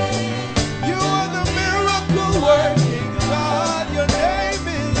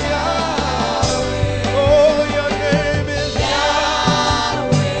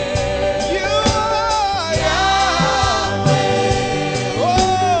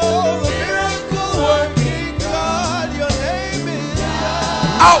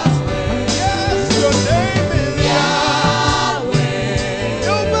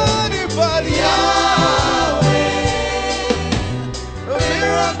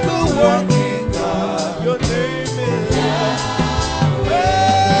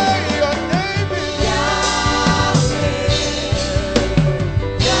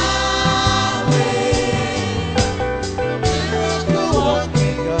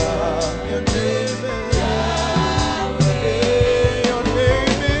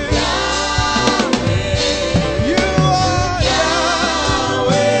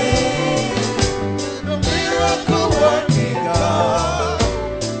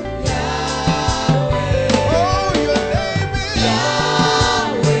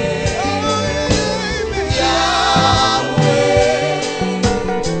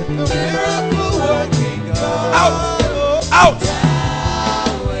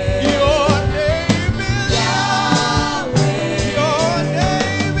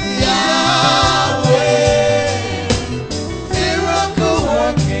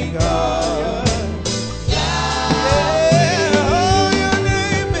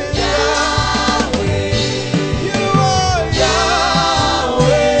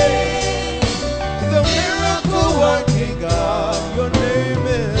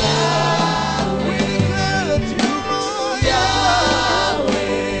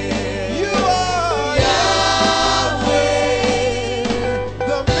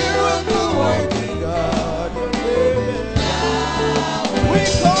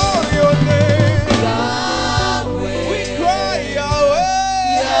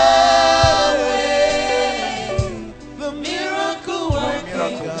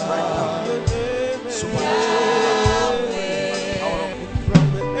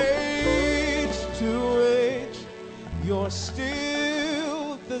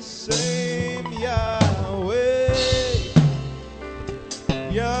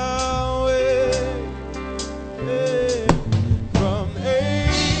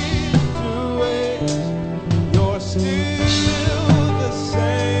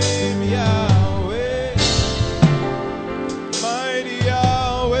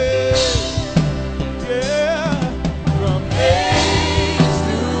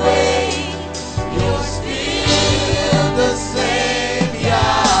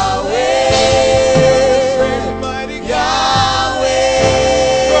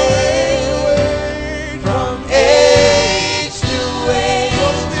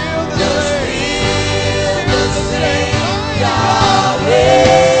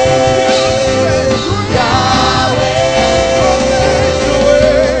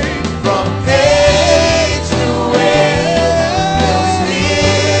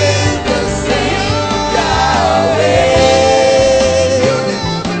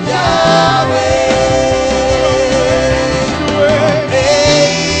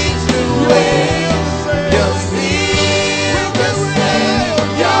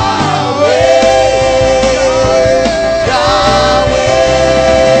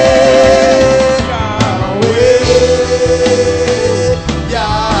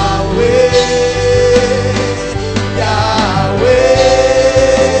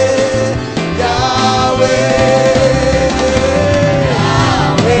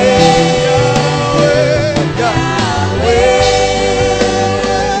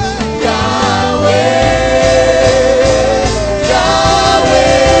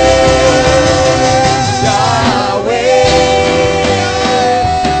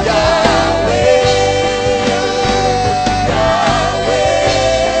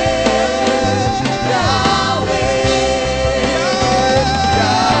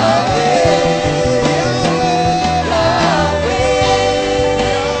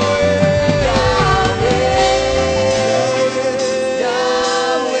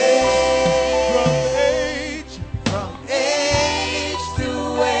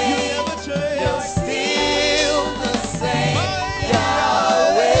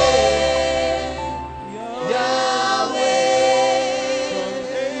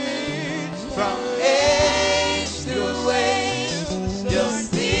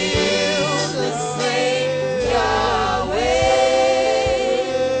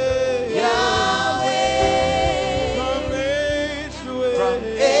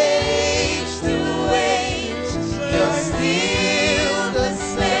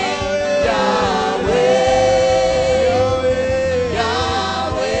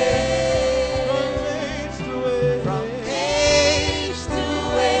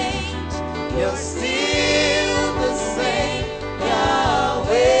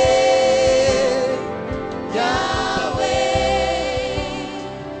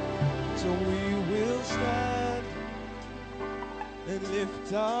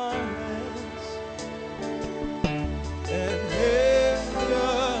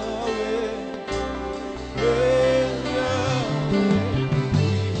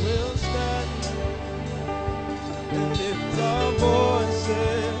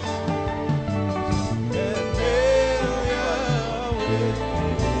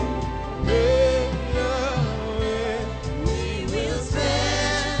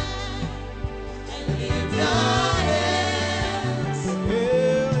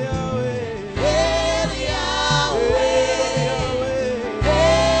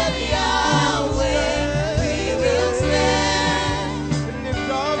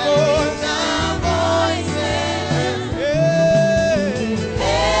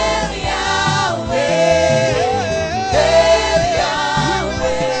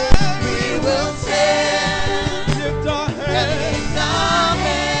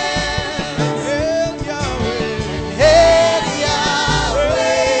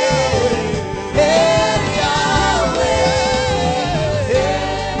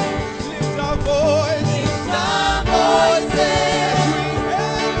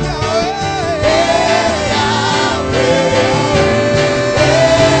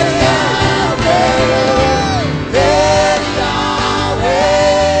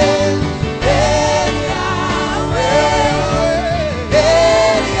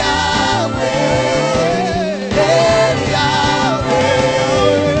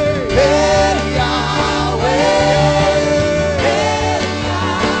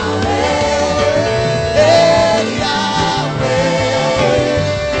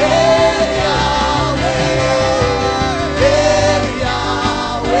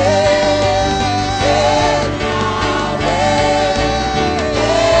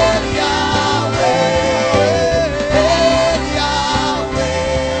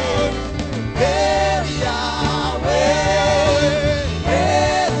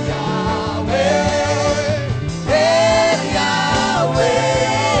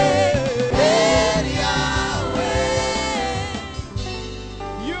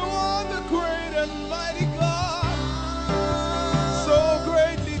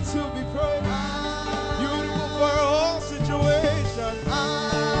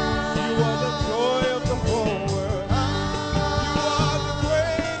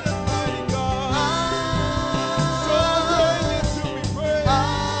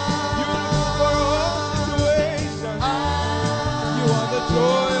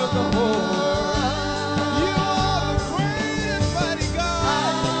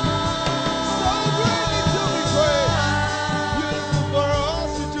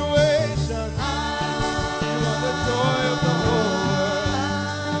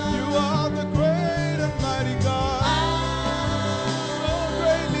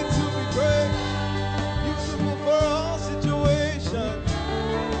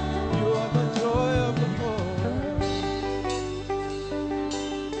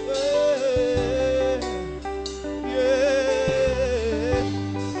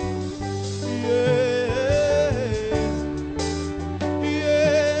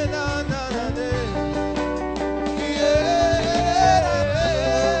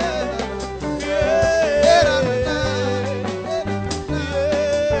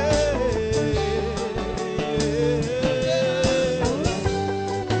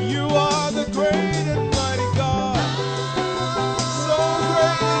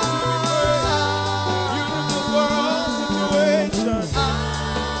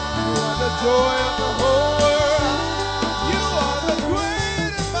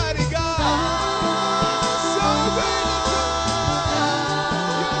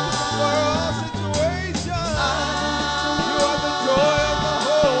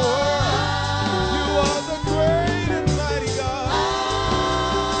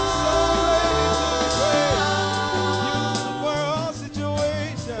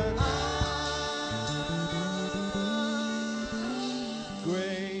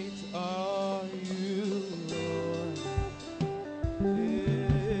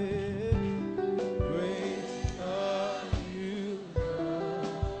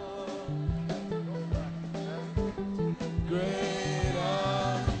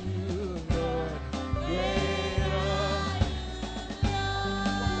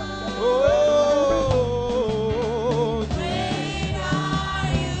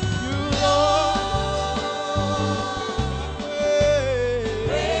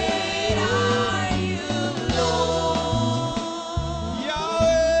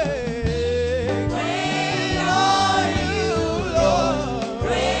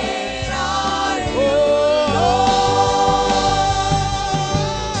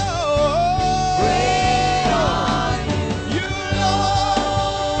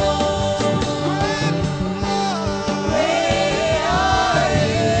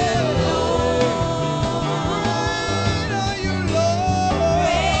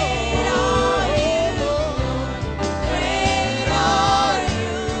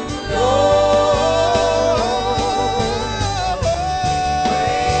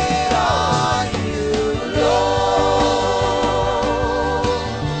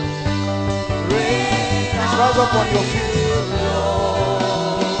 Up on your feet.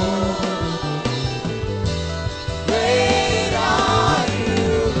 Great are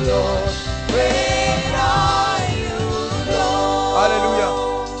you, Lord. Great are you, Lord. Hallelujah.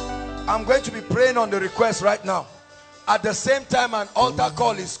 I'm going to be praying on the request right now. At the same time, an altar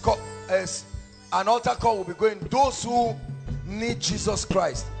call will be going. Those who need Jesus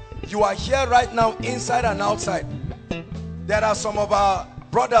Christ, you are here right now, inside and outside. There are some of our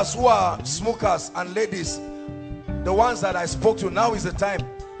brothers who are smokers and ladies. The ones that I spoke to, now is the time.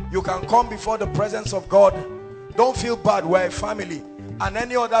 You can come before the presence of God. Don't feel bad, we're a family. And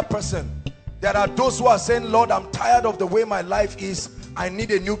any other person. There are those who are saying, Lord, I'm tired of the way my life is. I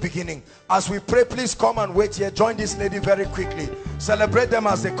need a new beginning. As we pray, please come and wait here. Join this lady very quickly. Celebrate them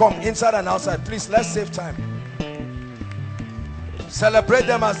as they come, inside and outside. Please, let's save time. Celebrate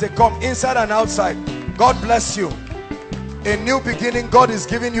them as they come, inside and outside. God bless you. A new beginning. God is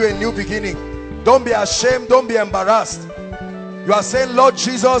giving you a new beginning. Don't be ashamed. Don't be embarrassed. You are saying, Lord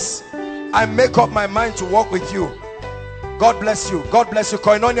Jesus, I make up my mind to walk with you. God bless you. God bless you.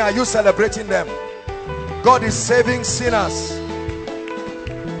 Koinonia, are you celebrating them? God is saving sinners.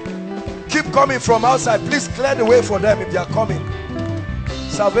 Keep coming from outside. Please clear the way for them if they are coming.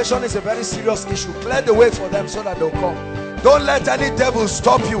 Salvation is a very serious issue. Clear the way for them so that they'll come. Don't let any devil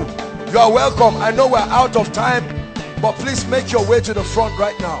stop you. You are welcome. I know we're out of time, but please make your way to the front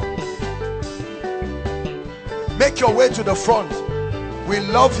right now. Make your way to the front. We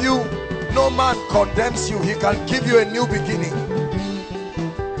love you. No man condemns you. He can give you a new beginning.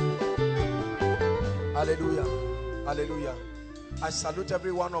 Hallelujah. Hallelujah. I salute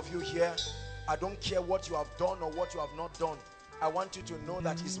every one of you here. I don't care what you have done or what you have not done. I want you to know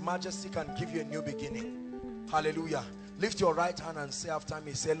that His Majesty can give you a new beginning. Hallelujah. Lift your right hand and say after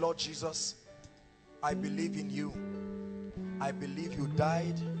me. Say, Lord Jesus, I believe in you. I believe you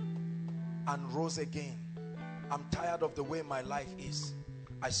died and rose again. I'm tired of the way my life is.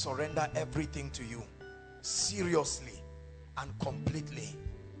 I surrender everything to you, seriously and completely.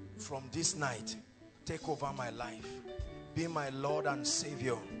 From this night, take over my life. Be my Lord and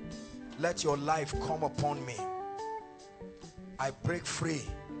Savior. Let your life come upon me. I break free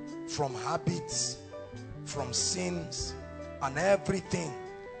from habits, from sins, and everything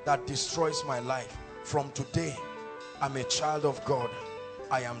that destroys my life. From today, I'm a child of God.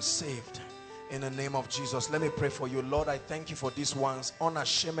 I am saved. In the name of Jesus, let me pray for you. Lord, I thank you for these ones.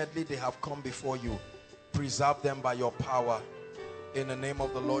 Unashamedly, they have come before you. Preserve them by your power. In the name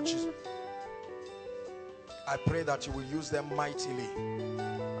of the Lord Jesus, I pray that you will use them mightily.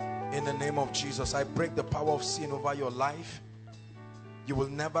 In the name of Jesus, I break the power of sin over your life. You will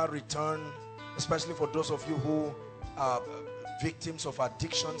never return, especially for those of you who are victims of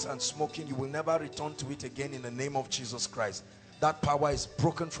addictions and smoking. You will never return to it again in the name of Jesus Christ. That power is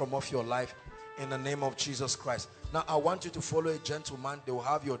broken from off your life in the name of Jesus Christ. Now I want you to follow a gentleman. They will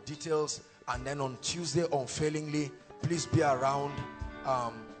have your details, and then on Tuesday, unfailingly, please be around.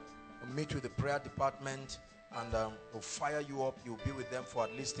 Meet with the prayer department, and we'll fire you up. You'll be with them for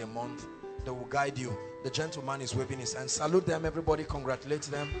at least a month. They will guide you. The gentleman is waving his hand. Salute them, everybody. Congratulate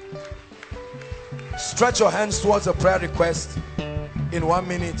them. Stretch your hands towards a prayer request in 1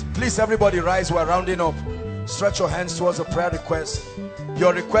 minute. Please, everybody rise. We're rounding up. Stretch your hands towards a prayer request.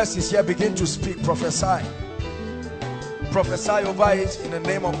 Your request is here. Begin to speak. Prophesy. Prophesy over it in the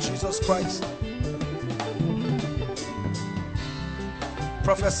name of Jesus Christ.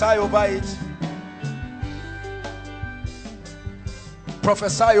 Prophesy over it.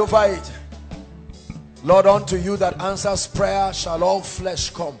 Prophesy over it. Lord, unto you that answers prayer shall all flesh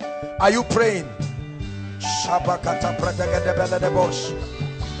come. Are you praying?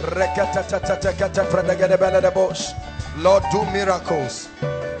 Lord, do miracles.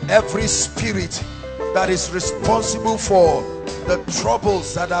 Every spirit that is responsible for the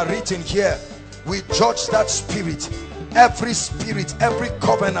troubles that are written here, we judge that spirit. Every spirit, every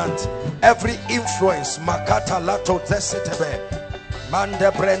covenant, every influence, makata lato desetebe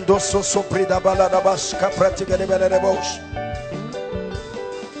mande brendo soso prida baladabash kapratigede beledebosh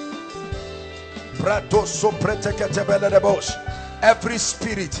brato so pretekete beledebosh. Every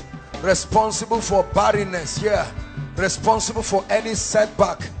spirit responsible for barrenness here, responsible for any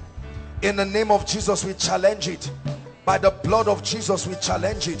setback, in the name of Jesus we challenge it. By the blood of Jesus we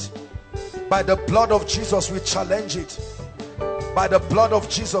challenge it. By the blood of Jesus we challenge it. By the blood of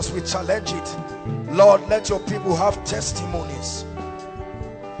Jesus we challenge it. Lord, let your people have testimonies.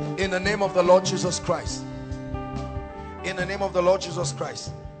 In the name of the Lord Jesus Christ. In the name of the Lord Jesus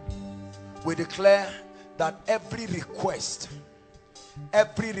Christ. We declare that every request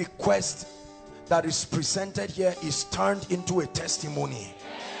that is presented here is turned into a testimony.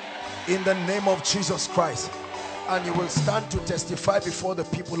 In the name of Jesus Christ. And you will stand to testify before the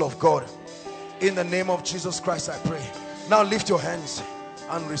people of God. In the name of Jesus Christ I pray. Now lift your hands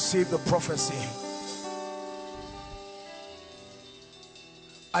and receive the prophecy.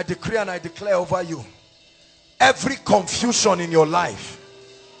 I decree and I declare over you, every confusion in your life,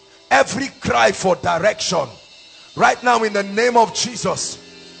 every cry for direction, right now in the name of Jesus,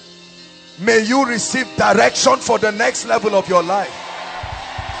 may you receive direction for the next level of your life.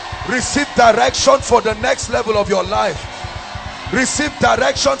 Receive direction for the next level of your life. Receive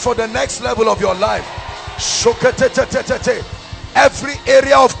direction for the next level of your life. Every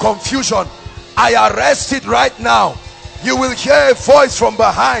area of confusion, I arrest it right now. You will hear a voice from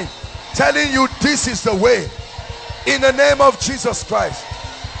behind telling you this is the way. In the name of Jesus Christ.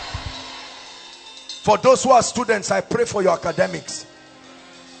 For those who are students, I pray for your academics.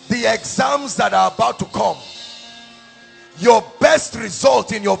 The exams that are about to come, your best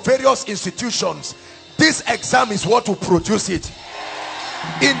result in your various institutions, this exam is what will produce it.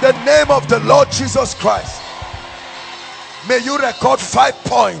 In the name of the Lord Jesus Christ, may you record 5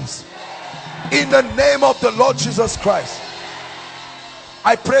 points. In the name of the Lord Jesus Christ.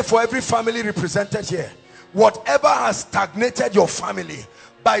 I pray for every family represented here. Whatever has stagnated your family,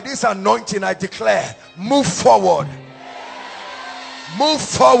 by this anointing I declare, move forward. Move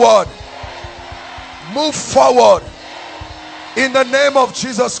forward. Move forward. In the name of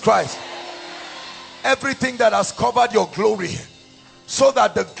Jesus Christ. Everything that has covered your glory, so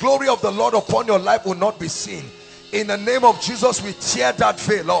that the glory of the Lord upon your life will not be seen, in the name of Jesus we tear that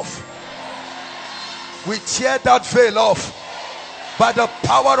veil off. We tear that veil off by the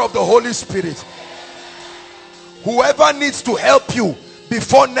power of the Holy Spirit. Whoever needs to help you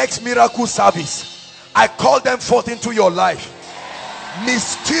before next miracle service, I call them forth into your life.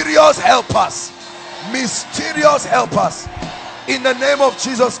 Mysterious helpers. Mysterious helpers. In the name of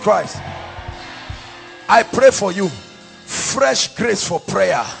Jesus Christ. I pray for you. Fresh grace for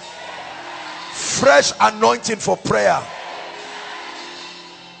prayer. Fresh anointing for prayer.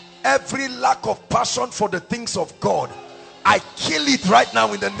 Every lack of passion for the things of God, I kill it right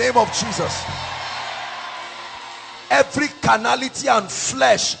now in the name of Jesus. Every carnality and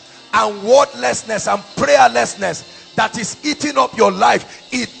flesh and wordlessness and prayerlessness that is eating up your life,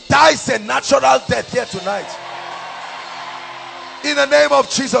 it dies a natural death here tonight. In the name of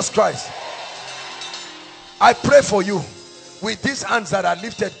Jesus Christ. I pray for you. With these hands that are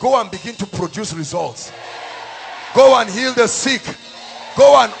lifted, go and begin to produce results. Go and heal the sick.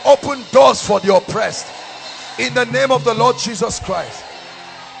 Go and open doors for the oppressed. In the name of the Lord Jesus Christ.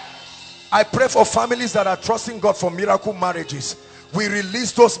 I pray for families that are trusting God for miracle marriages. We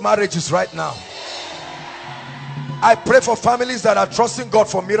release those marriages right now. I pray for families that are trusting God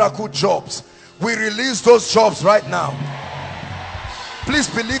for miracle jobs. We release those jobs right now. Please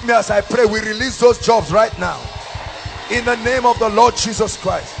believe me as I pray. We release those jobs right now. In the name of the Lord Jesus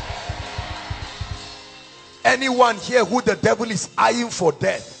Christ. Anyone here who the devil is eyeing for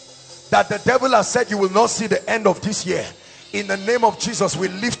death, that the devil has said you will not see the end of this year, in the name of Jesus we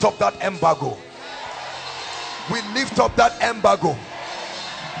lift up that embargo. We lift up that embargo.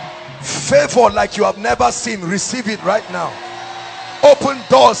 Favor like you have never seen, receive it right now. Open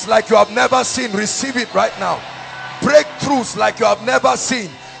doors like you have never seen, receive it right now. Breakthroughs like you have never seen,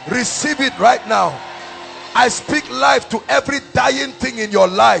 receive it right now. I speak life to every dying thing in your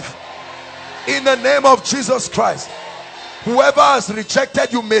life. In the name of Jesus Christ. Whoever has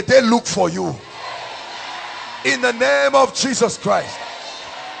rejected you, may they look for you. In the name of Jesus Christ.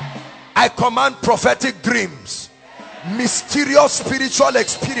 I command prophetic dreams, mysterious spiritual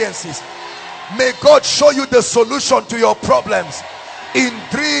experiences. May God show you the solution to your problems in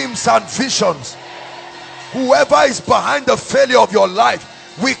dreams and visions. Whoever is behind the failure of your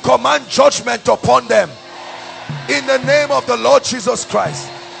life, we command judgment upon them. In the name of the Lord Jesus Christ,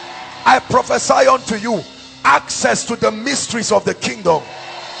 I prophesy unto you access to the mysteries of the kingdom,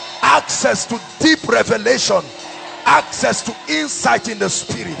 access to deep revelation, access to insight in the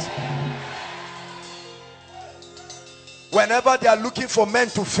spirit. Whenever they are looking for men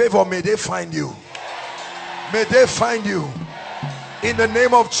to favor, may they find you. May they find you. In the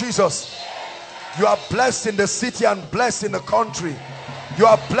name of Jesus. You are blessed in the city and blessed in the country. You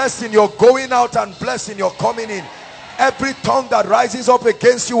are blessed in your going out and blessed in your coming in. Every tongue that rises up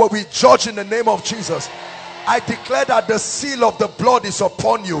against you will be judged in the name of Jesus. I declare that the seal of the blood is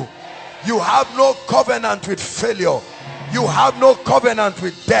upon you. You have no covenant with failure. You have no covenant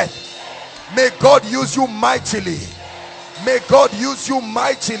with death. May God use you mightily. May God use you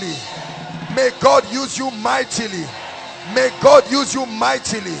mightily. May God use you mightily. May God use you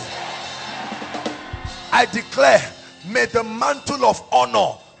mightily. I declare, may the mantle of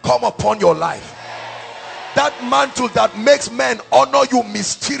honor come upon your life. That mantle that makes men honor you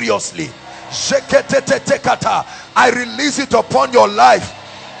mysteriously. I release it upon your life.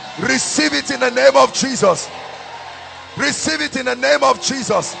 Receive it in the name of Jesus. Receive it in the name of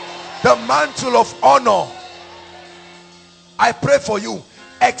Jesus. The mantle of honor. I pray for you.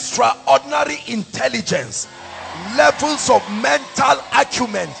 Extraordinary intelligence, levels of mental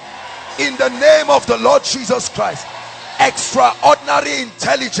acumen, in the name of the Lord Jesus Christ. Extraordinary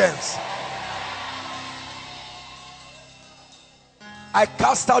intelligence. I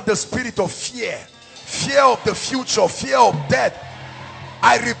cast out the spirit of fear, fear of the future, fear of death.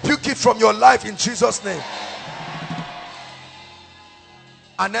 I rebuke it from your life in Jesus' name.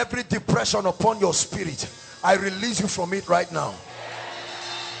 And every depression upon your spirit, I release you from it right now.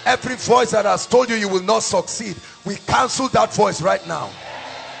 Every voice that has told you you will not succeed, we cancel that voice right now.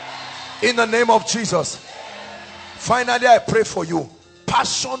 In the name of Jesus. Finally, I pray for you.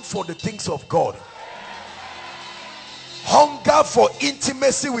 Passion for the things of God. Hunger for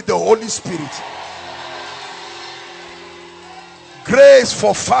intimacy with the Holy Spirit. Grace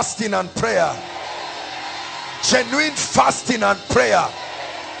for fasting and prayer. Genuine fasting and prayer.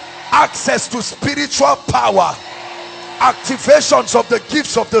 Access to spiritual power. Activations of the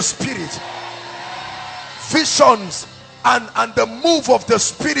gifts of the Spirit. Visions and the move of the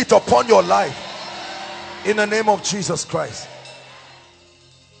Spirit upon your life. In the name of Jesus Christ.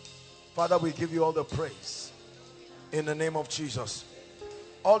 Father, we give you all the praise. In the name of Jesus.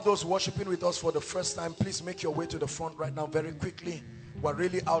 All those worshiping with us for the first time, please make your way to the front right now very quickly. We're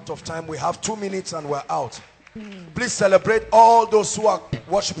really out of time. We have 2 minutes and we're out. Please celebrate all those who are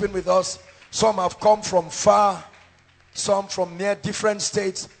worshiping with us. Some have come from far, some from near, different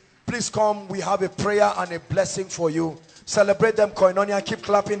states. Please come. We have a prayer and a blessing for you. Celebrate them, Koinonia. Keep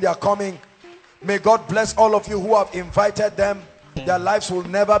clapping. They are coming. May God bless all of you who have invited them. Their lives will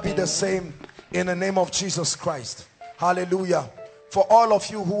never be the same, in the name of Jesus Christ. Hallelujah. For all of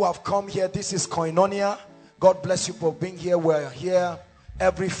you who have come here, this is Koinonia. God bless you for being here. We're here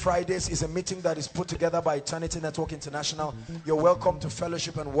every Fridays. Is a meeting that is put together by Eternity Network International. You're welcome to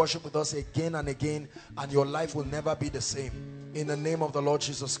fellowship and worship with us again and again, and your life will never be the same, in the name of the Lord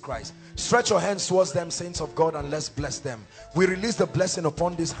Jesus Christ. Stretch your hands towards them, saints of God, and let's bless them. We release the blessing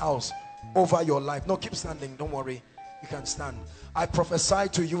upon this house over your life. No, keep standing, don't worry, you can stand. I prophesy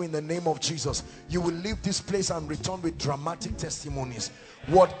to you in the name of Jesus, you will leave this place and return with dramatic testimonies.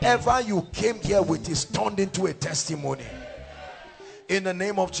 Whatever you came here with is turned into a testimony, in the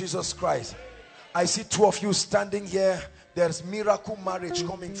name of Jesus Christ. I see 2 of you standing here. There's miracle marriage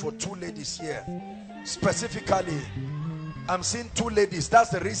coming for 2 ladies here. Specifically, I'm seeing 2 ladies. That's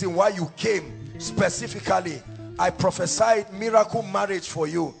the reason why you came specifically. I prophesied miracle marriage for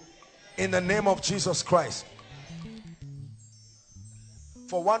you, in the name of Jesus Christ.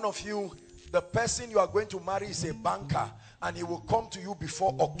 For one of you, the person you are going to marry is a banker, and he will come to you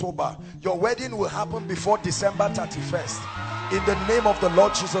before October. Your wedding will happen before December 31st. In the name of the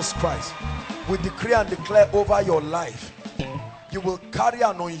Lord Jesus Christ, we decree and declare over your life, you will carry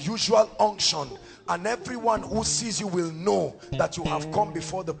an unusual unction, and everyone who sees you will know that you have come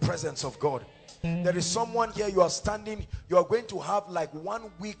before the presence of God. There is someone here, you are standing, you are going to have like 1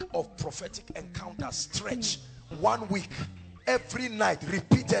 week of prophetic encounter stretch. 1 week, every night,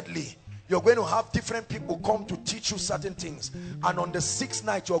 repeatedly. You're going to have different people come to teach you certain things, and on the 6th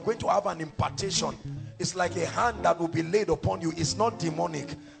night you're going to have an impartation. It's like a hand that will be laid upon you. It's not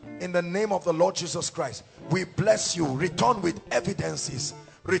demonic. In the name of the Lord Jesus Christ, we bless you. Return with evidences,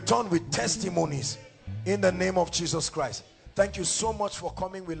 return with testimonies, in the name of Jesus Christ. Thank you so much for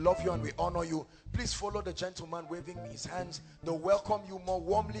coming. We love you and we honor you. Please follow the gentleman waving his hands. They'll welcome you more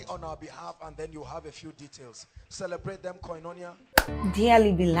warmly on our behalf, and then you have a few details. Celebrate them, Koinonia.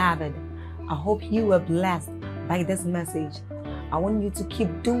 Dearly beloved, I hope you were blessed by this message. I want you to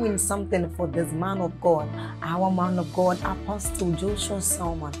keep doing something for this man of God, our man of God, Apostle Joshua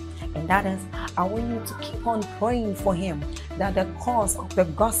Selman. And that is, I want you to keep on praying for him, that the cause of the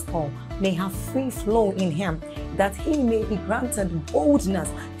gospel may have free flow in him, that he may be granted boldness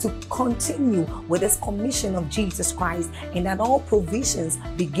to continue with this commission of Jesus Christ, and that all provisions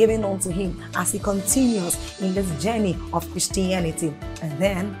be given unto him as he continues in this journey of Christianity. And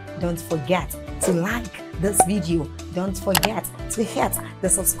then don't forget to like this video. Don't forget to hit the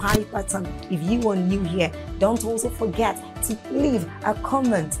subscribe button if you are new here. Don't also forget to leave a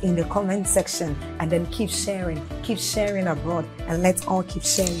comment in the comment section, and then keep sharing abroad, and let's all keep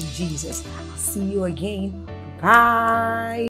sharing Jesus. I'll see you again. Bye.